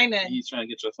 He ain't say nothing. He's trying to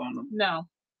get your phone number. No.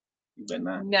 You bet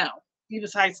not. No. He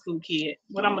was a high school kid.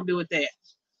 What I'm gonna do with that?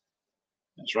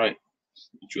 That's right.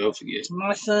 What you ever forget?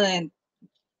 My son.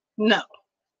 No.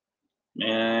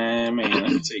 Man, let me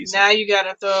tell you something. Now you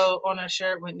gotta throw on a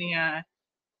shirt with neon.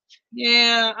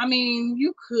 Yeah, I mean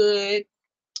you could.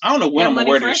 I don't know when I'm gonna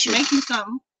wear this shoe. Make you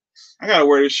something. I gotta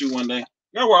wear this shoe one day.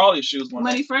 I gotta wear all these shoes one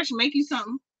day. Money Fresh make you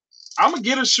something. I'm gonna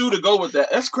get a shoe to go with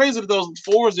that. That's crazy that those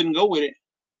fours didn't go with it.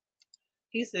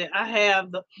 He said, "I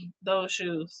have those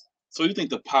shoes." So you think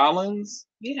the Pollens?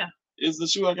 Yeah. Is the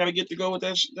shoe I gotta get to go with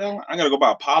that? I gotta go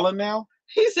buy a Pollen now.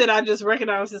 He said, "I just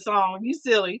recognized the song." You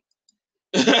silly.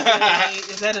 Is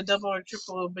that a double or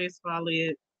triple baseball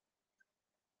lid?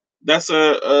 That's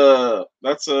a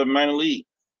minor league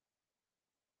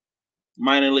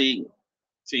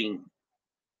team.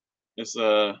 It's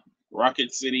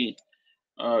Rocket City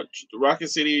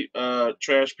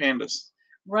Trash Pandas.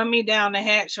 Run me down the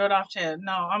hat, short off chat.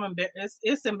 No, I'm embarrassed.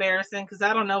 It's embarrassing because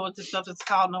I don't know what this stuff is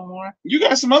called no more. You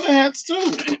got some other hats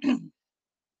too.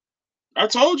 I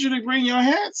told you to bring your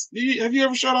hats. Have you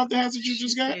ever showed off the hats that you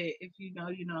just got? If you know,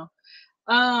 you know.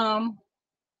 I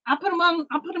put them on.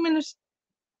 I put them in the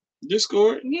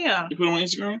Discord. Yeah. You put them on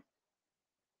Instagram?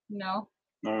 No.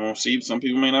 See, some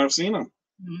people may not have seen them.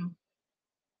 Mm-hmm.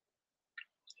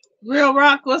 Real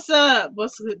Rock, what's up?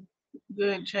 What's good?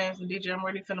 Good chance and DJ. I'm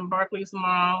ready for them Barkley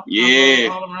tomorrow. Yeah.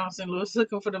 I'm all around St. Louis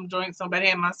looking for them joints. Somebody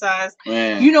had my size.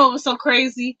 Man. You know it was so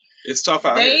crazy. It's tough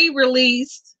out They here.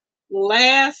 released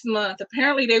last month.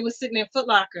 Apparently they were sitting in Foot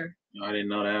Locker. No, I didn't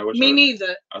know that. Me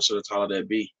neither. I should have told that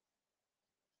B.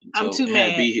 I'm too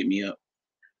mad. B hit me up.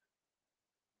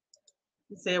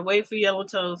 He said, "Wait for yellow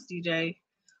toes, DJ."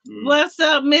 What's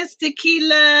up, Miss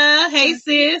Tequila? Hey,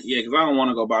 sis. Yeah, because I don't want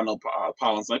to go buy no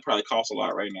Pollens. They probably cost a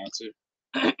lot right now too.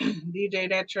 DJ,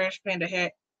 that Trash Panda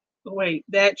hat. Wait,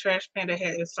 that Trash Panda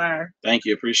hat is fire. Thank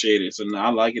you, appreciate it. So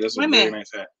I like it. That's a very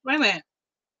nice hat. Wait a minute.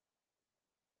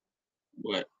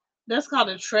 What? That's called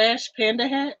a Trash Panda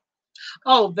hat.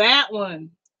 Oh, that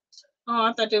one. Oh,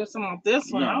 I thought they were talking about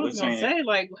this one. No, I was gonna say,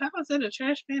 like, how is it a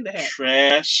Trash Panda hat?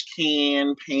 Trash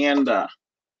Can Panda.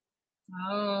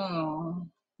 Oh,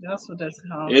 that's what that's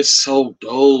called. It's so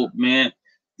dope, man.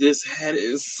 This hat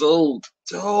is so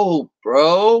dope,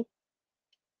 bro.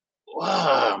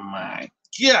 Oh my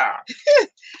God.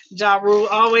 Ja Rule,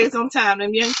 always on time.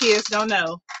 Them young kids don't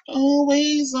know.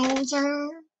 Always on time.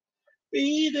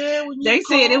 Be there when you They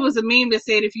said call. it was a meme that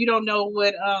said if you don't know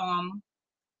what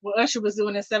Usher was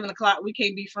doing at 7 o'clock, we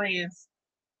can't be friends.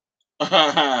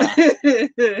 My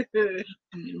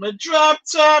drop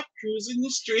top cruising the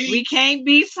street. We can't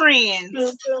be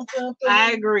friends.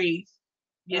 I agree.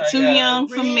 You're too young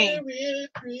for me.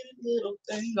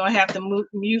 Gonna have to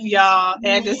mute y'all.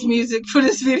 Add this music for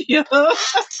this video.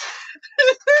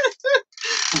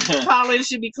 Pollen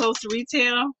should be close to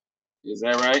retail. Is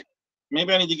that right?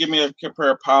 Maybe I need to give me a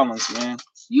pair of Pollens, man.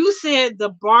 You said the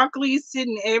Barkley's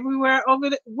sitting everywhere over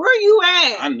there. Where you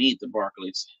at? I need the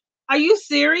Barkleys. Are you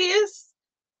serious?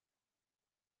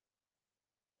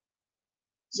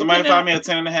 Somebody find me a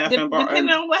 10.5 in bar.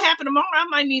 Depending on what happened tomorrow, I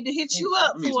might need to hit you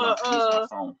up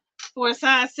for a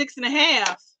size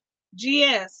 6.5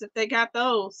 GS if they got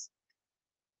those.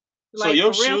 So like,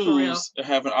 your shoes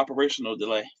have an operational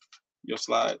delay. Your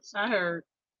slides. I heard.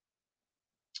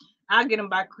 I'll get them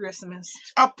by Christmas.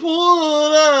 I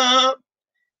pulled up,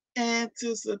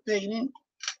 anticipating.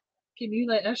 Can you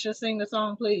let Usher sing the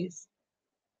song, please?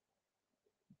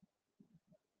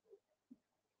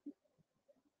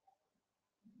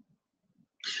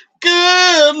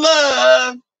 Good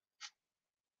love.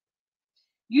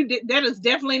 You did. That is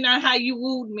definitely not how you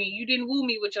wooed me. You didn't woo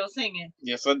me with your singing.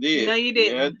 Yes, I did. No, you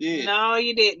didn't. Yeah, I did. No,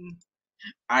 you didn't.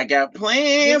 I got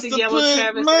plans to put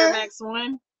Travis my Air Max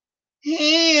 1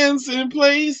 hands in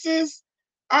places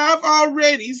I've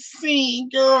already seen,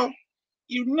 girl.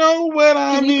 You know what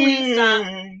I mean. Can you please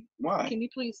stop? Why? Can you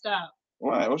please stop?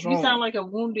 Why? What's wrong? You sound like a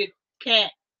wounded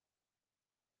cat.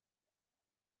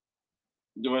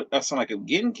 Do that sound like a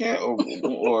getting cat or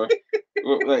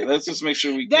like, let's just make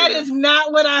sure we. That is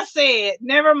not what I said.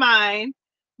 Never mind.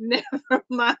 Never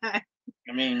mind. I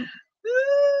mean,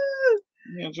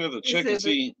 yeah, just to check and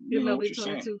see. You know what you're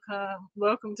saying.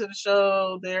 Welcome to the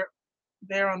show.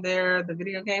 They're on there. The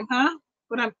video game, huh?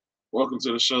 Welcome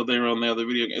to the show. They're on there. The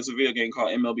video game. It's a video game called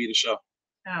MLB The Show.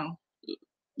 Oh.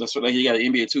 That's what you got. An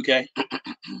NBA 2K.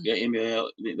 Yeah,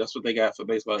 NBA. That's what they got for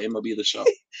baseball. MLB The Show.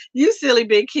 You silly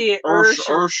big kid.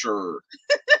 Ursher.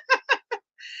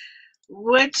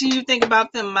 What do you think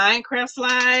about the Minecraft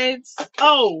slides?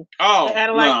 Oh, no.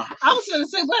 I was gonna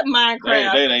say what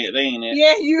Minecraft? They ain't it.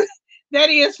 Yeah, that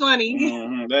is funny.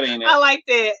 Mm-hmm, that ain't it. I like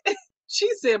that.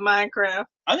 She said Minecraft.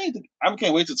 I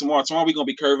can't wait till tomorrow. Tomorrow we gonna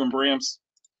be curving brims.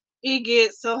 It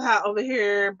gets so hot over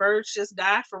here. Birds just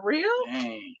die for real.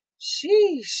 Dang.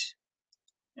 Sheesh.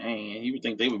 Dang, you would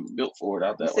think they were built for it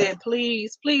out that way. Said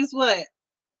please what?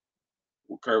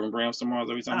 We're curving brims tomorrow. Is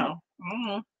that what you're talking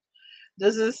about?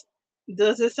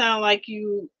 Does it sound like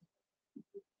you?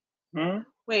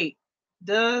 Wait.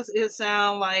 Does it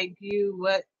sound like you?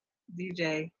 What,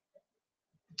 DJ?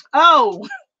 Oh.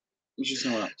 What you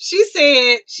saying? She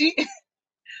said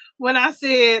when I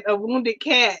said a wounded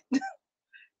cat,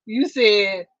 you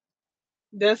said,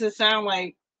 does it sound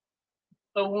like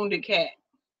a wounded cat?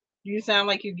 You sound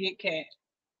like you get cat.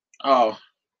 Oh.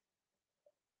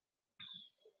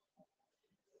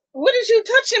 What is you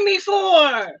touching me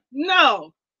for?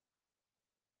 No.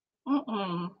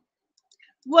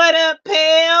 What up,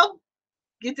 pal?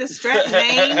 Get the strap,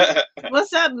 Maine.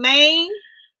 What's up, Maine?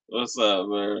 What's up,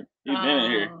 man? You been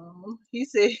in here? He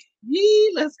said,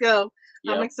 "Yee, let's go."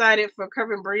 Yep. I'm excited for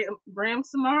curving brims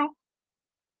tomorrow.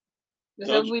 Is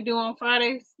that what we do on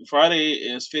Fridays? Friday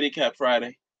is Fitty Cap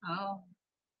Friday. Oh.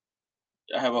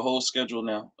 I have a whole schedule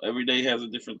now. Every day has a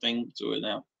different thing to it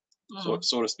now, so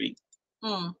to speak.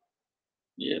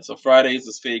 Yeah, so Fridays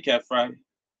is Fitty Cap Friday.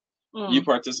 You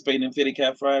participate in Fitty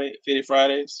Cap Friday, Fitty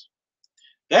Fridays?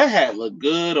 That hat look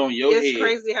good on your head. It's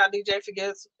crazy how DJ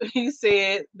forgets he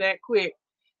said that quick.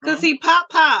 Because he pop.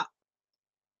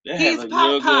 That hat look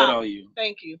real good on you.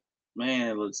 Thank you.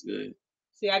 Man, it looks good.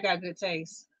 See, I got good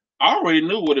taste. I already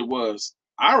knew what it was.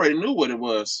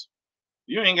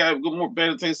 You ain't got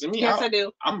better taste than me. Yes, I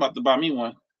do. I'm about to buy me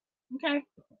one. Okay.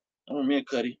 I want me a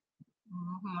Cuddy.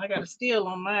 I got a steal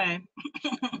on mine.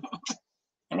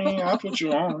 I mean, I'll put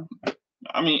you on.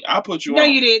 No,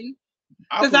 you didn't.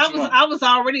 Because I was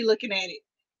already looking at it.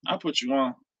 I'll put you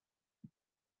on.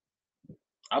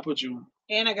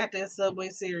 And I got that Subway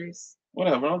series.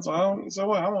 Whatever. So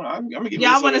what? I'm gonna get.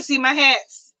 Y'all want to see my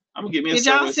hats? I'm gonna get me a Did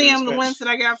Subway y'all see them? The ones that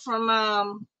I got from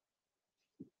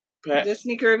the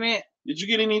sneaker event. Did you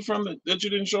get any from that you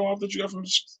didn't show off that you got from?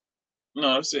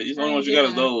 No, that's it. The only ones you got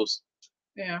is those.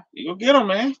 Yeah. You go get them,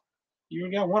 man. You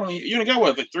only got one on you. You only got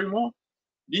what? Like 3 more?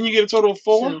 Didn't you get a total of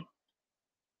 4? 2.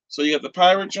 So you got the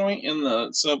Pirate joint and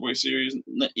the Subway series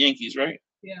Yankees, right?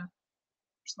 Yeah.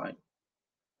 It's like,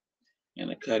 and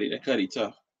the Cuddy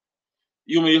tough.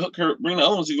 You want me to bring the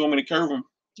other ones? Or you want me to curve them?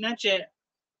 Not yet.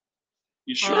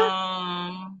 You sure?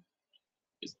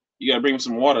 You gotta bring me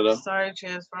some water though. Sorry,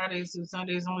 Chaz. Fridays through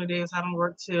Sundays, only days I don't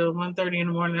work till 1:30 in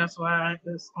the morning. That's why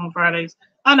it's on Fridays.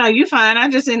 Oh no, you fine. I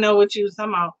just didn't know what you was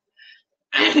talking about.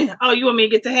 Oh, you want me to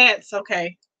get the hats?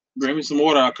 Okay. Bring me some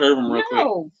water. I'll curve them real quick.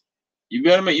 You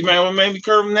better make. You might want to maybe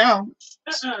curve them now.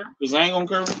 Cause I ain't gonna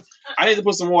curve them. I need to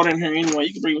put some water in here anyway.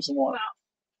 You can bring me some water.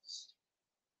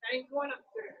 I ain't going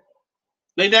upstairs.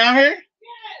 They down here? Yes.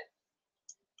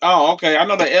 Oh, okay. I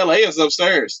know the LA is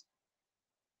upstairs.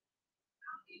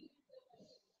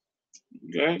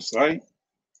 Okay, sorry.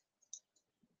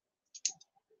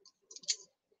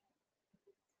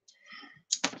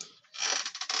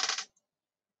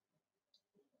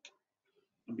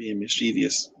 I'm being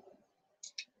mischievous.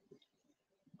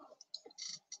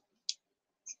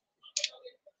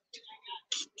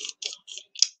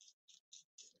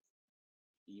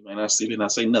 You might not see me,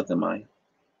 not say nothing, man.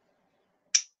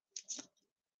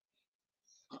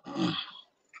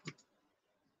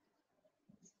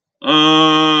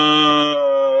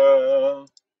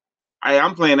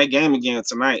 I'm playing that game again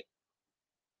tonight.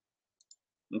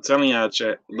 I'm telling y'all,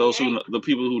 chat. Those who know, the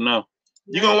people who know.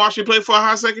 You gonna watch me play for a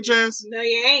hot second, Chance? No,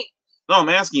 you ain't. No, I'm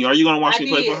asking you. Are you gonna watch me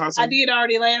play for a hot second? I did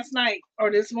already last night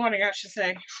or this morning, I should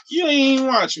say. You ain't even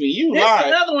watch me. You lied. That's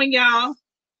another one, y'all.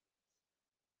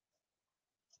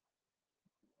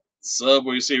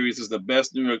 Subway Series is the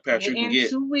best New York patch you can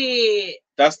get. It.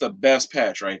 That's the best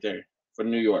patch right there for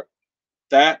New York.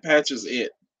 That patch is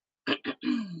it.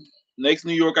 Next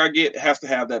New York I get has to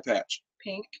have that patch.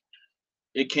 Pink.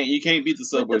 You can't beat the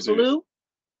Subway With the Series. blue?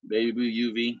 Baby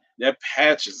blue UV. That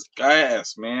patch is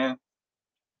gas, man.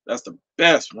 That's the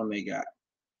best one they got.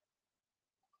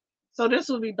 So this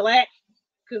will be black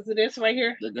because of this right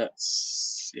here? The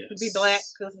guts. Yes. It'll be black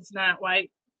because it's not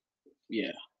white.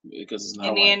 Yeah, because it's not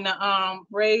and white. And then the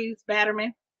raised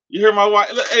Batterman. You hear my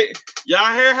wife? Look, hey,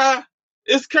 y'all hear her?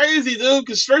 It's crazy, dude,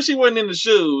 because first she wasn't in the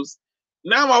shoes.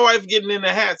 Now my wife getting in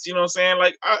the hats, you know what I'm saying?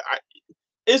 Like,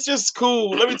 it's just cool.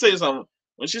 Let me tell you something.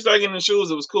 When she started getting in the shoes,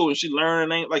 it was cool. And she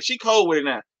learned, like, she cold with it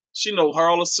now. She know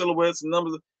all the silhouettes and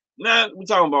numbers. Now we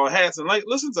talking about hats. And, like,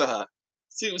 listen to her.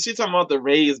 She talking about the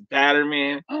raised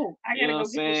Batterman. Oh, I got to go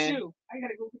get the shoe. I got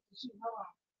to go get the shoe. Hold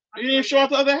on. You didn't show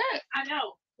off the other hat. I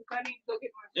know. I need to go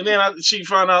get my shoe. And then she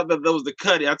found out that was the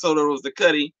Cuddy. I told her it was the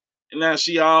Cuddy. And now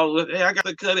she all, hey, I got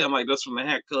the Cuddy. I'm like, that's from the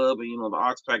Hat Club and, you know, the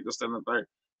Ox Pack, this, and the third.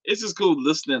 It's just cool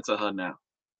listening to her now.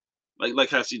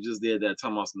 Like how she just did that,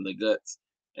 Thomas in the guts,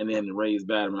 and then the raised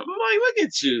Batterman. I'm like, look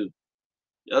at you.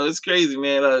 Yo, it's crazy,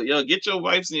 man. Yo, get your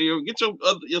wives and get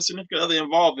your significant other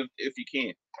involved if you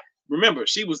can. Remember,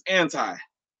 she was anti.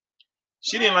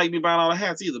 She didn't like me buying all the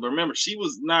hats either. But remember, she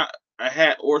was not a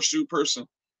hat or shoe person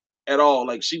at all.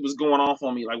 Like, she was going off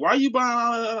on me. Like, why are you buying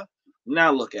all that?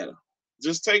 Now look at her.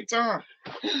 Just take time.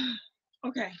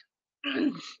 Okay.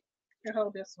 You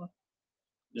hold this one.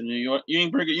 The New York, you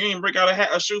ain't break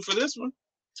out a shoe for this one.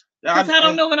 Because I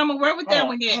don't know what I'm gonna wear with that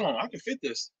one yet. Hold on, I can fit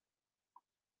this.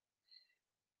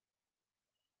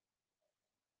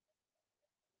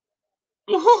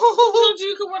 Told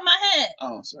you could wear my hat.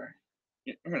 Oh, sorry.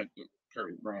 I'm gonna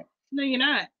curry brown. No, you're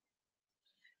not.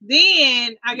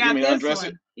 Then I got this undress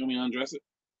one. it? You want me to undress it?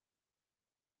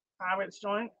 Pirate's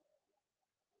joint.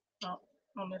 Oh,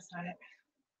 on this side.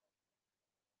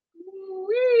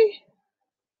 Wee.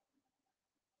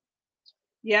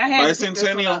 Yeah, I had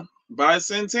Bicentennial.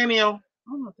 Bicentennial.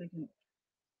 I'm not thinking.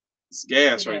 It's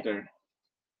gas right there.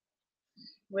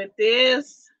 With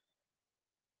this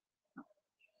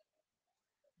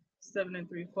 7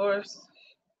 3/4.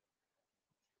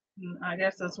 I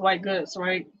guess that's white goods,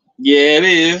 right? Yeah, it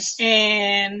is.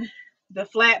 And the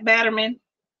flat Batterman.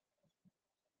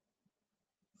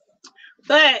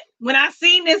 But when I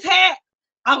seen this hat,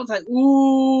 I was like,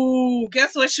 ooh,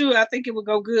 guess what shoe I think it would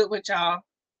go good with y'all?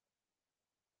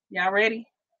 Y'all ready?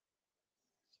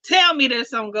 Tell me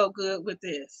this don't go good with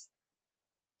this.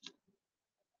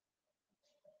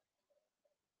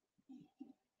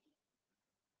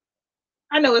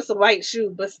 I know it's a white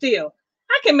shoe, but still,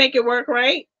 I can make it work,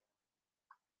 right?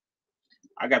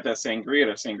 I got that sangria.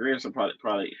 That sangria should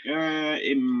probably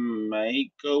it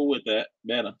might go with that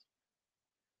better.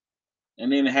 And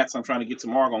then the hats I'm trying to get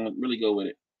tomorrow gonna really go with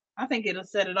it. I think it'll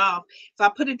set it off. If I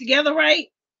put it together right,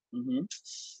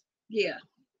 yeah.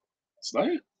 It's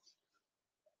like,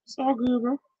 it's all good,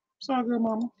 bro. It's all good,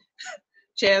 mama.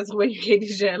 Chaz, the way you gave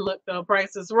this look, the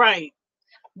price is right.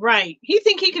 Right. He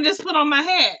think he can just put on my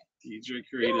hat. DJ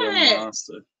created a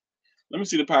monster. Let me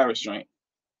see the Pirates drink.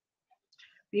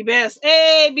 Be best.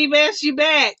 Hey, be best, you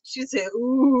back. She said,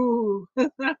 ooh.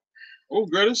 Oh,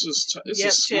 girl, this is small.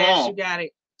 Chaz, you got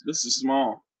it. This is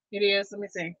small. It is. Let me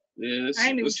see. Yeah, I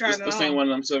ain't even trying this ain't one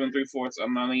of them 7 3/4.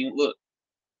 I'm not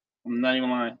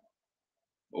even lying.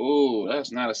 Oh,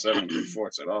 that's not a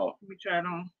 7/4 at all. Let me try it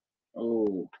on.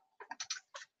 Oh,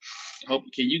 hope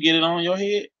can you get it on your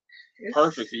head? It's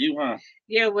perfect for you, huh?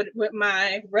 Yeah, with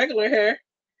my regular hair,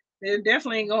 it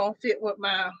definitely ain't gonna fit with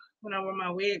my when I wear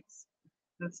my wigs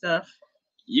and stuff.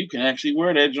 You can actually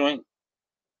wear that joint.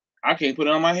 I can't put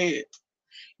it on my head.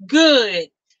 Good,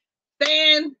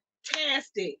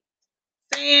 fantastic,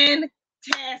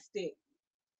 fantastic.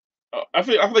 Oh, I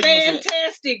feel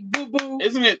fantastic, boo boo.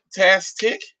 Isn't it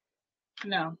tastic?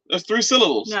 No, that's 3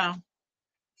 syllables. No,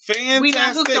 fantastic. We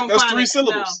not hooked on that's phonics. 3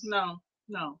 syllables.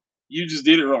 No. You just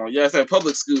did it wrong. Yeah, it's that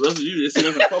public school. That's what you just said.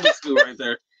 That's a public school right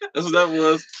there. That's what that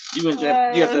was. You got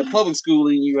that public school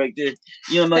in you right there.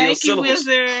 You don't know your syllables.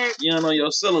 Wizard. You don't know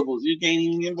your syllables. You can't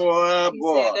even get boy.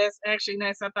 Said that's actually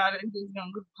nice. I thought it was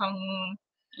gonna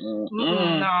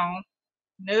no.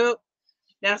 Nope.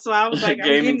 That's why I was like, I'm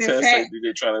getting this hat.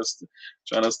 They're trying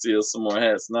to steal some more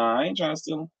hats. Nah, I ain't trying to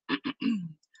steal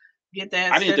them. Get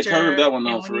that. I need to curve that one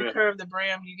though. When you curve the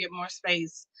brim, you get more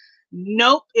space.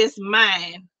 Nope, it's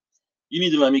mine. You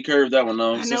need to let me curve that one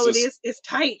though. I know it is. It's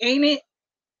tight, ain't it?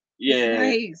 Yeah.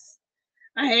 It's nice.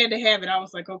 I had to have it. I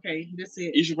was like, okay, this is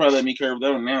it. You should probably let me curve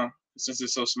that one now, since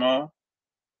it's so small.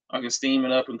 I can steam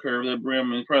it up and curve that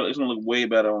brim, and it's gonna look way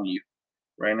better on you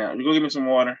right now. You go get me some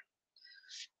water,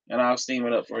 and I'll steam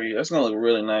it up for you. That's gonna look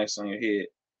really nice on your head.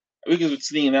 We can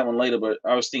steam that one later, but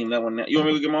I'll steam that one now. You want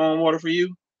me to get my own water for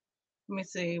you? Let me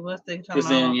see what's they talking about. Because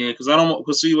then, yeah, because I don't.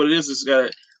 Cause see what it is. It's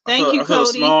got. Thank you, Cody. I feel a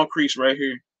small crease right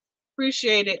here.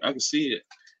 Appreciate it. I can see it.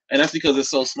 And that's because it's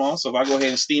so small. So if I go ahead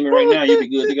and steam it right now, you'll be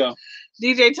good to go.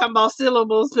 DJ talking about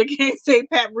syllables, but can't say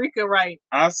paprika right.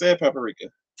 I said paprika.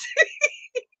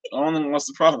 I don't know what's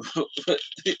the problem.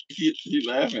 you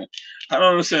laughing. I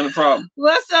don't understand the problem.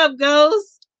 What's up,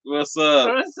 Ghost? What's up?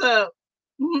 What's up?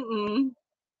 Ooh,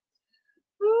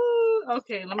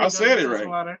 okay, let me I said it right.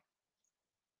 Water.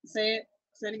 Say it.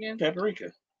 Say it again.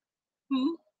 Paprika.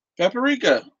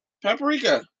 Paprika.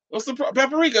 Paprika. What's the problem?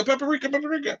 Paprika.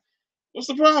 What's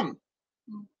the problem?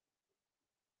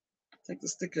 Take the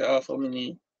sticker off of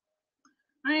me.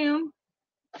 I am.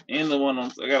 And the one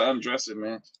on. I gotta undress it,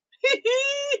 man.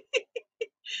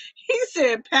 He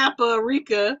said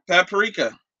paprika.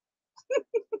 Paprika.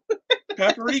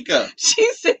 Paprika.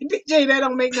 She said, DJ, that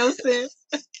don't make no sense.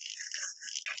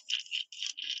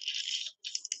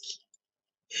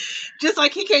 Just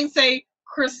like he can't say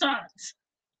croissant.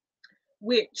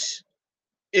 Which?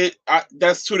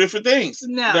 That's 2 different things.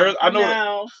 No, I know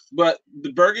that, but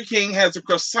the Burger King has a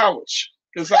croissant.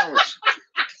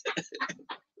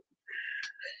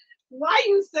 Why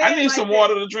you say? I need some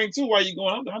water to drink too. While you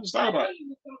going? I just thought about it.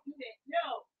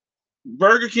 No.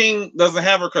 Burger King doesn't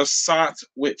have a croissant,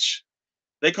 which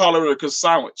they call it a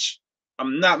croissant.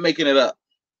 I'm not making it up.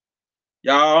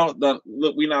 Y'all,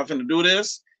 look, we not finna do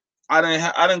this. I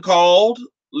done called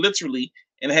literally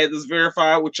and had this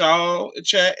verified with y'all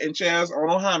chat and Chaz. I don't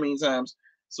know how many times.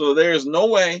 So there's no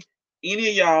way any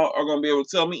of y'all are gonna be able to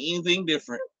tell me anything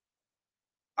different.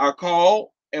 I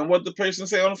call and what the person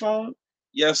say on the phone.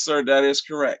 Yes, sir, that is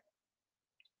correct.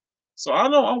 So I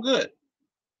know I'm good.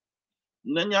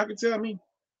 Nothing y'all can tell me.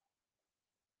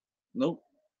 Nope.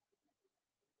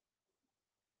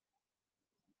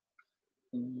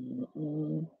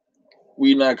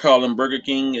 We not calling Burger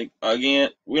King again.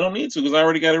 We don't need to because I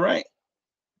already got it right.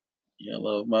 Yeah, I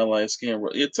love my light skin.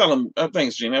 Yeah, tell them.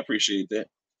 Thanks, Gene. I appreciate that.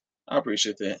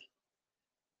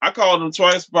 I called them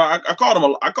twice, but I called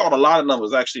them. I called a lot of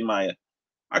numbers actually, Maya.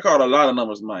 I called a lot of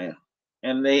numbers, Maya,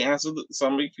 and they answered.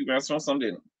 Somebody keep answering, some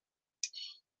didn't.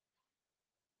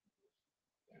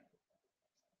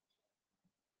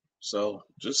 So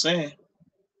just saying.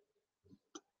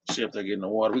 She up there getting the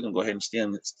water. We can go ahead and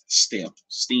steam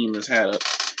this hat up.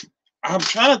 I'm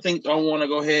trying to think. Do I want to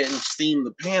go ahead and steam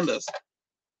the pandas?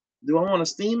 Do I want to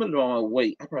steam it or do I want to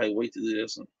wait? I probably wait to do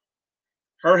this one.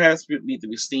 Her hats need to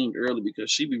be steamed early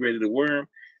because she be ready to wear them.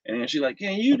 And then she like,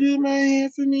 can you do my hair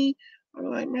for me?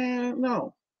 I'm like, man,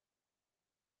 no.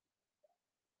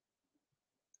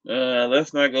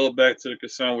 Let's not go back to the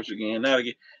sandwich again. Not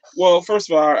again. Well,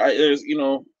 first of all, here's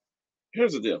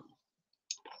the deal.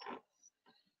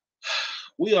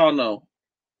 We all know.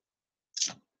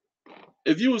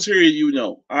 If you was here, you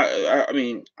know. I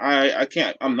mean, I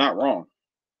can't. I'm not wrong.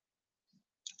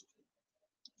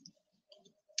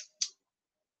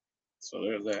 So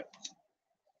there's that.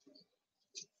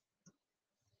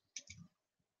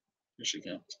 Here she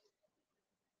comes.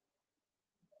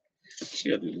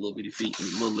 She got these little bitty feet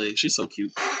and little legs. She's so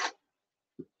cute. I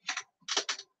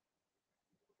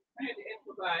had to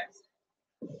improvise.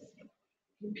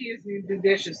 The kids need to do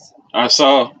dishes. I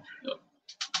saw.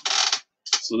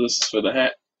 So this is for the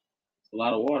hat. A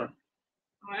lot of water.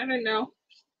 I don't know.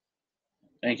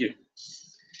 Thank you.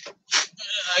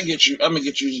 I get you. I'm gonna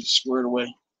get you squared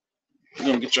away. You're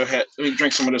gonna get your hat. Let me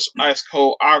drink some of this ice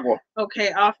cold agua.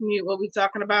 Okay, off mute. What we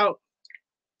talking about?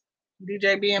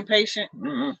 DJ being patient.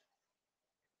 Mm-hmm.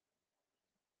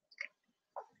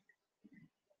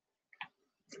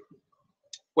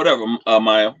 Whatever,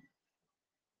 Maya.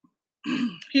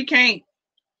 He can't.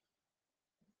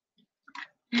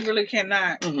 He really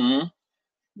cannot. Mm-hmm.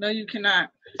 No, you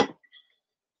cannot.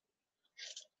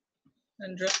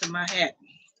 Undressing my hat.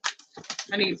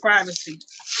 I need privacy.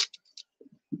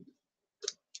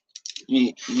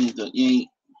 You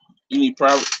need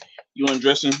private. You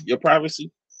undressing your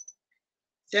privacy?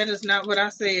 That is not what I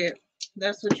said.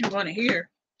 That's what you want to hear.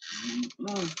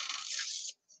 Mm-hmm.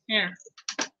 Here.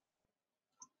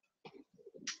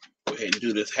 Go ahead and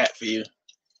do this hat for you.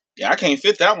 Yeah, I can't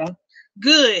fit that one.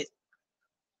 Good.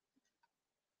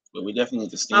 But we definitely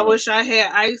need to steam. I wish I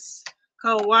had ice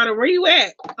cold water. Where you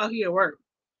at? Oh, here at work.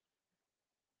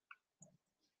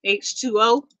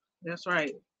 H2O. That's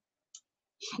right.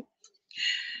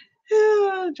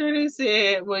 Jordan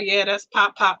said, well, yeah, that's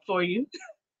Pop Pop for you.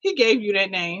 He gave you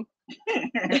that name.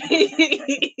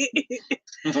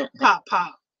 Pop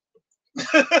Pop.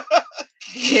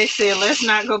 He said, let's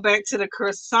not go back to the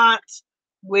croissant,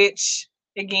 which,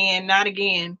 again, not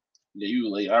again. Yeah,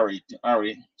 you late. I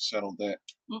already settled that.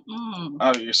 Mm-mm.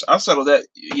 I settled that,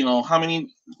 how many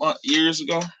years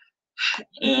ago?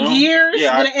 Years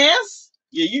yeah, with an S?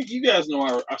 Yeah, you guys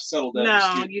know I settled that.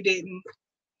 No, you didn't.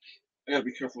 I gotta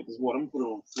be careful with this water. I'm gonna put it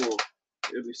on the floor.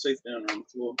 It'll be safe down on the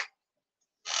floor.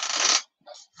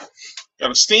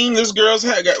 Gotta steam this girl's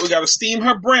hat. We gotta steam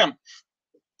her brim.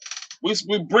 We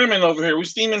brimming over here. We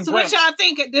steaming. So brims. what y'all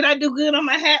think? Did I do good on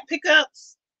my hat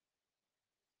pickups?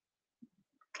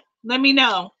 Let me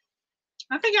know.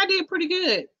 I think I did pretty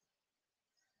good.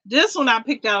 This one I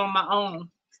picked out on my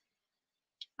own.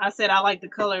 I said I like the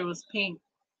color. It was pink.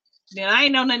 Then I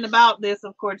ain't know nothing about this,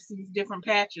 of course, these different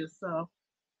patches. So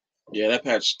yeah, that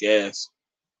patch is gas.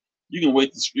 You can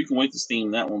wait to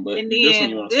steam that one, but and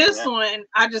then this one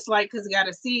I just like because it got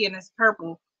a C and it's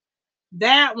purple.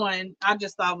 That one I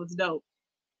just thought was dope.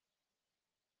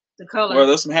 The color. Well,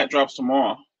 there's some hat drops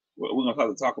tomorrow. We're gonna have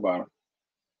to talk about it.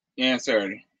 And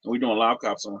Saturday. We're doing live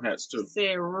cops on hats too.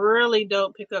 Said really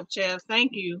dope pickup, Chaz.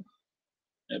 Thank you.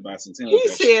 He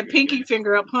said pinky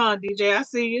finger up, huh, DJ? I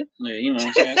see you. Yeah, you know what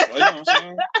I'm saying? You know what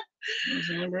I'm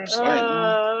saying?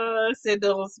 Bro? Said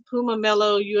those Puma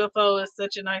Mellow UFO is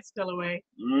such a nice colorway.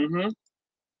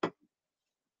 Mm-hmm.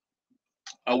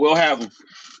 I will have them.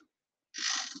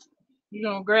 You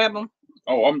gonna grab them?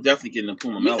 Oh, I'm definitely getting the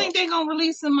Puma Mellow. You think they're gonna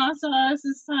release them my size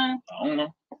this time? I don't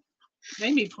know.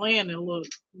 They be playing their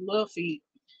little feet.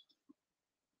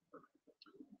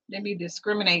 They be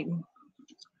discriminating.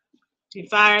 You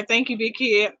fired. Thank you, big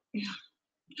kid.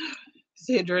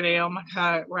 Said Dre, oh my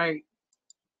God, right.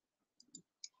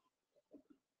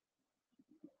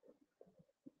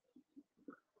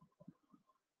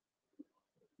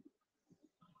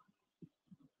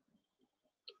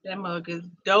 That mug is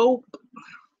dope.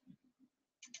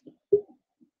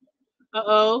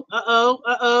 Uh-oh, uh-oh,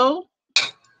 uh-oh.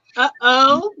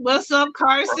 Uh-oh. What's up,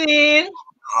 Carson?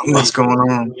 What's going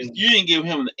on? You didn't give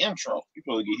him the intro. You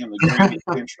probably give him the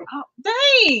intro. Oh,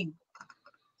 dang.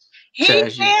 He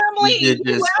Chaz, family. you did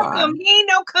just welcome. fine. He ain't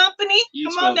no company.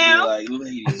 Come on now. Like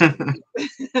ladies,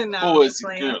 No, boys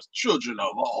and girls, children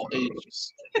of all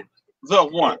ages. The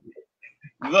one,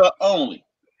 the only.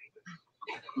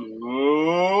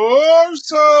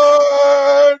 Carson.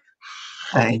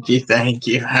 Thank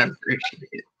you. I appreciate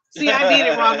it. See, I did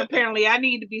it wrong. Apparently, I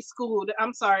need to be schooled.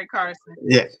 I'm sorry, Carson.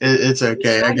 Yeah, it's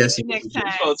okay. I guess next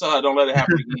time. So tell her don't let it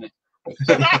happen again.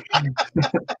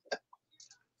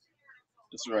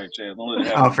 That's right, Chad. Don't let it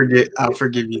happen. I'll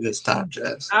forgive you this time,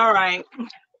 Jess. All right.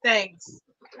 Thanks.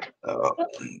 So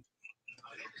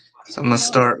I'm gonna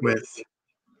start with.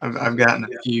 I've gotten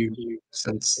a few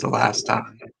since the last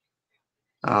time.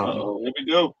 Here we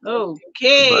go.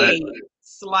 Okay.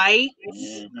 Slight.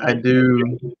 I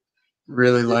do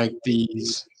really like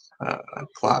these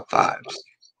Clop 5s.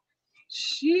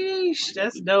 Sheesh,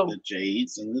 that's dope. The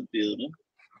Jades in the building.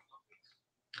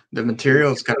 The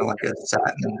material is kind of like a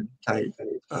satin type.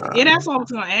 Yeah, that's what I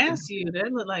was gonna ask you.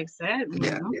 That look like satin.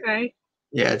 Yeah. Okay.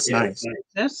 Yeah, it's nice.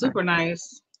 That's super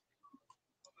nice.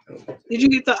 Did you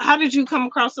get how did you come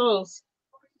across those?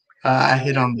 I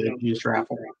hit on the juice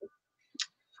raffle.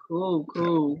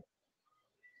 Cool.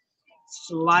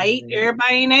 Slight.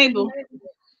 Everybody ain't able.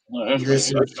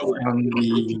 This is from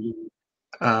the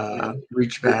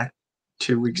reach back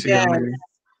 2 weeks ago. Maybe.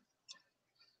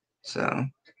 So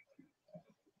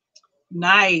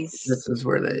nice. this is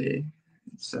where they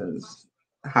It says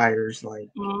hires like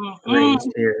Mm-hmm.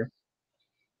 raised here.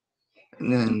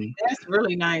 And then That's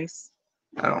really nice.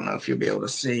 I don't know if you'll be able to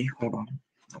see. Hold on.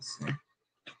 Let's see.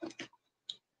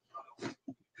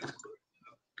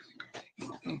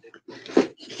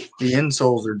 The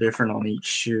insoles are different on each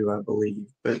shoe, I believe,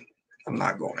 but I'm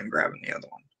not going and grabbing the other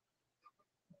one.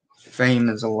 Fame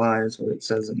is a lie is what it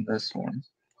says in this one.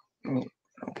 Oh,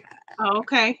 no. Oh,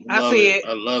 okay. I Love see it.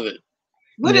 I love it.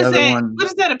 What The is other that? one- What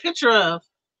is that a picture of?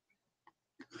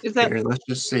 Is that Here, let's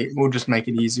just see. We'll just make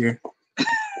it easier.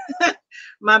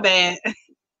 my bad?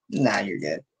 Nah, you're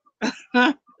good.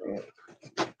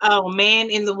 Oh, Man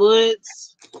in the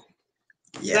Woods.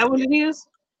 Is Yeah. that what it is?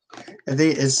 I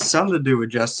think it's something to do with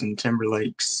Justin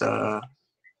Timberlake's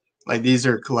like these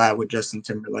are collab with Justin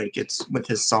Timberlake. It's with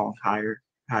his song Higher.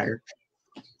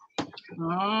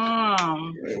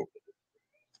 Oh.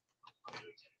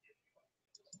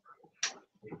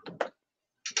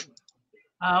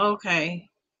 Okay.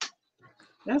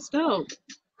 That's dope.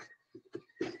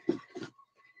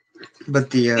 But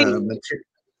the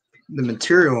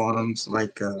material on them's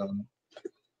like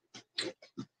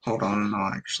hold on,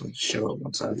 I'll actually show it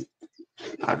once I'll just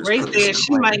Ray put this said in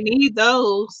she later. might need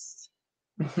those.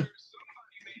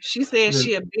 She said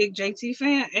she a big JT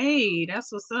fan. Hey,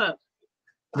 that's what's up.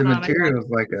 The Hold on, material is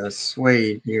like a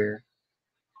suede here.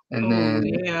 And then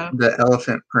yeah. the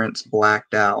elephant print's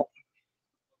blacked out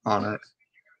on it.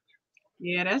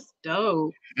 Yeah, that's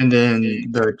dope. And then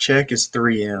the check is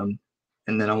 3M.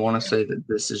 And then I want to say that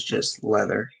this is just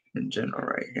leather in general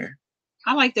right here.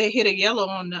 I like that hit of yellow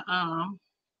on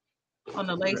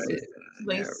the laces.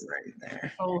 Right, Lace right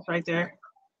there. holes right there.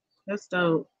 That's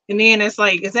dope. And then it's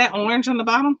like, is that orange on the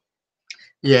bottom?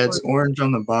 Yeah, it's orange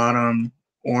on the bottom,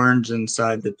 orange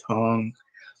inside the tongue.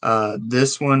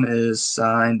 This one is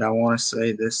signed. I want to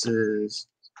say this is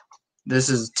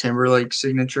Timberlake's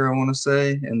signature. I want to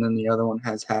say, and then the other one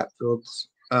has Hatfield's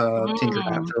Tinker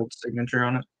Hatfield's signature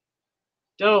on it.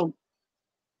 Dope.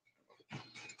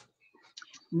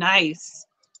 Nice.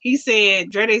 He said,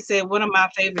 Dre said, one of my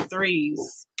favorite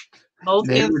threes. Both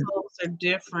insoles are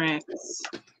different.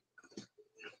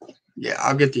 Yeah,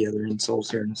 I'll get the other insoles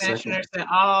here in a second. Fashioner said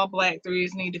all black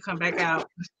threes need to come back out.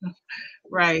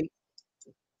 Right.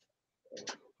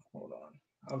 Hold on.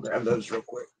 I'll grab those real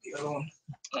quick. The other one.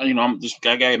 You know,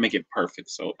 I gotta make it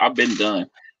perfect. So I've been done.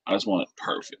 I just want it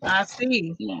perfect. I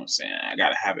see. You know what I'm saying? I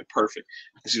gotta have it perfect.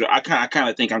 Because you know, I kind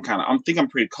of think I'm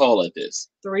pretty cold at this.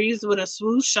 Threes with a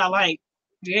swoosh, I like.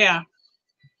 Yeah.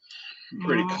 I'm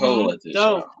pretty cold at this.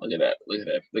 Look at that. Look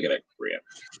at that brim.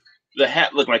 The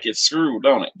hat look like it's screwed,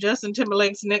 don't it? Justin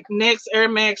Timberlake's next Air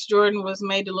Max Jordan was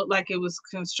made to look like it was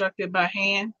constructed by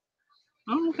hand.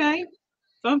 Oh, okay.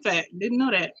 Fun fact. Didn't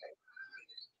know that.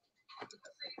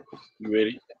 You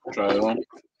ready? Try it on.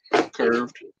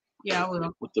 Curved. Yeah, I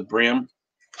will. With the brim.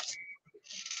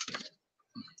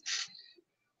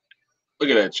 Look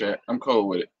at that, chat. I'm cold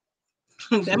with it.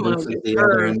 That must be the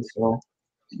other insole.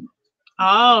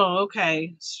 Oh,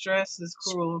 okay. Stress is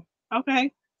cruel.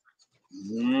 Okay.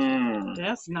 Mm.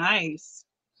 That's nice.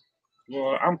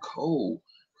 Well, I'm cold.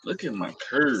 Look at my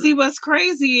curve. See, what's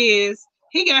crazy is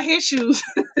he got his shoes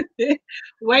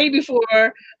way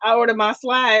before I ordered my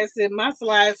slides, and my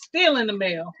slides still in the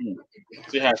mail.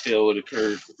 See how I feel with a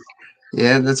curve.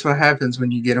 Yeah, that's what happens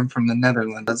when you get them from the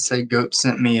Netherlands. Let's say Goat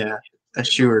sent me a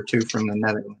shoe or two from the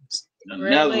Netherlands. The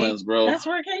Netherlands, bro. That's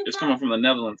where it came It's from. coming from the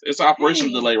Netherlands. It's an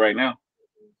operational delay right now.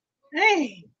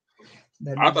 Hey.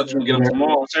 I thought you would get them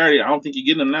tomorrow, Saturday. I don't think you're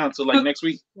getting them now until like next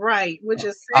week. Right, which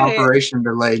is sad. Operation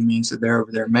delay means that they're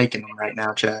over there making them right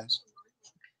now, Chaz.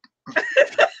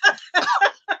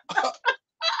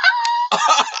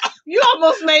 You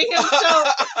almost made him choke.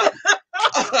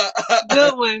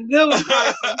 Good one,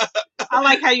 Carson. I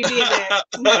like how you did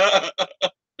that.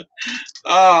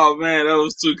 Oh man, that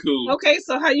was too cool. Okay,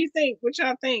 so how you think? What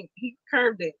y'all think? He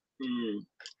curved it.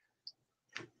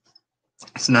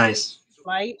 It's nice.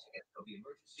 Right?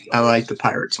 I like the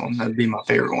Pirates one. That'd be my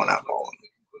favorite one out of all of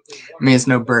them. I mean, it's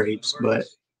no Braves, but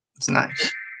it's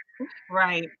nice.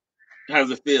 Right. How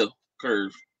does it feel?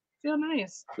 Curve. Feel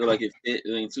nice. Feel like it fit?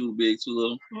 It ain't too big, too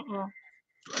little?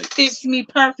 Like, fits me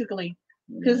perfectly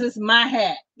because it's my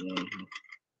hat,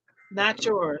 not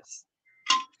yours.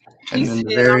 And then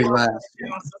the very last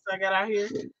one. Since I got out here.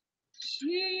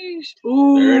 Sheesh.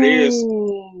 Ooh. There it is.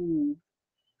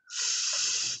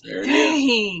 There it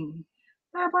is.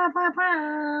 And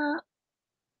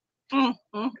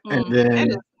then that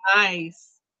is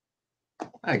nice.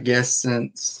 I guess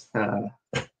since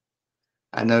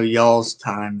I know y'all's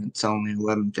time, it's only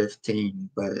 11:15,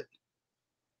 but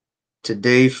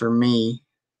today for me,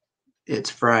 it's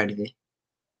Friday.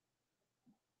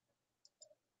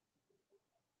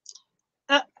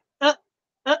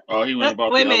 Oh, he went and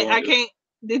bought Wait the a other minute, one. I can't.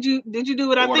 Did you do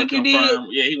what I Order think you did? confirmed.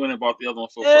 Yeah, he went and bought the other one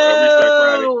for Respect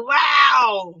Friday. Oh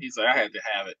wow, He said I had to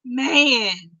have it.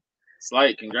 man!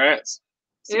 Slight, congrats.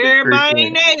 Everybody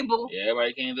ain't able. Yeah,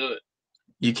 everybody can't do it.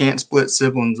 You can't split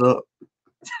siblings up.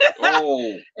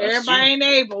 Oh, everybody ain't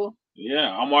able.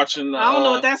 Yeah, I'm watching. I don't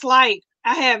know what that's like.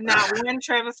 I have not one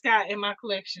Travis Scott in my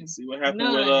collection. See what happened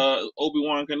None. with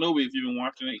Obi-Wan Kenobi. If you've been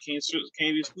watching it, can't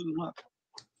be splitting them up.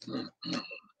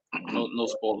 No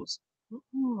spoilers.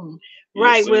 Mm-hmm. Yes,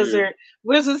 Right, sir. Wizard.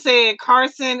 Wizard said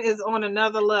Carson is on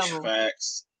another level.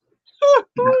 Facts.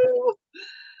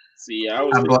 See, I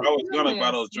was gonna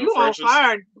buy those Joe You on Freshers.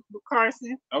 fire,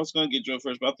 Carson. I was gonna get Joe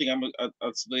Fresh, but I think I'm gonna go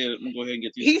ahead and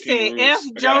get these. He said F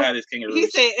I Joe. gotta have these kangaroos. He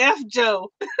said F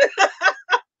Joe.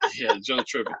 Yeah, Joe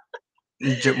tripping.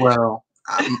 Well,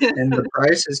 and the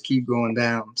prices keep going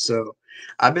down. So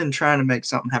I've been trying to make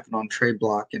something happen on Trade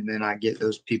Block, and then I get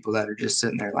those people that are just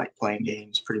sitting there like playing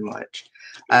games pretty much.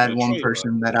 I had one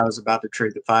person that I was about to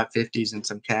trade the 550s and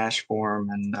some cash for him,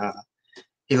 and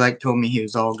he like told me he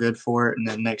was all good for it, and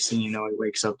then next thing you know, he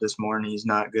wakes up this morning, he's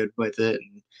not good with it,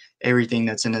 and everything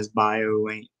that's in his bio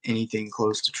ain't anything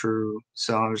close to true.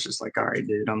 So I was just like, all right,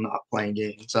 dude, I'm not playing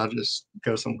games. I'll just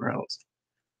go somewhere else.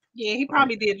 Yeah, he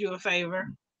probably did you a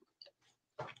favor.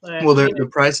 But, well, the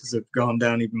prices have gone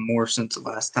down even more since the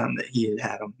last time that he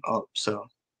had them up. So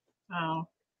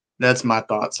that's my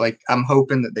thoughts. Like, I'm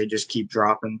hoping that they just keep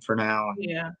dropping for now. And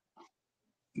yeah.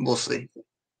 We'll see.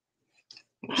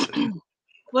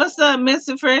 What's up,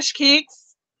 Mr. Fresh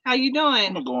Kicks? How you doing?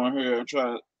 I'm gonna go in here and try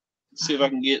to see if I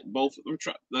can get both.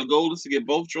 The goal is to get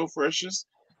both Joe Freshes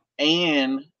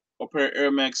and a pair of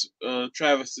Air Max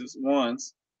Travis's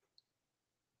ones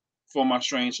for my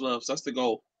Strange Loves. That's the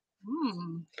goal.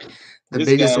 The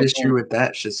biggest issue with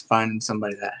that is just finding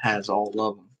somebody that has all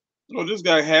of them. No, this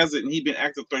guy has it, and he's been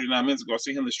active 39 minutes ago. I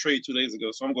seen him this trade 2 days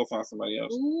ago, so I'm gonna go find somebody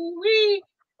else. Ooh-wee.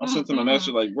 I sent him a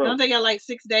message like, bro. Don't they got like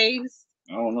 6 days?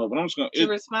 I don't know, but I'm just gonna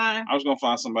respond. I was gonna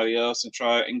find somebody else and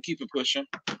try and keep it pushing.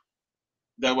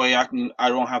 That way I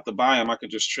don't have to buy him. I can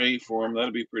just trade for him.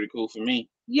 That'd be pretty cool for me.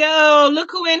 Yo,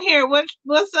 look who in here.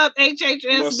 What's up,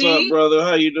 HHSB? What's up, brother?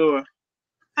 How you doing?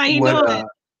 How you doing?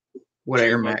 What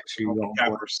Air Max are you going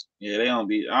for? Yeah, I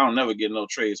don't never get no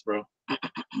trades, bro.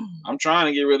 I'm trying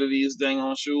to get rid of these dang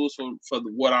on shoes for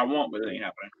what I want, but it ain't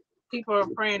happening. People are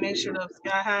praying they shoot up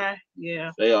sky high.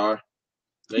 Yeah. They are.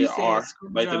 They are.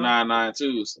 Like the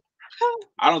 992s.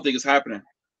 I don't think it's happening.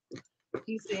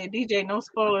 He said, DJ, no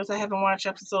spoilers. I haven't watched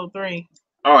episode 3.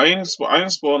 Oh, I didn't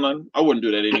spoil nothing. I wouldn't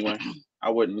do that anyway. I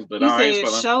wouldn't. But he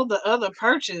said, show the other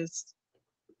purchase.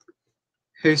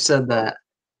 Who said that?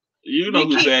 You know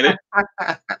who said it.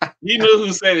 You know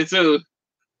who said it too.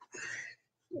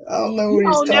 I don't know what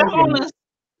he's talking about.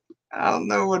 I don't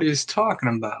know what he's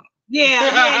talking about. Yeah,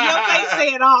 your face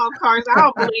say it all, Carson. I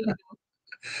don't believe you.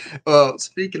 Well,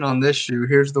 speaking on this shoe,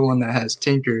 here's the one that has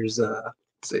Tinker's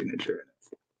signature.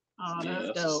 Oh,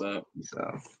 that's dope. So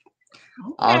okay.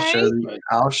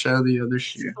 I'll show the other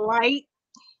shoe. Light.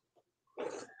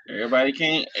 Everybody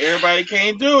can't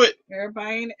do it.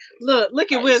 Everybody ain't.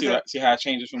 Look at Wizard. See how it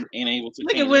changes from ain't able to.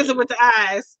 Look at Wizard with the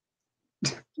eyes.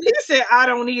 He said, "I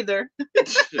don't either."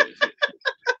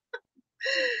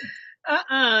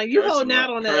 You holding out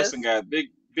on us. Carson got big.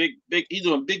 He's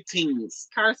doing big teams.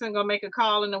 Carson gonna make a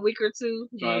call in a week or two.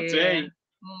 Trying to tell you.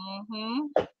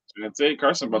 Trying to tell you,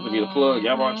 Carson about to be the plug.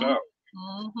 Y'all watch out.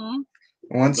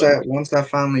 Once I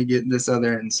finally get this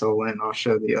other insole in, I'll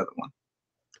show the other one.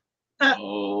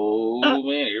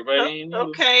 Man, everybody ain't know.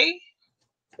 Okay.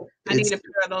 I need a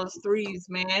pair of those 3s,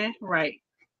 man. Right.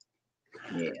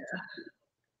 Yeah.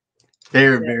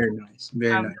 They're very nice.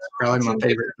 Very nice. Probably my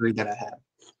favorite 3 that I have.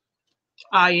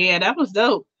 Oh, yeah, that was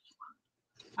dope.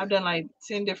 I've done like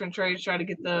 10 different trades, try to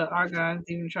get the Argons,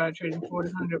 even try to trade them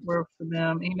 400 worth for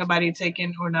them. Ain't nobody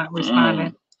taking or not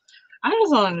responding. I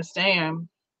just don't understand.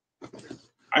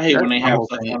 I hate when they have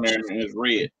stuff on there and it's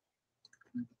red.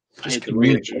 I hate the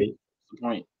red shoe. What's the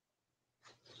point?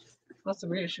 What's the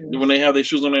red shoe? When they have their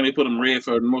shoes on there, they put them red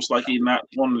for most likely not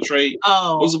wanting to trade.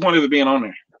 Oh. What's the point of it being on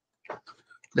there?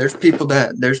 There's people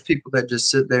that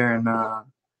just sit there and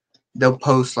they'll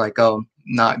post like, oh,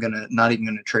 not even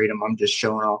gonna trade them. I'm just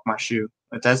showing off my shoe.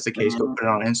 If that's the case, go put it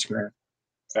on Instagram.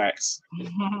 Facts.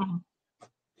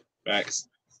 Facts.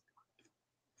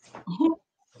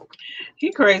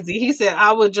 He crazy. He said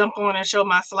I would jump on and show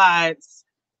my slides.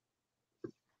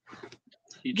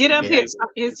 Get up here.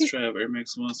 Is he Trav Air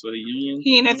Max ones for the Union?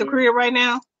 He ain't at the crib right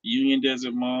now. Union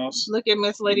Desert Moss. Look at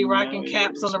Miss Lady rocking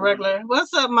caps on the regular.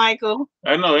 What's up, Michael?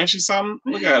 I know, ain't she something?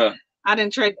 Look at her. I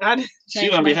didn't trade. She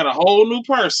done had a whole new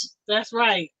person. That's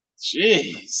right.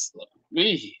 Jeez,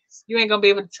 please. You ain't gonna be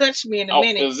able to touch me in a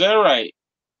minute. Is that right?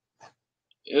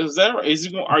 Is that right?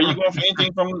 Are you going for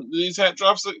anything from these hat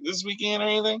drops this weekend or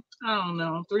anything? I don't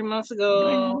know. 3 months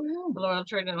ago, Laura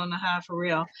traded on the high for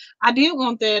real. I did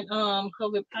want that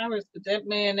COVID Pirates, but that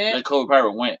COVID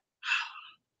Pirate went.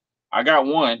 I got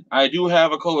one. I do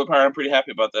have a COVID Pirate. I'm pretty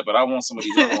happy about that, but I want some of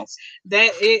these other ones.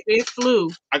 It flew.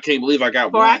 I can't believe I got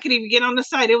one. Before I could even get on the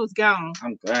site, it was gone.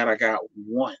 I'm glad I got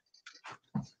one.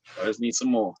 I just need some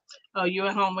more. Oh, you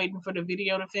at home waiting for the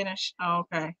video to finish? Oh,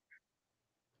 okay.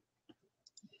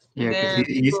 Yeah, because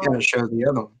he's got to show the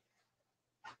other one.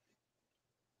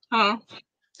 Huh?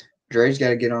 Dre's got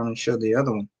to get on and show the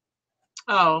other one.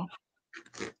 Oh.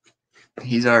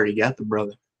 He's already got the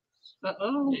brother.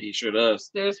 Uh-oh. Yeah, he sure does.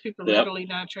 There's people literally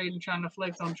not trading, trying to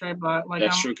flex on trade block. Like,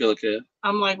 that's true, Killer Kid.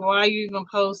 I'm like, why are you even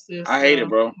post this? I hate it,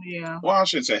 bro. Yeah. Well, I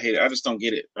shouldn't say I hate it. I just don't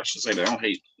get it. I should say that I don't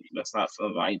hate. That's not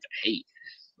something I hate.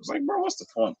 It's like, bro, what's the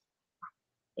point?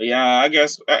 But yeah, I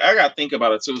guess I got to think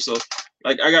about it, too. So,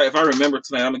 like, if I remember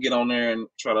tonight, I'm going to get on there and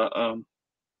try to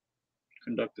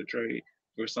conduct a trade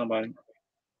for somebody.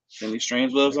 Send these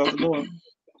strange loves out the door.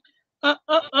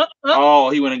 Oh,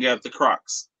 he went and got the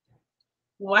Crocs.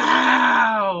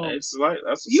 Wow. It's like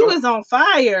you was on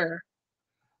fire.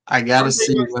 I gotta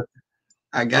see what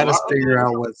figure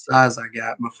out what size I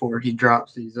got before he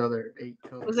drops these other 8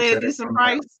 colors. Was they a decent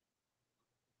price?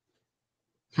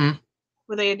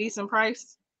 Were they a decent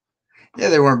price? Yeah,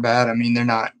 they weren't bad. I mean, they're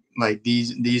not like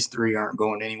these 3 aren't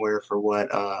going anywhere for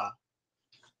what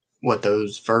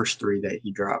those first 3 that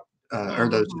he dropped. Or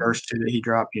those first 2 that he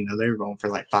dropped, you know, they were going for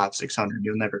like $500-$600.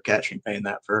 You'll never catch me paying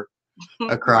that for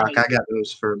a Croc. Right. I got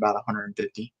those for about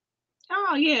 $150.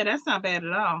 Oh yeah, that's not bad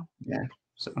at all. Yeah.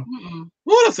 So.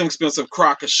 What is an expensive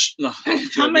Croc? No,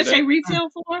 how much they retail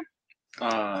for?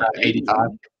 85.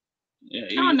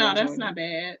 Yeah. Oh no, that's not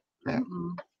bad. Yeah.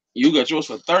 You got yours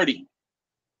for $30.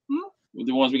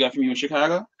 The ones we got from you in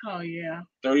Chicago. Oh yeah.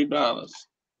 $30.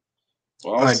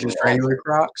 Well, just regular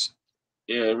Crocs.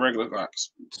 Yeah, regular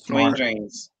Crocs. Plain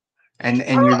Janes. And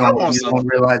you're gonna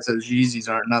realize those Yeezys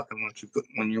aren't nothing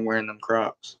when you're wearing them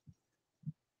Crocs.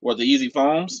 What, the Yeezy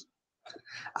foams?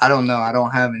 I don't know. I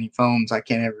don't have any foams. I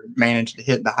can't ever manage to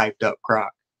hit the hyped up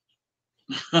Croc.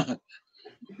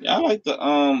 Yeah, I like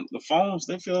the foams.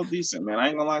 They feel decent, man. I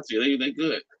ain't gonna lie to you. They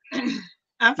good.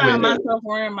 I found myself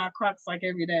wearing my Crocs like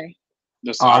every day.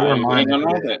 I wear mine ain't nothing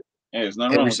wrong with that. Yeah, there's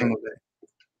nothing wrong with single day.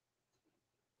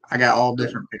 I got all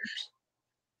different pairs.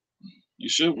 You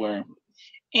should wear them.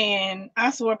 And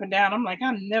I swore up and down. I'm like,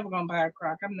 I'm never gonna buy a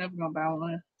Croc. I'm never gonna buy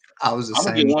one. I was the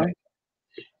same. Get one.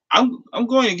 I'm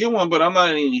going to get one, but I'm not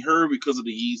in any hurry because of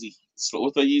the Yeezy. So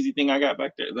what's the Yeezy thing I got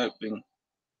back there? That thing.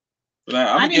 But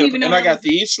I didn't even know. And I got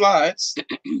these slides.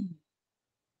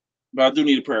 But I do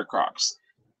need a pair of Crocs.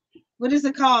 What is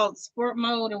it called? Sport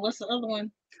mode, and what's the other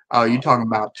one? Oh, you talking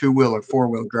about 2-wheel or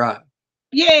 4-wheel drive?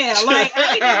 Yeah, like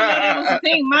I didn't even know that was a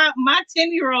thing. My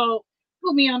 10-year-old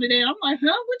put me onto that. I'm like,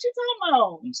 huh? What you talking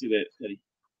about? Let me see that, Teddy.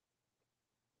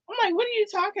 I'm like, what are you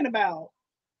talking about?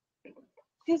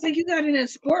 He's like, you got it in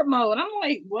sport mode. I'm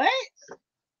like, what?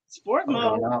 Sport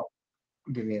mode?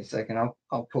 Give me a second.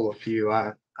 I'll pull a few.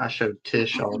 I showed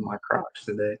Tish all of my Crocs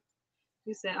today.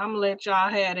 He said, I'm gonna let y'all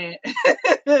have it.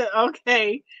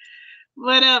 Okay.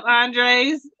 What up,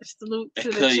 Andres? Salute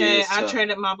to the chat. I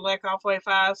traded my black Off-White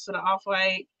 5s for the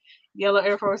Off-White yellow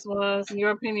Air Force Ones. In your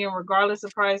opinion, regardless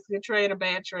of price, good trade or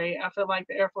bad trade? I feel like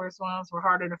the Air Force Ones were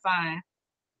harder to find.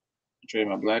 I traded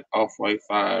my black Off-White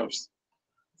 5s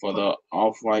for the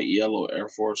Off-White yellow Air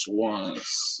Force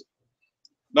Ones.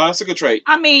 No, that's a good trade.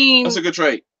 I mean, that's a good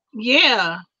trade.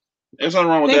 Yeah. There's nothing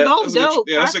wrong with that. They both dope.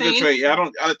 Yeah, that's a good trade. Yeah,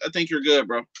 I think you're good,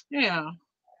 bro. Yeah.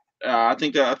 I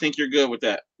think you're good with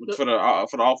that for the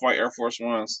Off-White Air Force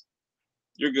Ones.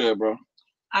 You're good, bro.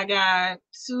 I got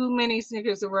too many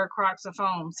sneakers to wear Crocs or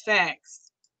foams.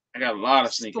 Facts. I got a lot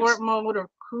of sneakers. Sport mode or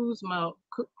cruise mode.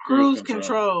 Cruise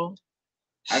control.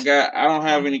 I don't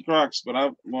have any Crocs,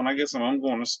 but when I get some, I'm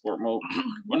going to sport mode.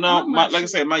 But no, like I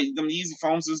said, them Yeezy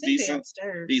foams is decent.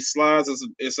 These slides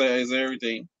is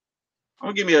everything. I'm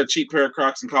gonna give me a cheap pair of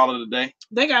Crocs and call it a day.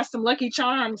 They got some Lucky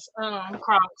Charms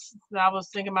Crocs that I was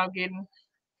thinking about getting.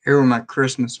 Here were my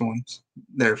Christmas ones.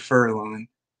 They're fur lined.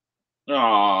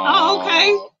 Oh,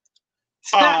 okay.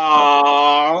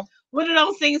 Oh. What are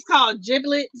those things called?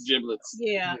 Giblets? Giblets.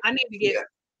 Yeah, I need to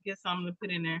get something to put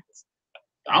in there.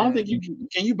 I don't think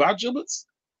can you buy giblets?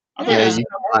 Yeah,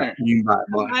 you can buy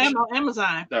one. I am on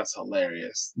Amazon. That's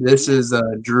hilarious. This is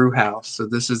Drew House, so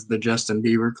this is the Justin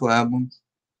Bieber collab one.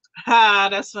 Ha,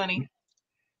 that's funny.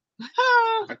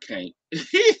 I can't.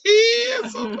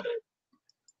 So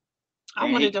I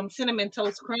wanted them cinnamon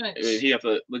toast crunch. He have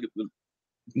to look at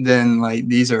Then like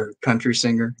these are country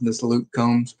singer. This Luke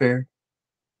Combs pair.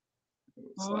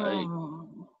 It's like,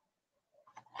 and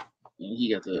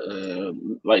he got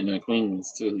the Lightning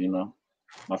McQueens too. You know,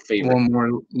 my favorite. One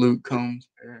more Luke Combs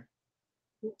pair.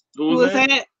 Who was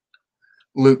that?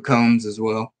 Luke Combs as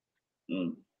well.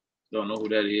 Don't know who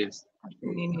that is.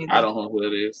 Me I don't know who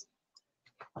that is.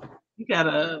 You got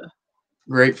a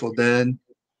Grateful Dead.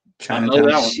 I know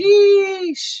that one.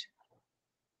 Sheesh.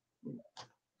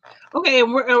 Okay,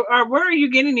 where are you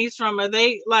getting these from? Are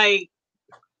they like?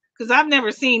 Because I've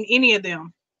never seen any of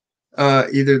them.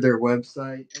 Either their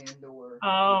website and or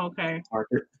okay.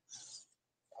 market.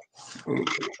 Ooh.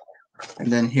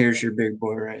 And then here's your big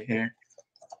boy right here.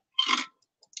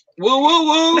 Woo woo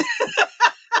woo.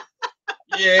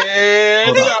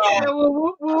 Yeah, dog. Woo,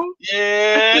 woo, woo.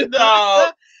 Yeah,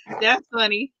 dog. That's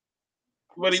funny.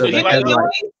 What do So you think? They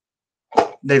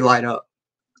they light up.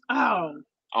 Oh,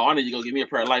 I need to go get me a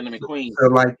pair of Lightning McQueen. So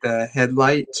like the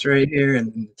headlights right here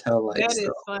and then the tail lights. that is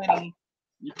funny.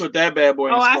 You put that bad boy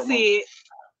in sport mode. I see it.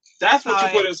 That's what you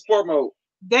put in sport mode.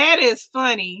 That is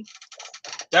funny.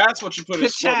 That's what you put in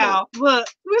sport mode. Look,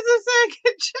 what's it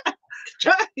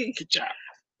say? Good job.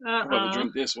 I'm about to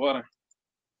drink this water.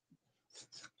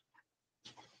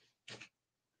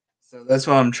 So that's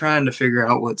why I'm trying to figure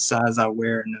out what size I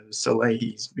wear in those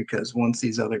Soleil's, because once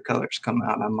these other colors come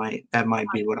out, that might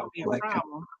be what I'll like.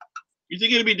 You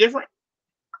think it'll be different?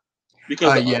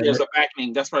 Because there's a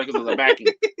backing. That's probably because there's a backing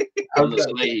on the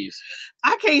Soleil's.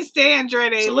 I can't stand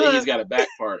Dre. Soleil's got a back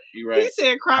part. You right? He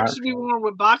said Crocs should be worn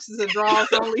with boxes and drawers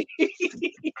only. I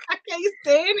can't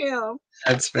stand him.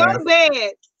 That's fair. Go to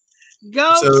bed.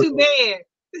 Go to bed.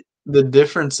 The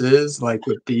difference is, like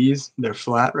with these, they're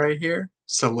flat right here.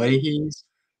 Soleil's,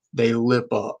 they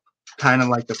lip up, kind of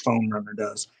like the foam runner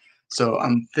does. So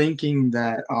I'm thinking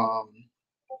that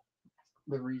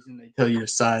the reason they tell you to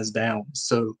size down,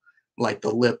 so like the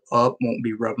lip up won't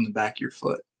be rubbing the back of your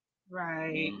foot.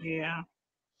 Right. Yeah.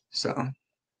 So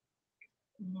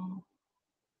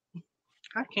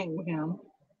I can't with him.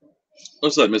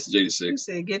 What's up, Mr. JD6? He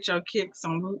said, "Get your kicks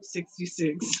on Route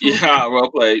 66." Yeah, well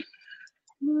played.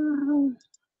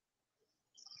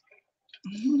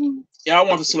 Yeah, I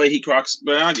want the Soleil Heat Crocs,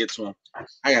 but I'll get to them.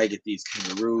 I gotta get these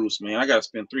kangaroos, man. I gotta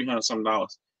spend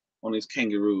 $300 on these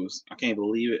kangaroos. I can't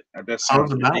believe it. That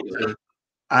sounds ridiculous.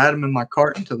 I had them in my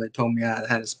cart until they told me I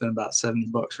had to spend about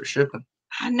 $70 for shipping.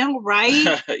 I know,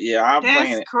 right? Yeah, I'm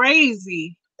playing it. That's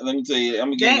crazy. Let me tell you,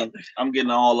 I'm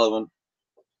getting all of them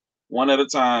one at a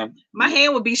time. My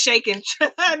hand would be shaking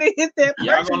trying to hit that.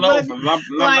 Y'all gonna know if I'm not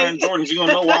buying Jordans. You're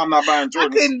gonna know why I'm not buying Jordans. I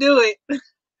couldn't do it.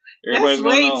 Everybody's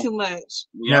That's way know. too much.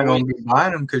 You're not gonna be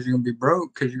buying them because you're gonna be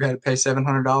broke because you got to pay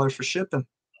 $700 for shipping.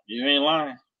 You ain't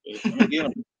lying. I'm gonna get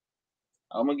them.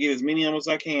 I'm gonna get as many of them as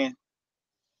I can.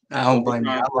 I don't blame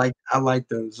you. I like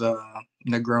those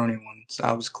Negroni ones.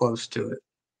 I was close to it.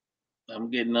 I'm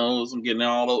getting those. I'm getting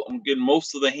all. I'm getting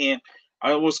most of the hand.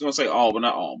 I was gonna say all, but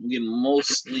not all. I'm getting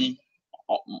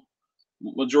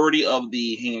majority of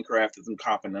the handcrafted and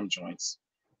copping them joints.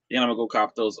 Then I'm gonna go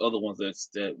cop those other ones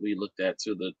that we looked at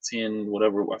too. The 10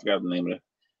 whatever, I forgot the name of it.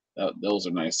 Those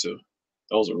are nice too.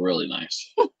 Those are really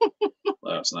nice.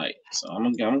 Last night, so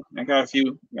I got a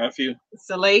few.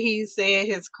 Soleil said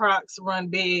his Crocs run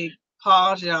big.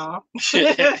 Pause, y'all.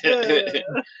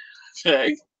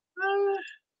 Thanks.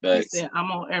 He said,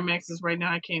 I'm on Air Maxes right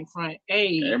now. I can't front.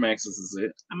 Hey, Air Maxes is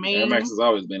it. I mean, Air Max has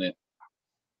always been it.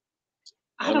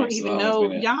 I don't even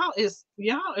know. Y'all is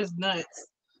nuts.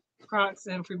 Crocs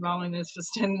and free balling is for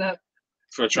standing up.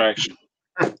 For attraction.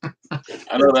 I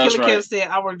know that's right. Kev said,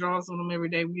 I work drawers on them every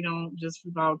day. We don't just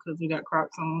free ball because we got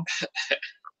Crocs on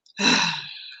them.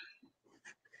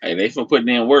 Hey, they for putting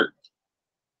in work.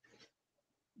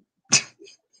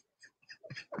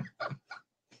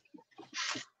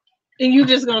 And you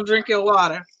just gonna drink your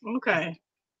water. Okay.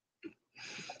 You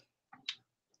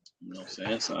know what I'm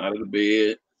saying? Side of the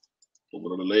bed,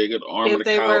 over the leg of the arm of the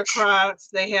couch. If they wear Crocs,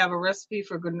 they have a recipe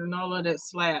for granola that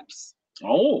slaps.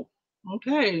 Oh.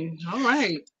 Okay. All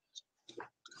right.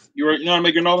 You know how to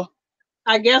make granola?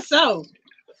 I guess so.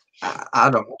 I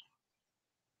don't.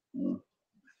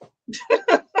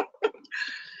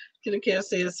 Killer Kev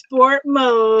says sport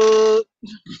mode.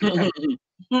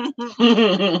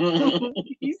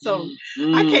 He's so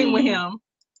I came with him.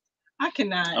 I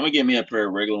cannot. I'm gonna get me a pair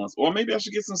of regular ones, or maybe I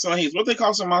should get some size. What they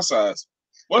cost in my size?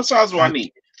 What size do I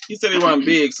need? He said he run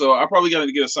big, so I probably got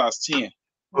to get a size 10.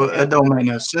 Well, that don't make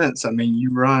no sense. I mean, you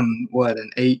run what,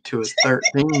 an 8 to a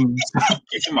 13?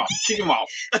 Kick him off. Kick him off.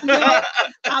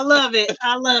 I love it.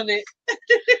 I love it.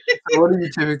 So what do you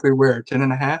typically wear?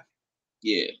 10.5?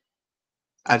 Yeah.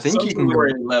 I think Some you can wear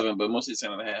 11, but mostly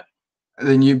 10.5.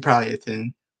 Then you probably a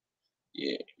 10.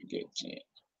 Yeah, good 10.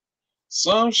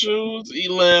 Some shoes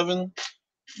 11,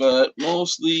 but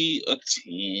mostly a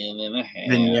 10.5.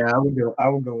 Then yeah, I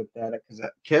would go with that because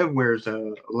Kev wears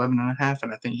a 11.5,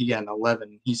 and I think he got an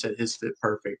 11. He said his fit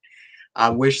perfect. I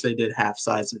wish they did half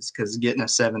sizes because getting a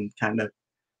 7 kind of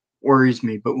worries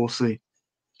me, but we'll see.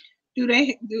 Do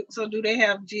they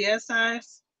have GS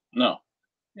size? No,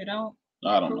 They don't.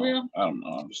 I don't For know. real? I don't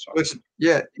know. I'm just talking.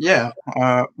 Yeah.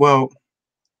 Well,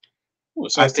 Ooh, I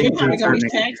size 10 think You're to a probably gonna be certain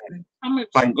extent, taxing. How much?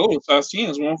 Some gold size 10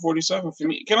 is 147 for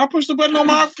me. Can I push the button on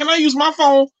my? Can I use my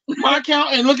phone, my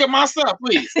account, and look at my stuff,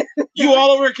 please? You all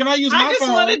over? Can I use my I just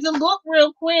phone? wanted to look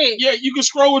real quick. Yeah, you can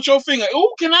scroll with your finger.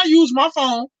 Oh, can I use my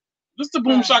phone? This is the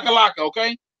boom Right. shakalaka,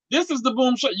 okay? This is the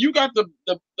boom shak. You got the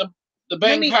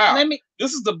bang pow.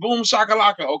 This is the boom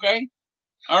shakalaka, okay?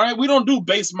 All right, we don't do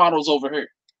base models over here.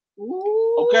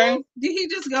 Ooh, okay? Did he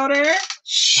just go there?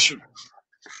 Shoot.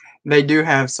 they do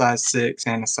have size 6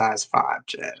 and a size 5,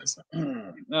 Chaz.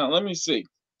 Now let me see.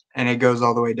 And it goes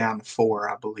all the way down to 4,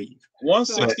 I believe.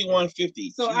 160,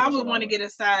 150. So I would want to get a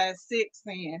size 6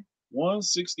 then.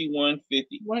 160,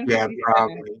 150. Yeah,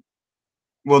 probably.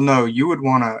 Well, no, you would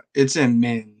want to. It's in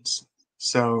men's,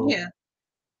 so yeah.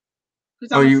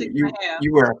 Oh, you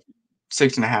wear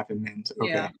 6.5 in men's. Okay.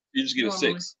 Yeah. You just get a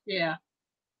 6. Yeah.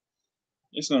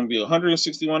 It's gonna be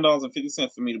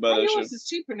 $161.50 for me to buy that yours shit. is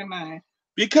cheaper than mine.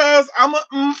 Because I'm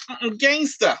a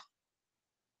gangster.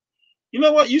 You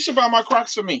know what? You should buy my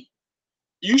Crocs for me.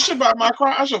 You should buy my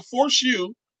Crocs. I should force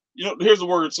you. You know, here's the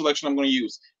word selection I'm going to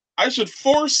use. I should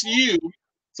force you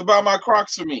to buy my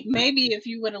Crocs for me. Maybe if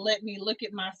you would have let me look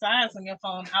at my size on your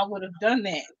phone, I would have done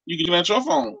that. You can do that on your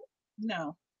phone.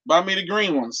 No. Buy me the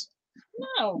green ones.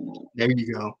 No. There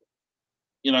you go.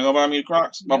 You're not going to buy me the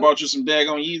Crocs? Nope. I bought you some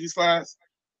daggone Yeezy slides.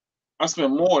 I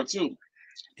spent more, too.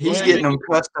 He's getting them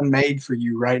custom made for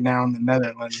you right now in the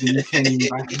Netherlands, and you can't even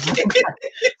buy them.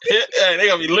 They're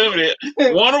going to be limited.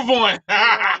 One of one.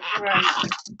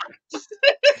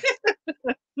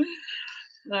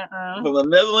 Right. From the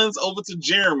Netherlands over to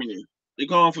Germany. They're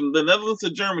going from the Netherlands to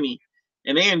Germany,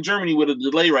 and they're in Germany with a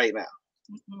delay right now.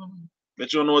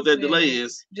 Bet you don't know what that delay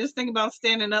is. Just think about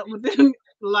standing up with them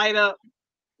light up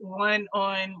one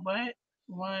on what?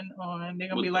 One on. They're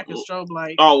going to be like a strobe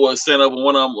light. Oh, well, stand up with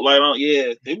one of them light on?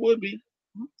 Yeah, they would be.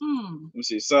 Mm-hmm. Let me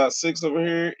see. Size 6 over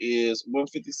here is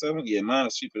 157. Yeah, mine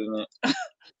is cheaper than that.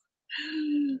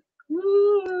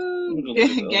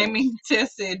 Gaming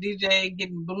Test said DJ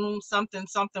getting boom something,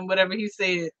 whatever he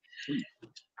said.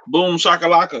 Boom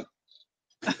shakalaka.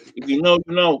 If you know,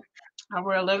 you know. I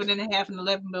wear 11.5 and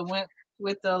 11, but went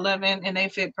with the 11 and they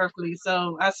fit perfectly.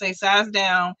 So I say size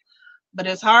down, but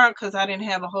it's hard because I didn't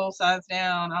have a whole size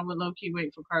down. I would low key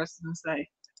wait for Carson to say,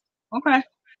 okay.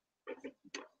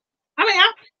 I mean,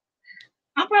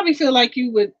 I probably feel like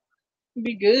you would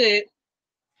be good.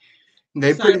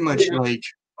 They pretty much like.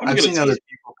 I've seen other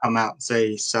people come out and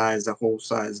say size a whole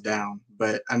size down,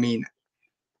 but I mean,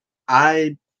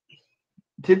 I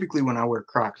typically when I wear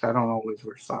Crocs, I don't always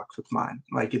wear socks with mine.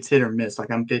 Like it's hit or miss.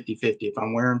 Like I'm 50-50. If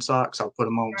I'm wearing socks, I'll put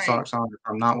them on with socks on. If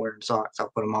I'm not wearing socks,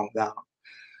 I'll put them on without them.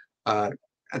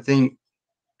 I think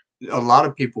a lot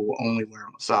of people will only wear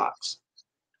them with socks.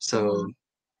 So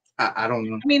I don't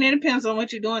know. I mean, it depends on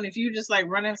what you're doing. If you're just like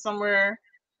running somewhere,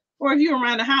 or if you're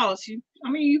around the house, you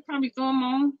probably throw them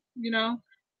on. You know.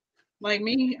 Like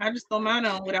me, I just throw mine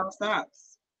on without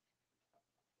socks.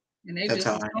 And they just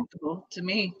as comfortable to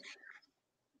me.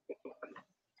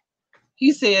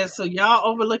 He says, so y'all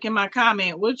overlooking my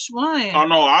comment. Which one? Oh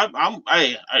no, I'm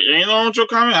ain't on your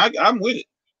comment. I'm with it.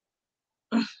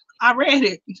 I read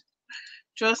it.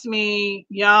 Trust me,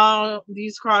 y'all,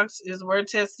 these Crocs is word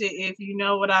tested if you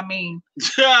know what I mean.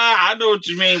 I know what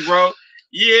you mean, bro.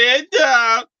 Yeah,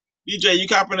 dog. DJ, you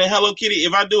copping a Hello Kitty?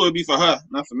 If I do, it'd be for her,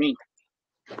 not for me.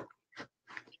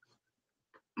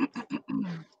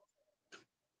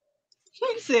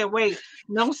 He said, wait,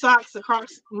 no socks. The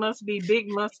Crocs must be big,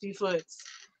 musty foots.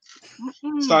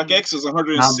 StockX is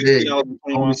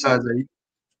 $160.21.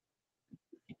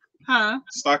 Huh?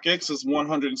 StockX is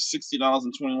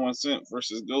 $160.21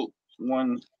 versus GOAT. What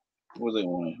was they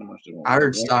want? How much they want? I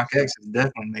heard StockX is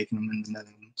definitely making them in the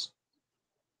Netherlands.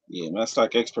 Yeah, my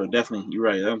StockX per definitely. You're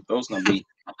right. Those gonna be.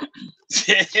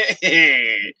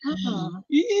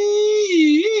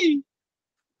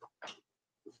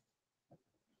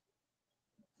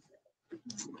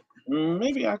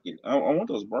 Maybe I could. I want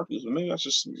those Barkleys, but maybe I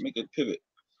should make a pivot.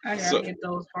 I gotta get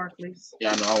those Barkleys.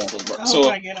 Yeah, I know. I want those Barkleys. So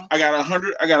I got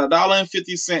 100. I got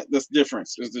 $1.50. That's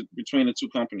difference is between the two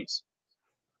companies.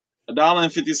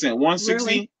 $1.50.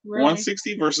 160. Really?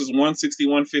 160 versus 160.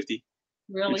 150.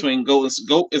 Really? Between GOAT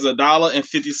is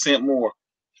 $1.50 more.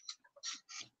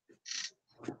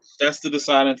 That's the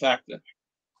deciding factor.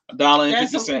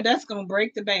 $1.50. That's gonna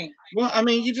break the bank. Well, I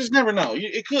mean, you just never know.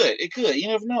 It could. You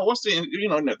never know. What's the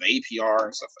the APR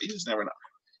and stuff? You just never know.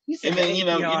 And then you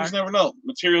just never know.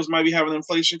 Materials might be having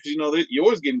inflation because you're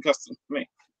always getting custom made.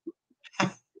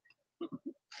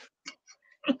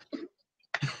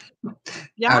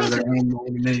 Out of their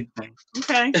own anything.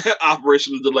 Okay.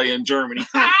 Operational delay in Germany.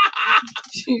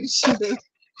 she said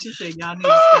y'all need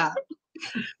to stop.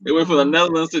 They went from the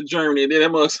Netherlands to Germany, and then that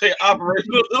must say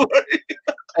operational delay.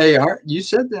 Hey, you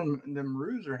said them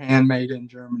roos are handmade in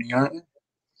Germany, aren't they?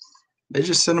 They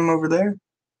just sent them over there.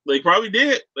 They probably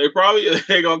did. They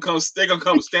gonna come stamp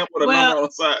with a number on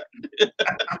the side.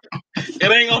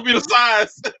 It ain't gonna be the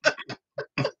size.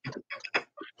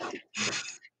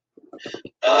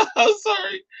 I'm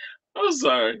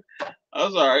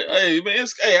sorry. Hey man,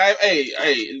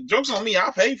 hey, joke's on me.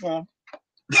 I paid for them.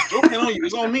 Joke on you.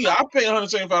 It's on me. I paid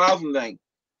 $175 for the thing.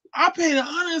 I paid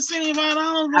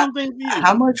 $175 for them thing for you.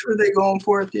 How much were they going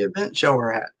for at the event y'all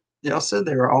were at? Y'all said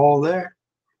they were all there.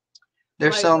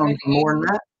 They're selling them for more than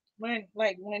that. When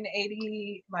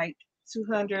 180, like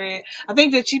 200. I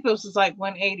think the cheapest was like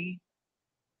 180.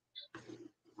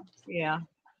 Yeah.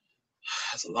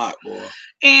 That's a lot, boy.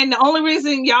 And the only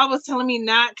reason y'all was telling me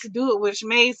not to do it, which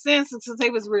made sense, is because they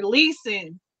was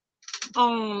releasing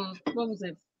what was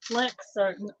it? Flex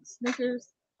or Snickers?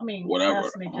 I mean,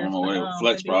 whatever. Snickers, I don't know, whatever.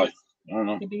 Flex Adidas. probably. I don't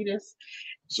know. Adidas.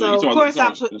 So of course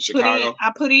I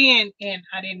put in, and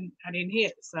I didn't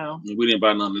hit. So we didn't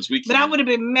buy none this weekend. But I would have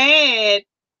been mad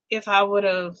if I would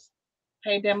have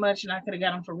paid that much and I could have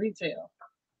got them for retail.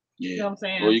 Yeah. You know what I'm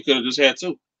saying? Well, you could have just had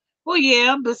two. Well,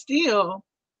 yeah, but still,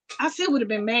 I still would have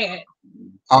been mad.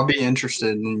 I'll be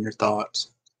interested in your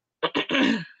thoughts.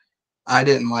 I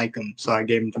didn't like them, so I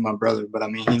gave them to my brother. But I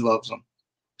mean, he loves them,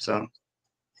 so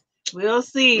we'll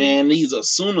see. Man, these are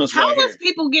Sooners. How was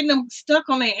people getting them stuck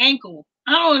on their ankle?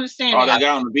 I don't understand. Oh, that guy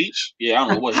on the beach? Yeah, I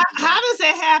don't know what. How does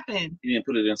that happen? He didn't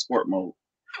put it in sport mode.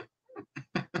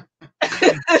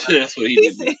 That's what he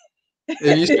did.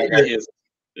 You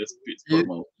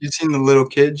seen the little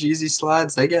kid Yeezy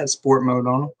slides? They got sport mode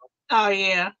on them. Oh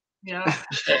yeah.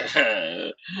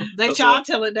 Let y'all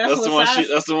tell it. That's the one.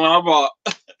 That's the one I bought.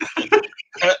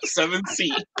 7C.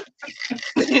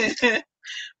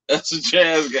 That's what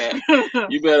Chaz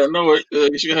got. You better know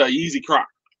it. She got her Yeezy Croc.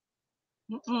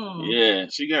 Yeah,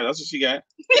 she got. That's what she got.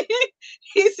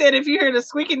 He said, if you hear the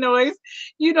squeaky noise,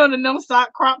 you know the no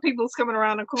sock crop people's coming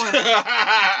around the corner.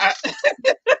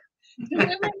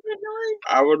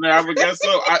 I would never guess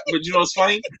so. But you know what's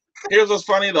funny? Here's what's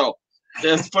funny though.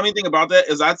 The funny thing about that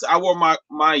is I wore my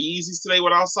Yeezys today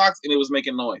without socks and it was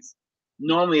making noise.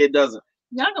 Normally it doesn't.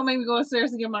 Y'all gonna make me go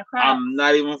upstairs and get my crop. I'm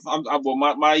not even. I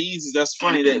bought my Yeezys. That's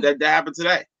funny that happened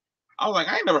today. I was like,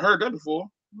 I ain't never heard that before.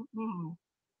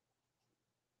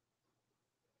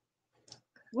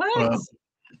 What?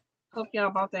 Hope y'all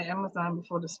bought that Amazon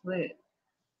before the split.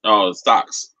 Oh,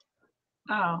 stocks.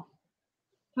 Oh.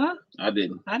 Huh? I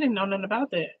didn't. I didn't know nothing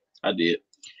about that. I did.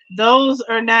 Those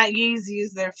are not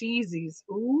Yeezys, they're Feezys.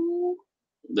 Ooh.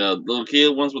 The little kid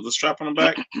ones with the strap on the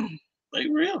back. Like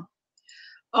real.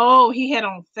 Oh, he had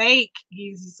on fake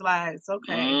Yeezy slides.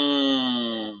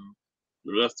 Okay.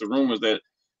 That's the rumors that.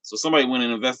 So somebody went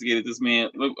and investigated this man.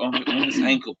 Look on his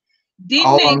ankle.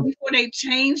 Didn't they, before they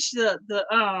changed the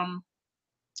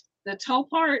toe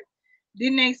part,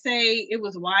 didn't they say it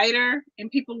was wider and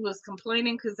people was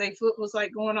complaining because their foot was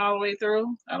like going all the way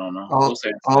through? I don't know.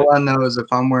 All I know is if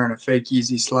I'm wearing a fake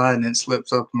Yeezy slide and it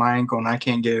slips up my ankle and I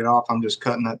can't get it off, I'm just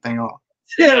cutting that thing off.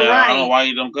 Yeah, right. I don't know why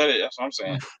you don't cut it. That's what I'm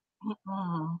saying.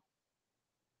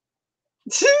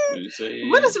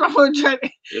 What is wrong with trying?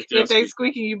 If they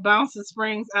squeaking, you bounce the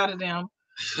springs out of them.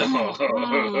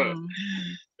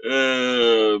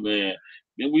 Oh man!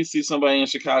 Then we see somebody in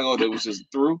Chicago that was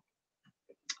just through.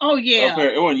 Oh yeah.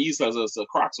 It wasn't Yeezy, it was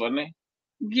Crocs, wasn't it?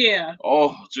 Yeah.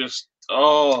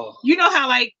 You know how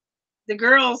like the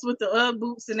girls with the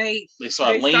boots and they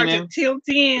start leaning, start to tilt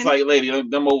in. It's like, lady,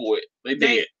 them over with. They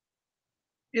did.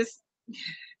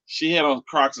 She had on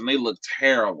Crocs and they looked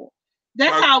terrible.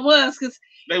 That's how it was, because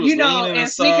you know,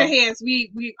 as sneakerheads,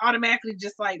 we automatically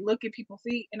just like look at people's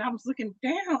feet, and I was looking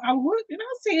down. I looked and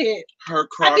I said, "Her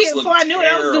Crocs." Before I knew it,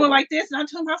 I was doing like this, and I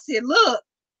told him, I said, "Look."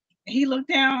 And he looked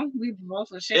down. We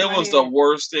both were shaking. It was the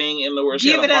worst thing in the world.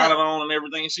 She had a bonnet on and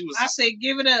everything. I said,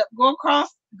 "Give it up. Go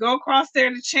across there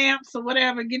to Champs or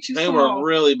whatever. Get you." They were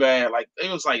really bad. Like they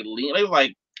was like they were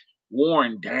like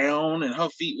worn down, and her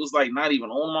feet was like not even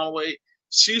on my way.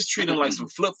 She was treating them like some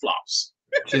flip flops.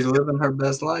 She's living her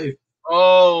best life.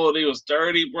 Oh, they was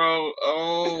dirty, bro.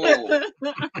 Oh,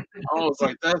 I was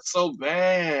like, that's so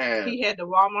bad. He had the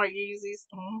Walmart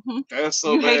Yeezys. That's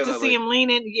so You bad. hate to see him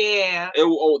leaning. Yeah.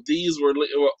 These were,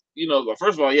 you know,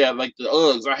 first of all, yeah, like the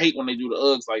Uggs. I hate when they do the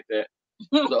Uggs like that.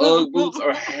 The Ugg boots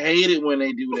are hated when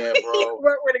they do that, bro.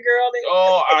 Work with a girl.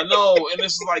 Oh, I know. And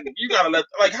this is like, you gotta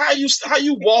like how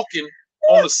you walking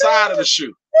on the side of the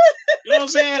shoe. You know what I'm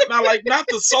saying? Now, like, not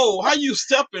the sole. How you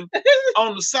stepping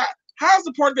on the side? How's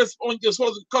the part that's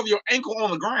supposed to cover your ankle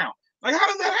on the ground? Like, how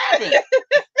does that happen?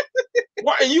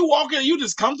 Why? And you walking? You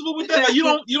just comfortable with that? Like, you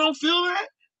don't feel that?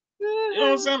 You know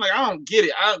what I'm saying? Like, I don't get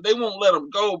it. They won't let them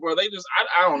go, bro. They just,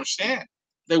 I don't understand.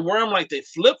 They wear them like they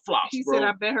flip flops, He bro. said,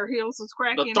 "I bet her heels was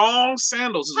cracking." The thong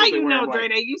sandals is How what they you wear. know, Like.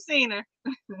 Dre? You seen her?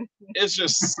 It's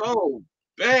just so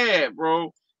bad,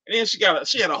 bro. And then she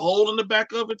had a hole in the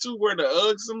back of it too, where the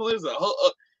Ugg symbol is.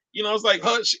 You know, it's like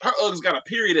her Ugg's got a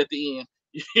period at the end.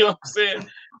 You know what I'm saying?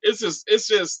 It was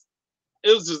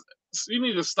just. You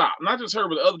need to stop. Not just her,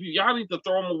 but the other people. Y'all need to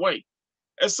throw them away.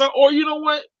 And so, or you know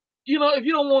what? You know, if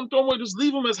you don't want to throw them away, just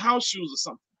leave them as house shoes or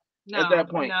something. No, at that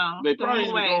point, no. they Throw probably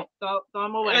them away. Throw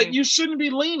them away. Like, you shouldn't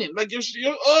be leaning. Like your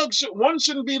Ugg one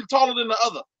shouldn't be taller than the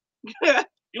other.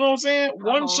 You know what I'm saying?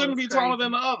 One shouldn't be taller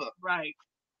than the other. Right.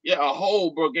 Yeah, a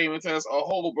hole, bro. Game of Test, a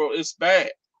hole, bro. It's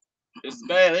bad. It's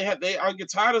bad. I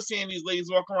get tired of seeing these ladies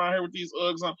walking around here with these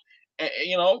Uggs on. And,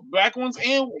 you know, black ones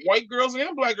and white girls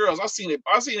and black girls. I've seen it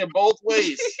both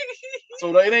ways.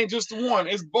 So it ain't just the one.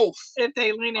 It's both. If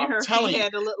they lean in, her feet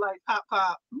had to look like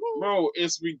pop. Bro,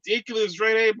 it's ridiculous,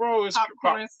 Dre. Bro, it's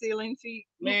popcorn ceiling feet.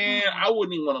 Man, I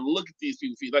wouldn't even want to look at these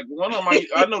people's feet. Like one of my,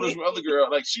 I know this other girl.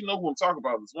 Like she know who I'm talking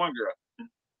about. This one girl.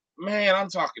 Man, I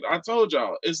told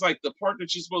y'all, it's like the part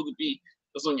that you're supposed to be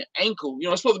that's on your ankle. You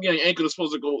know, it's supposed to be on your ankle. It's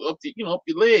supposed to go up the, up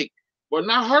your leg. But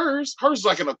not hers. Hers is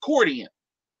like an accordion.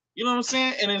 You know what I'm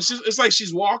saying? And it's like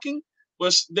she's walking,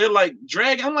 but they're like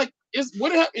dragging. I'm like, it's in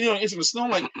the snow.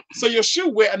 Like, so your shoe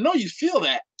wet. I know you feel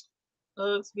that.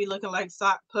 Uggs be looking like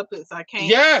sock puppets. I can't.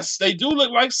 Yes, they do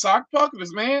look like sock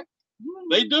puppets, man.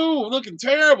 They do looking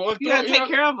terrible. You gotta take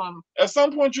care of them. At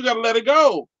some point, you gotta let it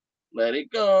go. Let it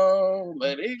go.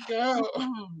 Let it go.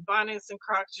 Bonnets and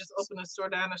Crocs just opened a store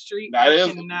down the street.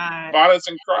 Bonnets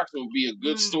and Crocs would be a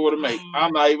good store to make.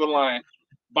 I'm not even lying.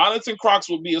 Bonnets and Crocs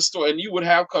would be a store, and you would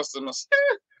have customers.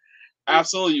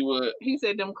 Absolutely, you would. He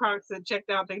said them Crocs that checked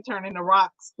out, they turn into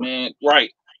rocks. Man, right.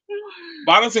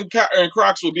 Bonnets and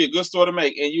Crocs would be a good store to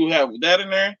make, and you have that in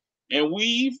there and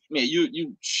weave. Man,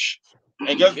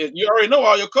 and guess, you already know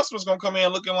all your customers gonna come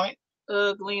in looking like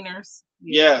leaners.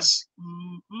 Yeah. Yes.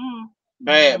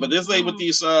 Bad, but this lady with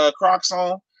these Crocs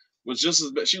on was just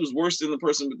as bad. She was worse than the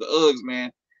person with the Uggs, man.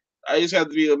 I just had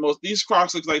to be the most. These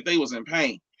Crocs look like they was in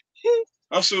pain.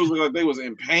 Her shoes look like they was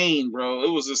in pain, bro.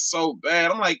 It was just so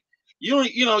bad. I'm like, you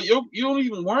don't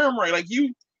even wear them right. Like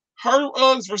her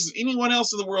Uggs versus anyone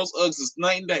else in the world's Uggs is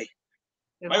night and day.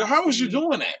 Like, how was you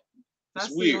doing that? It's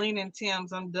weird. Leaning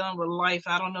Tims, I'm done with life.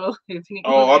 I don't know if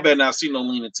I better not see no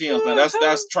leaning Tims. Now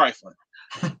that's trifling.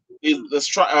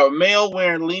 Male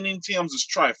wearing leaning Tims is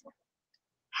trifling.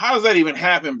 How does that even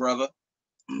happen, brother?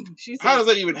 How does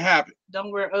that even happen? Don't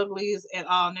wear uglies at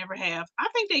all. Never have. I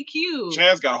think they cute.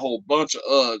 Chad's got a whole bunch of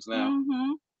Uggs now.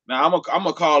 Now I'm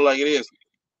gonna call it like it is.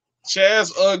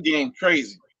 Chad's Ugg game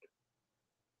crazy.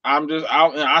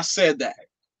 I said that.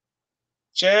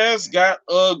 Chad's got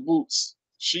Ugg boots.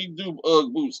 She do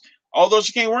Ugg boots. Although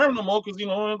she can't wear them no more because,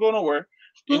 ain't go nowhere.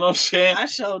 You know what I'm saying? I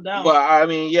sure don't. But I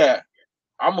mean, yeah.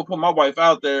 I'm going to put my wife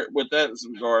out there with that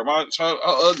regard. Her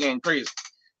Ugg game crazy.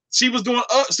 She was doing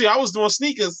I was doing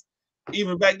sneakers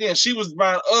even back then. She was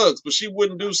buying Uggs, but she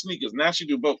wouldn't do sneakers. Now she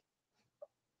do both.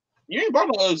 You ain't bought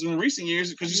no Uggs in recent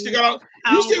years because you still got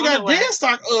dead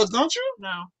stock Uggs, don't you?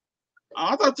 No.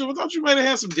 I thought you might have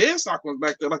had some dead stock ones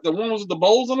back there, like the ones with the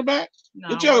bowls on the back. No,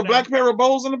 did you have a black pair of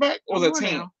bowls on the back, or was that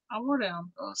tan? I wore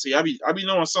them. See, I be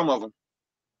knowing some of them.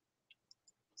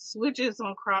 Switches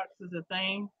on Crocs is a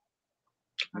thing.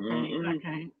 I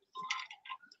can't.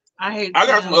 I hate. I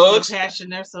got some Uggs. Passion,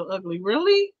 they're so ugly.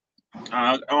 Really?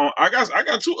 I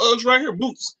got two Uggs right here,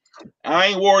 boots. I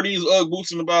ain't wore these Ugg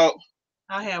boots in about.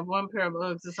 I have one pair of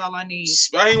Uggs. That's all I need.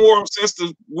 I ain't wore them since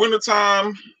the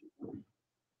wintertime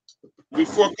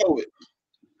before COVID.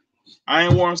 I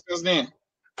ain't worn them since then.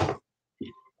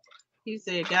 He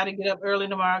said, "Gotta get up early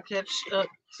tomorrow. Catch up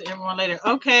to everyone later."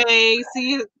 Okay,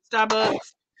 see you,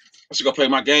 Starbucks. I should go play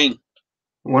my game.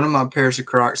 One of my pairs of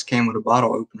Crocs came with a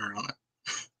bottle opener on it.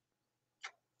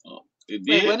 Oh, it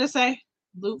did. Wait, what did it say?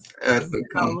 Luke. Luke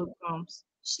Combs.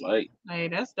 Slate. Hey,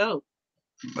 that's dope.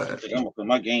 But I think I'm gonna play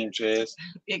my game, Chaz.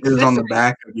 It was on the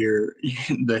back of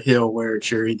the hill where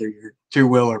it's either your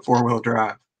 2-wheel or 4-wheel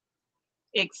drive.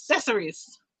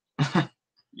 accessories.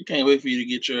 You can't wait for you to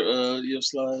get your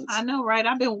slides. I know, right?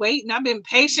 I've been waiting. I've been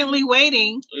patiently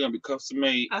waiting. They're gonna be custom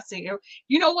made. I see.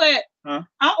 You know what? Huh?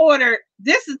 I ordered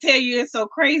this to tell you it's so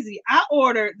crazy. I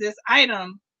ordered this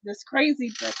item, this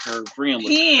crazy that curved brim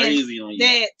looks pen crazy on you.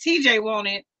 that TJ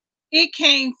wanted. It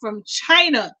came from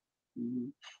China,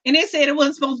 and it said it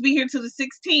wasn't supposed to be here till the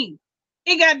 16th.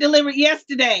 It got delivered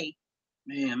yesterday.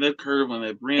 Man, that curve on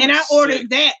that brim. And I ordered sick.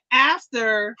 that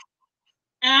after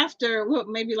what,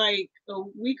 maybe like a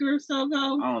week or so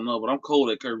ago. I don't know, but I'm cold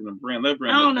at curving the brim. That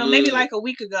brim. I don't know, maybe good. like a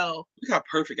week ago. Look how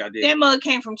perfect I did. That mug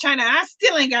came from China. I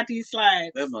still ain't got these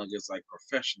slides. That mug is like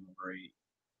professional grade.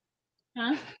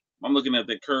 Huh? I'm looking at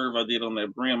the curve I did on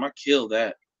that brim. I killed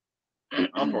that.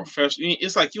 I'm professional.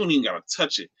 It's like you don't even gotta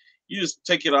touch it. You just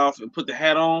take it off and put the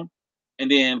hat on,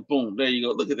 and then boom, there you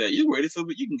go. Look at that. You ready for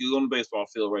it? You can go on the baseball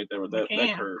field right there with that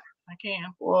curve. I can.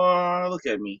 Boy, look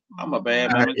at me. I'm a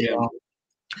bad man.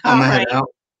 I'm gonna head out.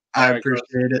 I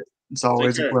appreciate it. It's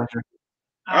always a pleasure.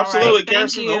 Absolutely,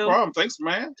 Kirsten. No problem. Thanks,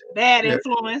 man. Bad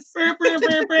influence.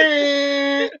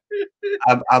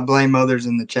 I blame others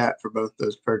in the chat for both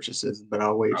those purchases, but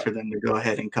I'll wait for them to go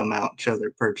ahead and come out and show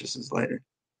their purchases later.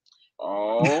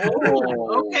 Oh.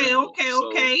 Okay.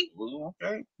 Okay.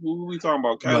 Who are we talking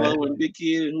about? Kylo and Big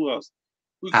Kid and who else?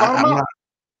 We call them out?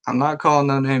 I'm not calling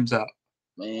no names out.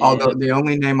 Man. Although the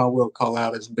only name I will call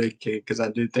out is Big Kid, because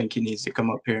I do think he needs to come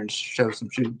up here and show some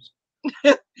shoes.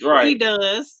 Right. He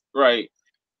does. Right.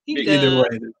 Either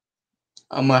way,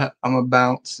 I'm a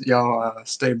bounce. Y'all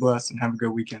stay blessed and have a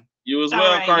good weekend. You as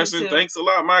well, Carson. Thanks a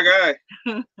lot, my guy.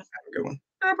 Have a good one.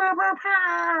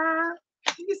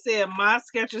 You said my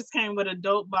Skechers came with a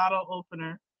dope bottle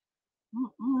opener.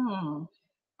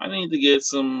 I need to get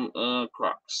some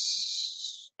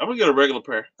Crocs. I'm gonna get a regular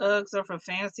pair. Uggs are for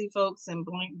fancy folks and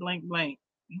blank, blank, blank.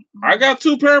 I got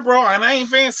 2 pair, bro, and I ain't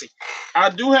fancy. I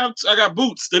got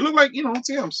boots. They look like,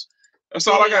 Tim's. That's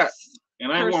all I got.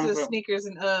 And I ain't Purses, sneakers,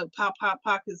 and pop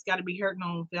pockets got to be hurting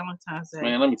on Valentine's Day.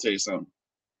 Man, let me tell you something.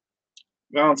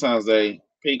 Valentine's Day,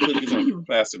 pay cookies in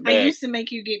plastic bags. I used to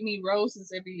make you get me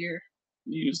roses every year.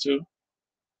 You used to.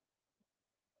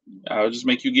 I would just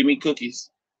make you give me cookies.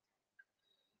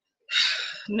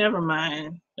 Never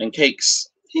mind. And cakes.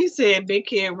 He said, Big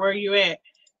Kid, where you at?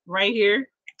 Right here.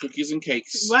 Cookies and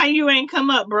cakes. Why you ain't come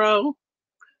up, bro?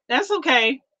 That's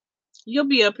okay. You'll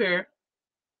be up here.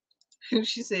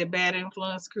 She said, Bad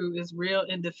Influence Crew is real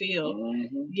in the field.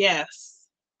 Yes.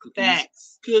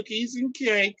 Facts. Cookies and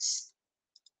cakes.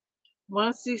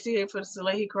 168 for the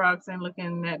Salehi Crocs ain't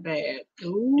looking that bad.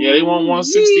 Ooh. Yeah, they want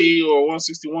 160 or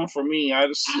 161 for me. I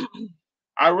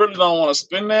really don't want to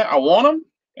spend that. I want them.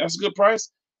 That's a good price.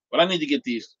 But I need to get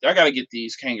these. I got to get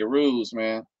these kangaroos,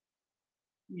 man.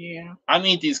 Yeah. I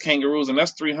need these kangaroos, and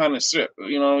that's 300 strip.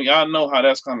 Y'all know how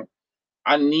that's coming.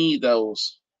 I need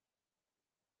those.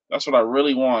 That's what I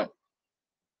really want.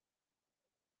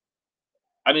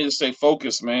 I need to stay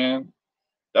focused, man.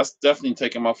 That's definitely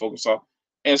taking my focus off.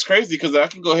 And it's crazy because I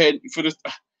can go ahead for this.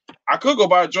 I could go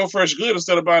buy a Joe Fresh Good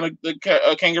instead of buying the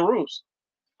kangaroos.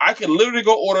 I could literally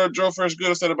go order a Joe Fresh Good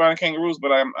instead of buying kangaroos,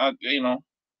 but I want them.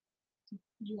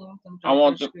 I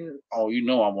want them. Oh,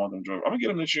 I want them. I'm gonna get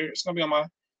them this year. It's gonna be on my.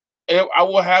 I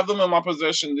will have them in my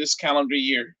possession this calendar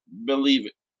year. Believe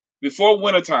it. Before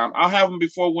wintertime, I'll have them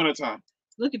before wintertime.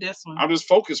 Look at this one. I'm just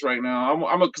focused right now.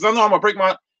 Because I know I'm gonna break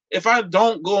my. If I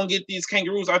don't go and get these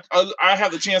kangaroos, I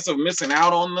have the chance of missing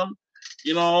out on them.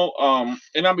 And I'm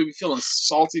gonna be feeling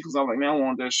salty because I'm like, man, I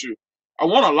want that shoe. I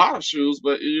want a lot of shoes,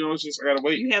 but it's just I gotta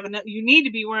wait. You have enough. You need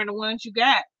to be wearing the ones you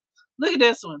got. Look at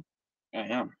this one. I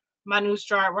am. My new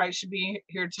stride right should be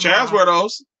here tomorrow. Chaz wear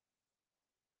those.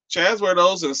 Chaz wear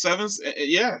those in 7s.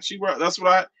 Yeah, she wear. That's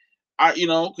what I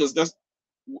because that's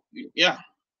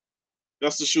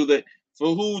the shoe that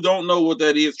for who don't know what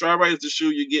that is. Stride right is the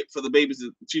shoe you get for the babies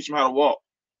to teach them how to walk.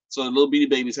 So the little bitty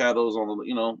babies have those on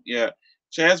the. Yeah.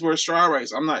 Chaz wears stride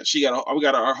rights. We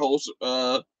got our whole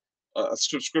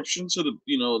subscription to the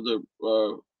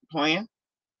the plan.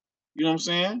 You know what I'm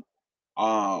saying?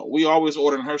 We always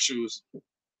ordering her shoes.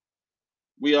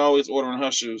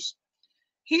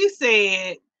 He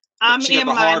said, I'm in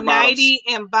my nightie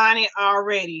and bonnet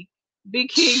already. Big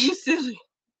Kid, you silly.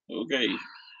 Okay.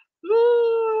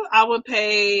 Ooh, I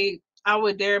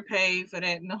would dare pay for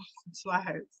that no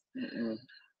slides.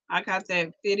 I got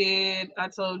that fitted. I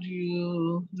told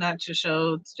you not to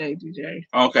show today, DJ.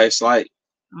 Okay, slight.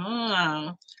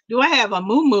 Do I have a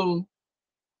moo-moo?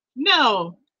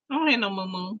 No, I don't have no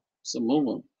moo-moo. It's a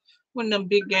moo-moo. One of them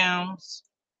big gowns.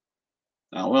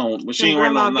 No, well, she ain't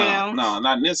wearing no,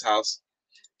 not in this house.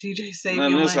 DJ saved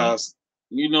not in this money. house.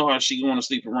 You know how she want to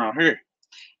sleep around here.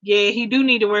 Yeah, he do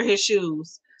need to wear his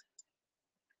shoes.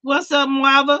 What's up,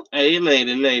 Mwava? Hey,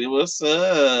 lady, what's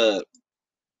up?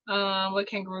 What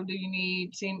kangaroo do you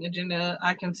need? Team agenda.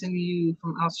 I can send you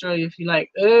from Australia if you like.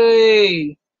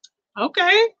 Hey,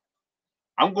 okay.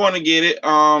 I'm going to get it.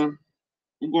 I'm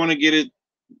going to get it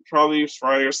probably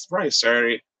Friday or probably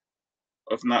Saturday.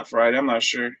 If not Friday, I'm not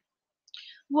sure.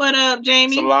 What up,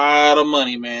 Jamie? It's a lot of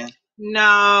money, man.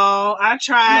 No, I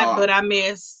tried, but I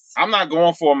missed. I'm not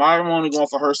going for them. I'm only going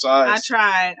for her size. I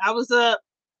tried. I was up.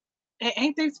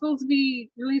 Ain't they supposed to be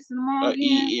releasing tomorrow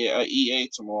again? EA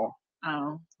tomorrow.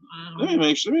 Oh. Let me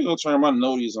make sure. Let me go turn my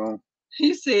noties on.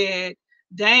 He said,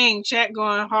 "Dang, chat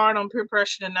going hard on peer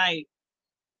pressure tonight."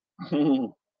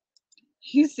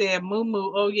 He said, "Moo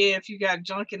moo. Oh yeah, if you got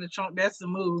junk in the trunk, that's the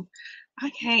move." I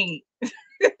can't.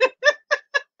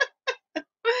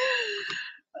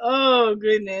 Oh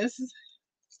goodness.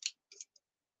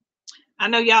 I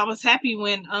know y'all was happy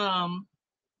when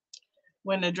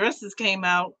the dresses came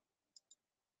out.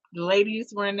 The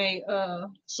ladies wearing they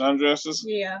sundresses.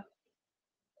 Yeah.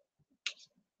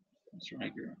 That's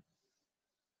right, girl.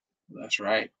 That's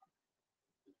right.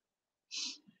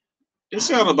 It's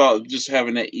all about just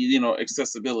having that,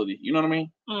 accessibility. You know what I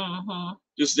mean? Mm-hmm.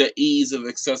 Just the ease of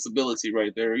accessibility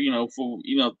right there. For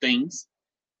things,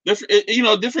 different,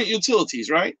 different utilities,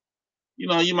 right?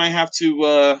 You might have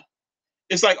to.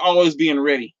 It's like always being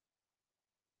ready.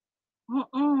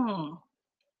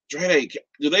 Dre,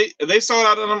 are they sold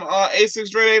out of them A6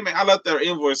 Dre? Man, I let their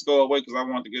invoice go away because I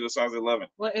wanted to get a size 11.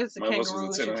 What is the kangaroo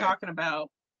you're talking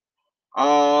about?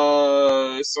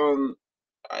 It's on.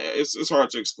 It's hard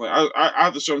to explain. I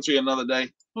have to show them to you another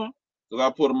day because I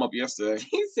put them up yesterday.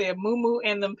 He said, "Moo moo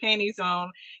and them panties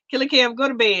on." Killer Kev, go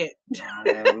to bed.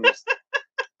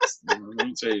 Let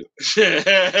me tell you.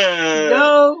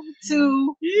 Go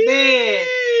to bed.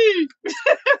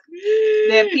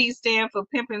 That P stand for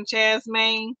Pimpin' Chaz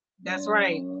Main. That's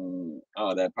right.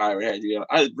 Oh, that pirate hat. Yeah,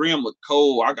 Brim look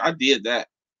cold. I did that.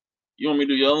 You want me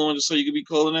to do the other one just so you can be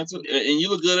cold in that too? And you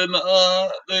look good in the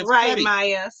right, caddy.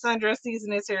 Maya. Sundress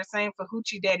season is here. Same for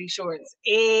Hoochie Daddy shorts.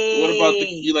 Hey. What about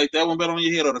you like that one better on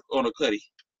your head or the cutty?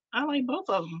 I like both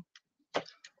of them.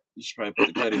 You should probably put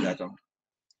the cutty back on.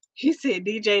 He said,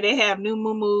 DJ, they have new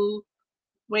moo-moo.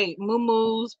 Wait,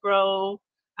 moo-moos, bro.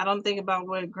 I don't think about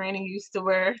what Granny used to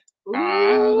wear.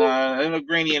 Ain't no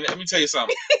Granny in it. Let me tell you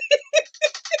something.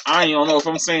 I don't know if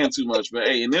I'm saying too much, but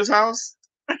hey, in this house,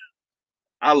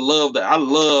 I love that. I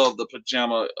love the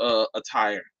pajama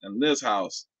attire in this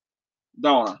house.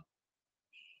 Dawn.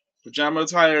 Pajama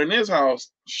attire in this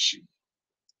house,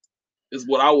 is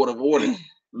what I would have ordered.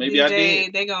 Maybe DJ, I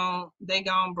did. They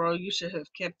gone, bro. You should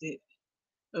have kept it.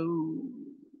 Oh,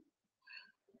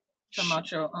 talking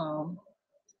about your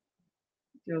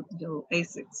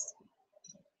Asics.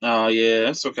 Oh yeah,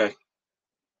 it's okay.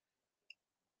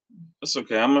 It's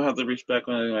okay. I'm gonna have to reach back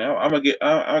on it.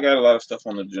 I got a lot of stuff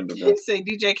on the agenda, bro. You say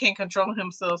DJ can't control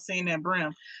himself seeing that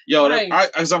brim. Yo, right.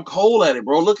 I'm cold at it,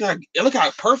 bro. Look how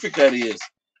perfect that is.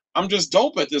 I'm just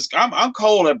dope at this. I'm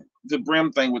cold at the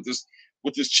brim thing with this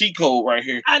cheat code right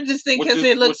here. I just think because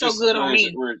it looks so good on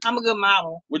me. I'm a good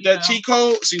model. With that cheat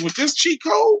code, see, with this cheat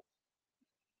code,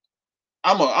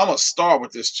 I'm a star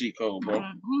with this cheat code, bro.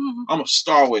 Mm-hmm. I'm a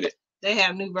star with it. They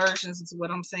have new versions, is what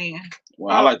I'm saying.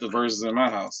 Well, I like the versions in my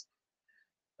house.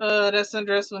 That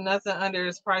sundress with nothing under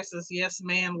is priceless. Yes,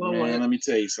 ma'am, Lord. Man, let me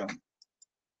tell you something.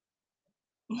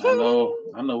 I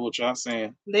know what y'all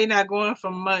saying. They not going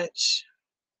for much.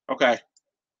 Okay.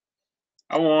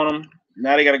 I want them.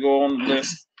 Now they got to go on the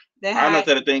list. I let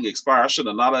that thing expire. I should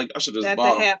have just bought them. That's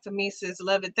the hat for me, sis.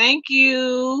 Love it. Thank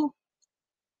you.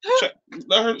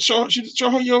 Show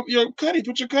her your cutty.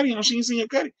 Put your cutty on. She ain't seen your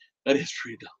cutty. That is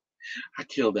pretty dope. I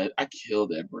killed that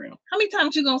brim. How many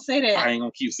times you gonna say that? I ain't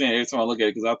gonna keep saying it every time I look at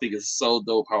it because I think it's so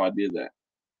dope how I did that.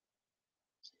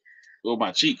 Well,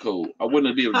 my cheat code. I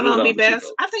wouldn't be able to do it without the cheat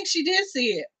code. I think she did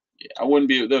see it. Yeah, I wouldn't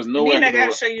be. There's no way. Then I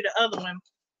gotta show you the other one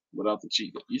without the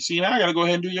cheat code. You see, now I gotta go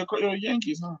ahead and do your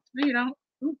Yankees, huh? No, you don't.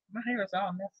 Ooh, my hair is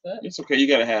all messed up. It's okay. You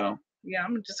got a hat on. Yeah,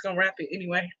 I'm just gonna wrap it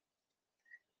anyway.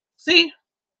 See?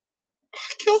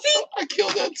 I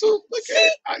killed that too. Look at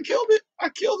it. I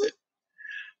killed it.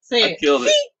 Say I killed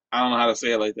it. I don't know how to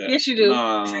say it like that. Yes, you do.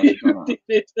 No.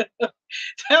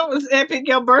 That was epic.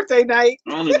 Your birthday night.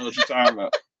 I don't even know what you're talking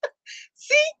about.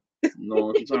 See? No,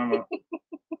 what you're talking about.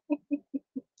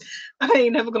 I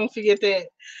ain't never gonna forget that.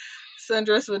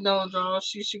 Sundress with no draws.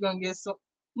 She gonna get some.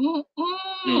 You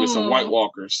get some White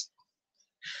Walkers.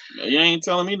 You ain't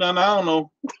telling me nothing. I don't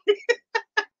know.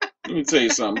 Let me tell you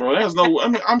something, bro. There's no.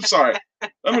 I'm sorry.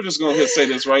 Let me just go ahead and say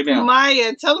this right now.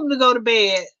 Maya, tell them to go to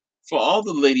bed. For all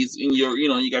the ladies in your,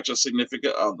 you got your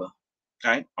significant other.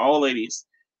 Okay, all ladies,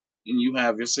 and you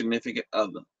have your significant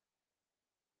other.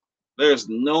 There's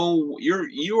no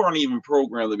you aren't even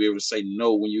programmed to be able to say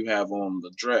no when you have on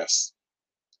the dress,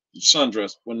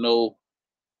 sundress with no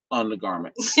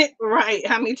undergarments. Right.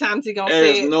 How many times he gonna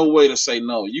There's say it? no way to say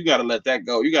no. You gotta let that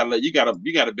go. You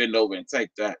gotta bend over and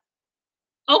take that.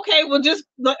 Okay, well just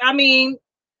I mean,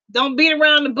 don't beat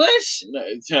around the bush.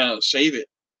 Shave it.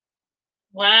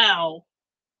 Wow.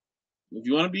 If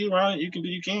you want to be around it, you can.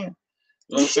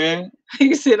 You know what I'm saying?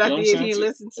 He said You I know what did. I'm He saying?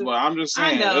 listened to. Well, I'm just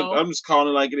I saying. know. I'm just calling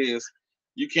it like it is.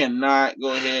 You cannot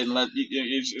go ahead and let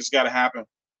it's got to happen.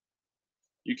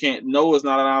 You can't. No, it's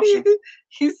not an option.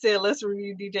 He said, "Let's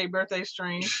review DJ birthday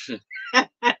stream."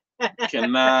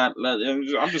 Cannot let.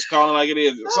 I'm just calling it like it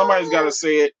is. Somebody's got to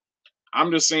say it.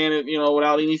 I'm just saying it,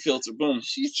 without any filter. Boom.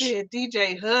 She said,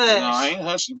 "DJ, hush." No, I ain't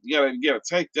hushing. You gotta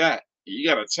take that. You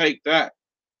gotta take that.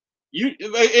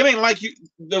 It ain't like you.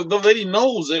 The lady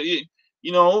knows that.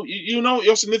 You know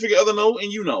your significant other know,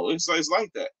 and you know it's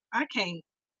like that. I can't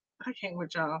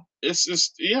with y'all. It's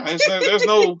just there's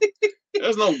no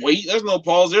wait, there's no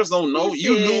pause, there's no no.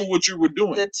 You knew what you were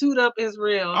doing. The toot up is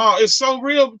real. Oh, it's so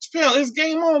real. It's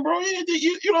game on, bro. You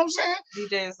know what I'm saying?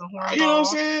 DJ is a hornball. You know what I'm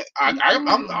saying? I'm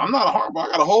not a hornball.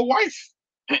 I got a whole wife.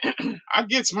 I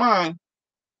gets mine.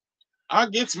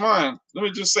 Let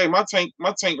me just say, my tank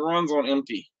runs on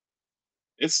empty.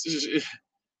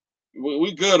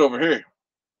 We good over here.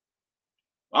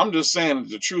 I'm just saying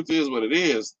the truth is what it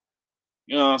is.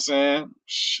 You know what I'm saying?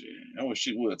 Shit, I wish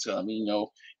she would tell me,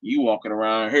 you walking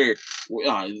around here.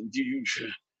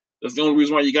 That's the only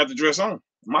reason why you got the dress on, in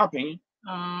my opinion.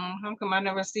 How come I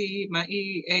never see my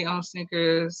EA on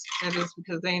sneakers? That is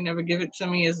because they never give it to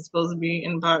me as it's supposed to be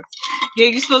in the box. Yeah,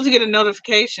 you're supposed to get a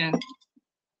notification.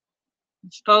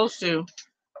 You're supposed to.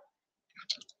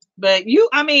 But you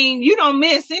don't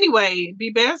miss anyway, be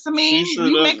best. I mean, She sure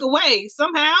you doesn't. make a way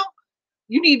somehow.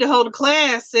 You need to hold a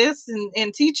class, sis,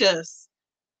 and teach us.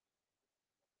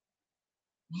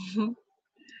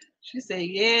 She said,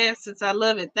 yes, since I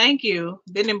love it. Thank you.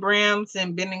 Bending brims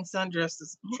and bending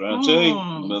sundresses. Trying to tell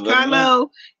you. Carlo,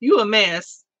 you a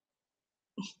mess.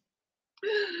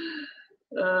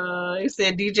 He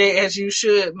said, DJ, as you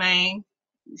should, man.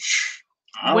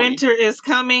 Winter is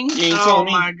coming. Oh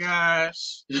my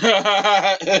gosh.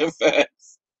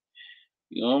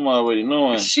 I'm already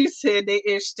knowing. She said they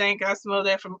ish stank. I smell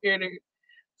that from here.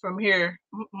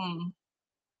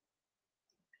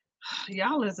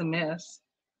 Y'all is a mess.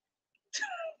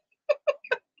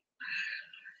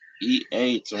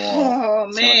 EA tomorrow. Oh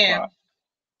man.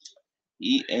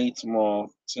 EA tomorrow,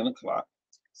 10 o'clock.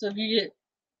 So if you get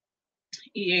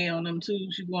EA on them too,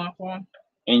 you going for them?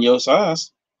 In your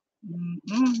size.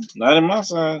 Not in my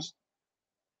size.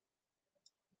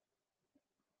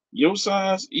 Your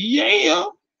size? Yeah.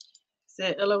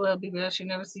 Said LOL because you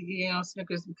never see EA on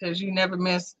Snickers because you never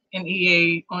miss an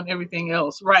EA on everything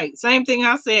else. Right. Same thing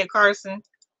I said, Carson.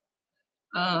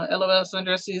 LOL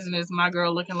sundress season is my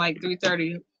girl looking like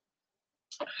 330.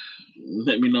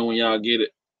 Let me know when y'all get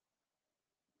it.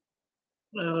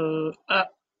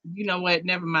 You know what?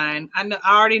 Never mind. I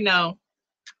already know.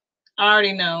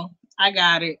 I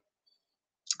got it.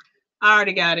 I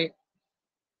already got it.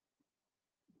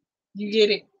 You get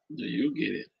it? Do you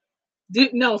get it?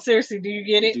 No, seriously, do you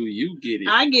get it? Do you get it?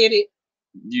 I get it.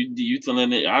 You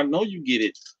telling it? I know you get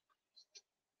it.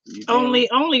 Only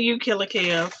you, Killer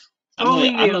Kev.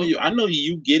 I know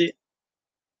you get it.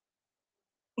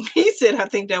 He said, I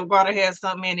think that water has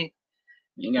something in it.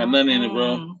 Ain't got nothing in it,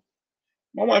 bro.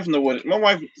 My wife know what it. My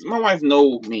wife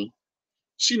know me.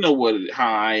 She know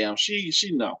how I am. She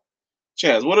know.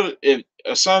 Chaz, if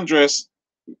a sundress,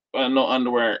 no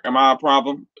underwear? Am I a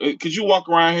problem? Could you walk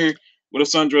around here with a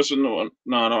sundress with no?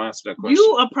 No, don't answer that question.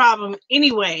 You a problem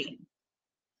anyway.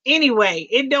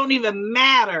 It don't even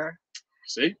matter.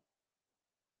 See.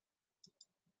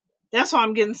 That's why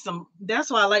I'm getting some.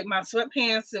 That's why I like my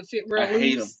sweatpants that fit real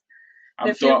loose. I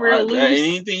hate them.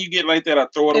 Anything you get like that, I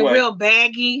throw it away. Real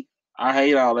baggy. I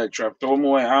hate all that crap. Throw them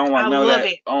away. I don't like none of that.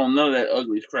 It. I don't none of that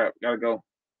ugly crap. Gotta go.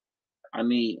 I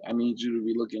need you to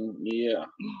be looking. Yeah.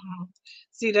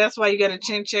 See, that's why you got to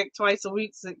chin check twice a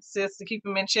week, sis, to keep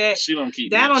them in check. She don't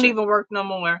keep. That don't even work no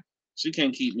more. She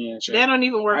can't keep me in check. That don't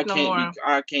even work no more.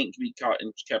 I can't be kept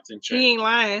in check. He ain't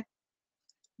lying.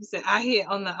 He said I hit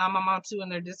on the Mama too in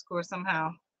their Discord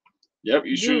somehow. Yep,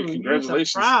 you should.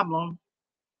 Congratulations. You's a problem.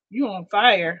 You on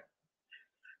fire.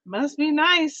 Must be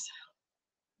nice.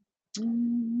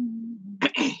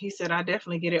 He said, I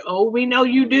definitely get it. Oh, we know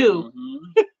you do.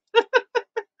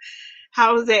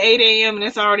 How is it 8 a.m. and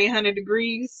it's already 100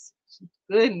 degrees?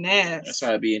 Goodness. That's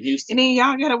how it be in Houston. And then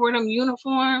y'all gotta wear them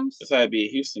uniforms. That's how it be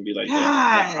in Houston. Be like Gosh.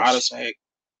 that. Hot as heck.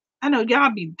 I know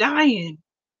y'all be dying.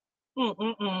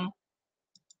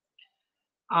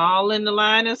 All in the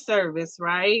line of service,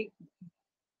 right?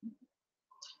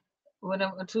 When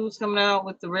the two's coming out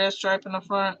with the red stripe in the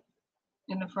front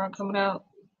coming out.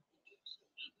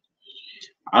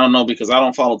 I don't know because I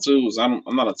don't follow twos. I'm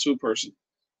not a two person.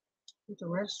 With the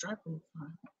red stripe in the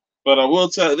front. But I will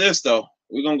tell you this though.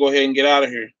 We're gonna go ahead and get out of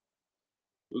here.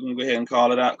 We're gonna go ahead and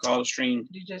call it out, call the stream.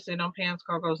 DJ said no pants,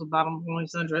 cargos, the bottom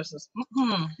points, undresses.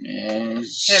 Man.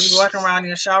 Have you walking around in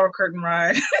your shower curtain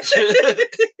ride?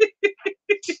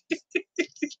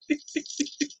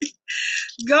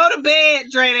 Go to bed,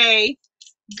 Dre.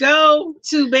 Go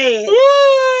to bed.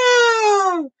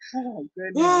 Oh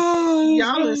goodness.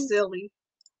 Y'all are silly.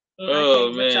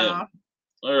 Oh man.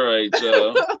 All right,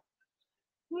 y'all.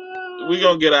 We're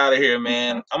gonna get out of here,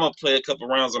 man. I'm gonna play a couple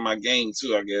rounds of my game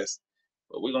too, I guess.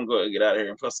 But we're gonna go and get out of here.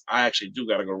 And plus, I actually do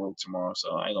gotta go work tomorrow,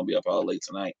 so I ain't gonna be up all late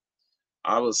tonight.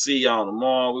 I will see y'all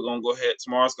tomorrow. We're gonna go ahead.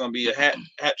 Tomorrow's gonna be a hat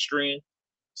stream,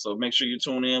 so make sure you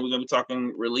tune in. We're gonna be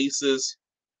talking releases,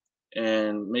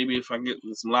 and maybe if I get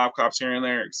some live cops here and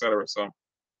there, etc. So,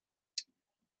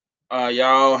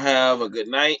 y'all have a good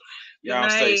night. Y'all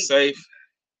stay safe.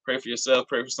 Pray for yourself.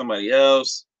 Pray for somebody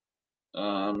else.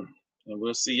 And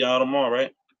we'll see y'all tomorrow,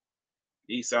 right?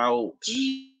 Peace out.